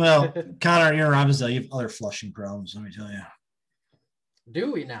 Yeah. Well, Connor, you're in Robbinsdale. You have other flushing problems, let me tell you.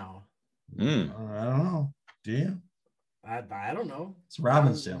 Do we now? I don't know. Do you? I don't know. It's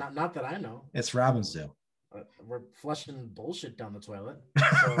Robbinsdale. Not that I know. It's Robbinsdale. We're flushing bullshit down the toilet.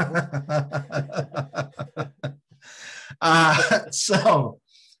 So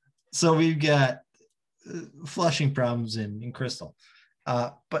we've got flushing problems in Crystal.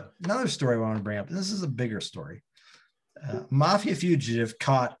 But another story I want to bring up, this is a bigger story. Mafia fugitive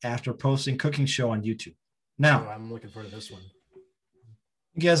caught after posting cooking show on YouTube. Now, I'm looking forward to this one.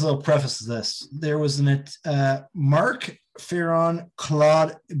 You guys, a little preface to this. There was an Marc Ferron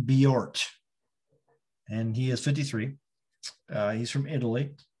Claude Biort, and he is 53. He's from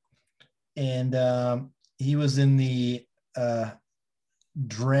Italy, and he was in the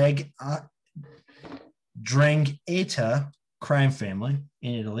Drangheta crime family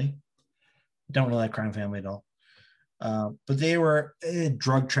in Italy. Don't know that crime family at all, but they were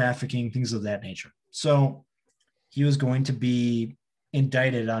drug trafficking, things of that nature. So he was going to be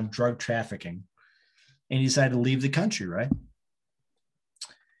indicted on drug trafficking, and he decided to leave the country, right?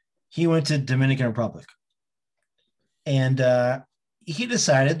 He went to Dominican Republic, and he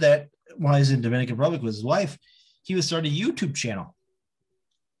decided that while he's in Dominican Republic with his wife, he would start a YouTube channel.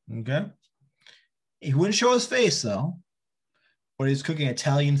 Okay. He wouldn't show his face though, but he was cooking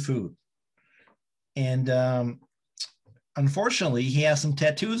Italian food. And unfortunately, he has some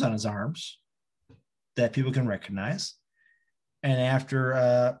tattoos on his arms that people can recognize. And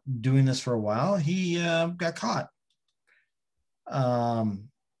after doing this for a while, he got caught.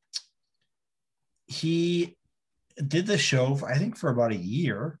 He did the show, I think, for about a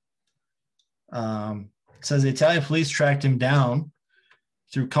year. It says the Italian police tracked him down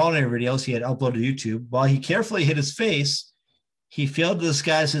through culinary videos he had uploaded to YouTube. While he carefully hid his face, he failed to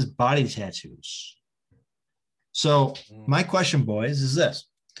disguise his body tattoos. So my question, boys, is this.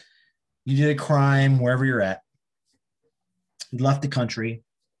 you did a crime wherever you're at, you left the country,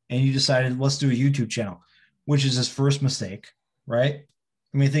 and you decided, let's do a YouTube channel, which is his first mistake, right?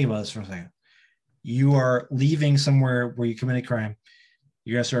 I mean, think about this for a second. You are leaving somewhere where you committed a crime.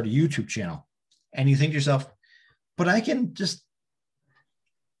 You're going to start a YouTube channel. And you think to yourself, but I can just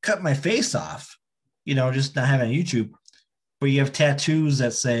cut my face off, just not have it on YouTube. But you have tattoos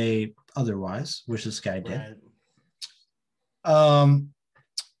that say otherwise, which this guy did. Right.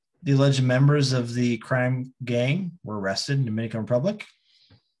 The alleged members of the crime gang were arrested in the Dominican Republic,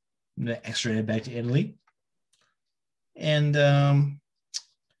 extradited back to Italy. And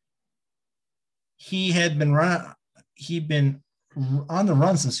he'd been on the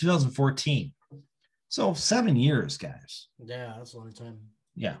run since 2014. So 7 years, guys. Yeah, that's a long time.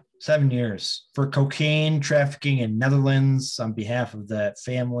 Yeah, 7 years for cocaine trafficking in Netherlands on behalf of that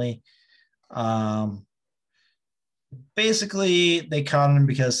family. Basically, they caught him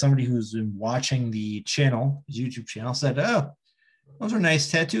because somebody who's been watching the channel, his YouTube channel, said, "Oh, those are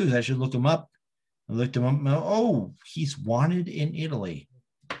nice tattoos. I should look them up." I looked him up. Oh, he's wanted in Italy.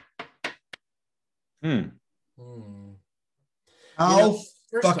 How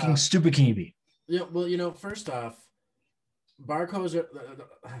fucking stupid can you be? Yeah, well, first off, barcodes.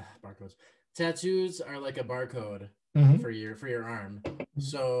 Tattoos are like a barcode for your arm.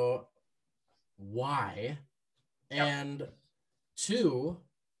 So why? And two,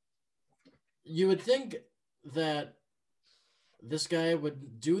 you would think that this guy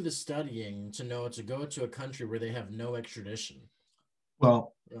would do the studying to know to go to a country where they have no extradition.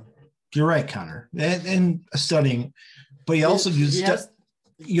 Well, you're right, Connor, and studying, but he also go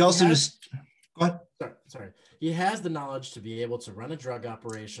ahead. Sorry. He has the knowledge to be able to run a drug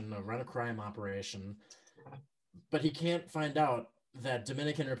operation or run a crime operation, but he can't find out that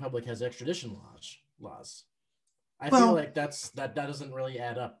Dominican Republic has extradition laws. I feel like that doesn't really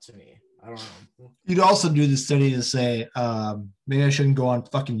add up to me. I don't know. You'd also do the study to say, maybe I shouldn't go on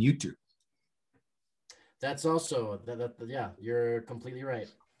fucking YouTube. That's also yeah, you're completely right.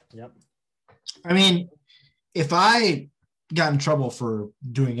 Yep. I mean, if I got in trouble for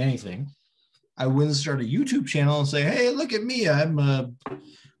doing anything, I wouldn't start a YouTube channel and say, "Hey, look at me! I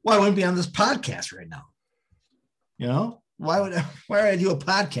wouldn't be on this podcast right now." Why would I do a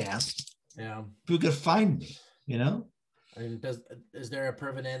podcast? Yeah, people could find me. I mean, is there a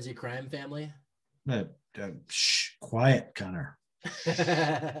Pervenanzi crime family? Shh, quiet, Connor.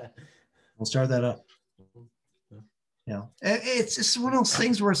 We'll start that up. It's just one of those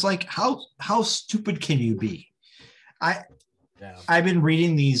things where it's like, how stupid can you be? I've been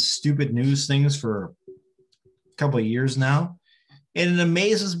reading these stupid news things for a couple of years now, and it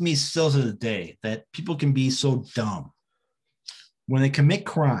amazes me still to the day that people can be so dumb when they commit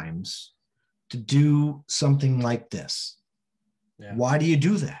crimes to do something like this. Yeah. Why do you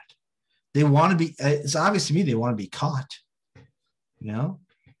do that? They want to be, it's obvious to me they want to be caught, And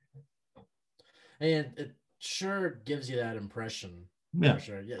it sure gives you that impression. Yeah. For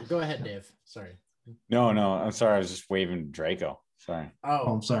sure. Yeah. Go ahead, Dave. Sorry. No, I'm sorry. I was just waving Draco. Sorry.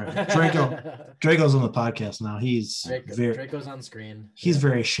 Oh, I'm sorry. Draco's on the podcast now. Draco's on screen. He's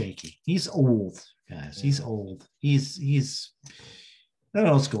very shaky. He's old, guys. Yeah. He's old. He's I don't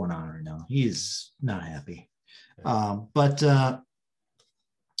know what's going on right now. He's not happy. But so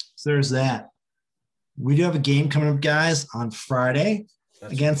there's that. We do have a game coming up, guys, on Friday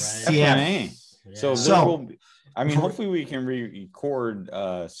against Seattle. So hopefully we can record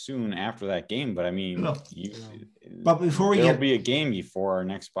soon after that game. But I mean, but before there'll be a game before our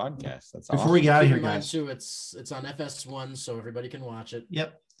next podcast. That's before we get out of here, guys. Too, it's on FS1, so everybody can watch it.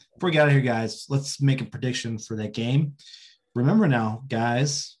 Yep. Before we get out of here, guys, let's make a prediction for that game. Remember now,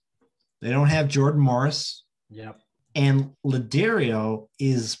 guys, they don't have Jordan Morris. Yep. And Ladario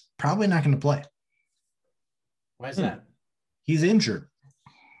is probably not going to play. Why is that? He's injured.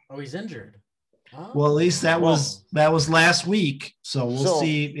 Oh, he's injured. Oh. Well, at least that was last week. So we'll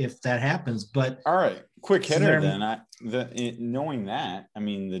see if that happens. But all right, quick hitter then. Knowing that, I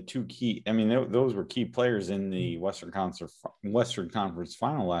mean, the two key. I mean, those were key players in the Western Conference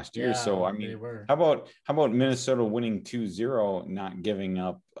Final last year. Yeah, so I mean, how about Minnesota winning 2-0, not giving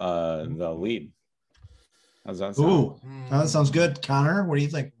up the lead? How's that sound? Ooh, that sounds good. Connor, what do you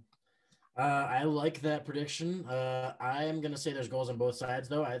think? I like that prediction. I am going to say there's goals on both sides,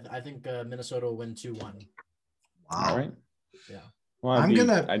 though. I think Minnesota will win 2-1. Wow. All right. Yeah. Well,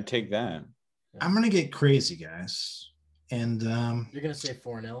 I'd take that. I'm going to get crazy, guys. And you're going to say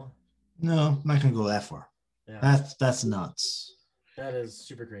 4-0? No, I'm not going to go that far. Yeah. That's nuts. That is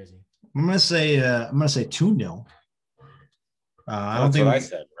super crazy. I'm going to say 2-0. I don't think what I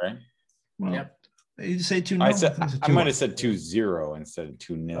said, right? Well, yep. You say 2-0? I might have said 2-0 instead of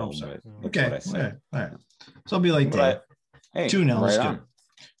 2-0. Oh, sorry. But that's what I said. Okay. All right. So I'll be like that. 2-0 is good.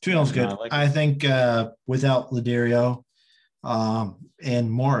 2-0 is good. I think without Ladario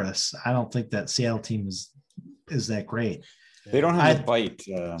and Morris, I don't think that Seattle team is that great. They don't have the bite.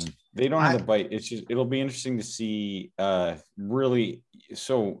 They don't have the bite. It's just it'll be interesting to see. Really,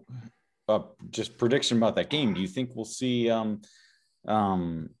 so just prediction about that game. Do you think we'll see our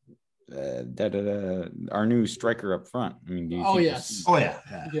new striker up front? I mean, do you think yes.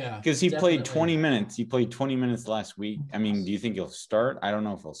 Yeah. Because he played 20 minutes. He played 20 minutes last week. I mean, do you think he'll start? I don't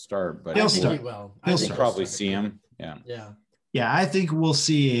know if he'll start, but he'll start. He will. He'll probably see him. Yeah. Yeah, I think we'll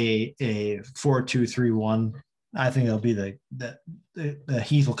see a 4-2-3-1. I think it'll be the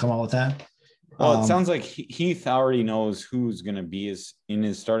Heath will come out with that. Well, it sounds like Heath already knows who's going to be in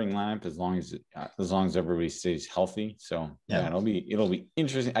his starting lineup as long as everybody stays healthy. So yeah, it'll be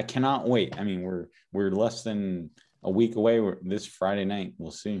interesting. I cannot wait. I mean, we're less than a week away. This Friday night,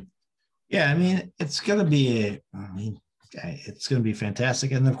 we'll see. Yeah, I mean, it's going to be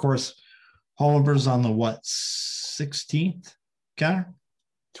fantastic. And of course, Holmberg's on the 16th, Connor?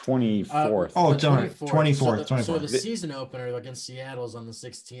 24th. 24th. So the season opener against Seattle is on the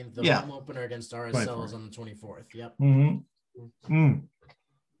 16th. The home opener against RSL is on the 24th. Yep. Mm-hmm.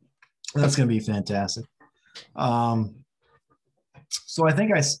 That's going to be fantastic. So I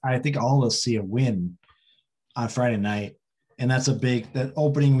think all of us see a win on Friday night, and that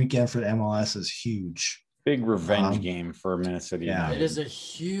opening weekend for the MLS is huge. Big revenge game for Minnesota United. It is a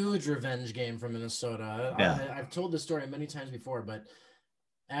huge revenge game for Minnesota. I've told this story many times before, but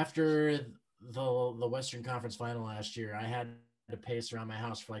after the Western Conference final last year, I had to pace around my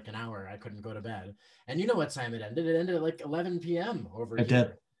house for like an hour. I couldn't go to bed. And you know what time it ended? It ended at like 11 p.m. over here. It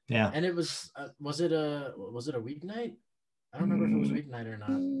did. Yeah. And it was it a weeknight? I don't remember if it was a weeknight or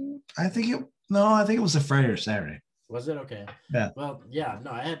not. I think it was a Friday or Saturday. Was it? Okay. Yeah. Well, yeah,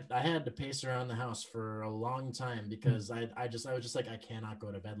 no, I had to pace around the house for a long time because I was just like, I cannot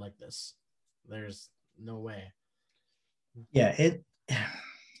go to bed like this. There's no way. Yeah,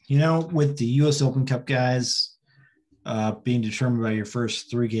 with the U.S. Open Cup guys being determined by your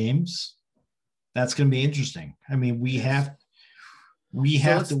first 3 games, that's going to be interesting. I mean, we have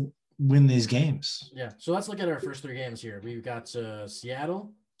to win these games. Yeah. So let's look at our first 3 games here. We've got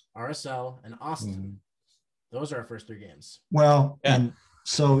Seattle, RSL, and Austin. Mm-hmm. Those are our first 3 games. Well, and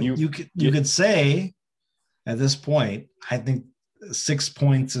so you could say at this point, I think 6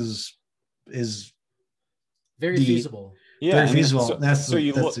 points is very feasible. Yeah, very feasible.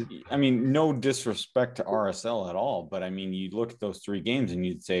 I mean, no disrespect to RSL at all, but I mean, you look at those 3 games and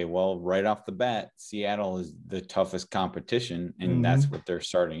you'd say, well, right off the bat, Seattle is the toughest competition, and that's what they're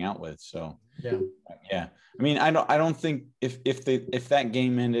starting out with. So yeah. I mean, I don't think if that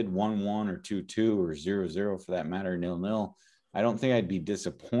game ended 1-1 or 2-2 or 0-0 for that matter, 0-0, I don't think I'd be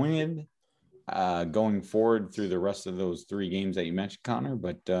disappointed going forward through the rest of those 3 games that you mentioned, Connor.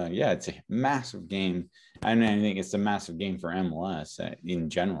 But it's a massive game. And I think it's a massive game for MLS in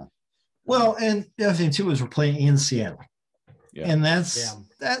general. Well, and the other thing too is we're playing in Seattle, and that.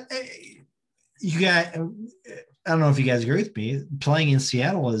 You got. I don't know if you guys agree with me. Playing in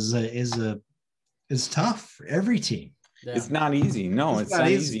Seattle is tough for every team. Yeah. It's not easy. No, it's not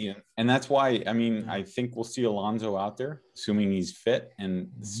easy. And that's why, I mean, I think we'll see Alonso out there, assuming he's fit and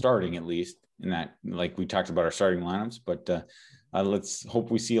starting at least in that, like we talked about our starting lineups. But let's hope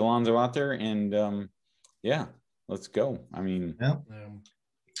we see Alonso out there and, let's go. I mean, all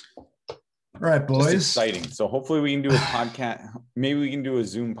right, boys. Exciting. So hopefully we can do a podcast. Maybe we can do a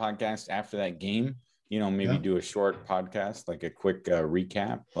Zoom podcast after that game. Maybe do a short podcast, like a quick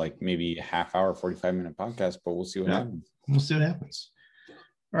recap, like maybe a half hour, 45-minute podcast, but we'll see what happens. We'll see what happens.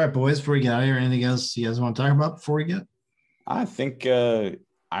 All right, boys, before we get out of here, anything else you guys want to talk about before we get? I think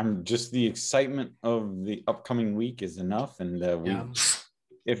I'm just the excitement of the upcoming week is enough. And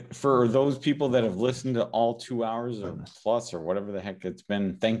if for those people that have listened to all 2 hours or plus or whatever the heck it's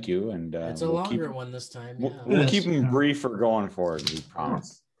been, thank you. And it's a longer one this time. We'll keep them briefer going forward, we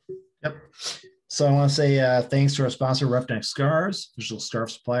promise. Yep. So I want to say thanks to our sponsor, Roughneck Scarves, official scarf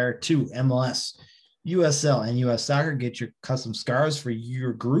supplier to MLS, USL, and US Soccer. Get your custom scarves for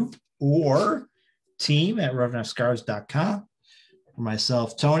your group or team at roughneckscarves.com. For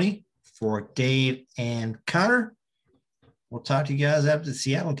myself, Tony, for Dave and Connor, we'll talk to you guys after the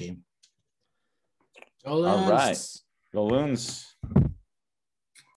Seattle game. All right. Go Loons.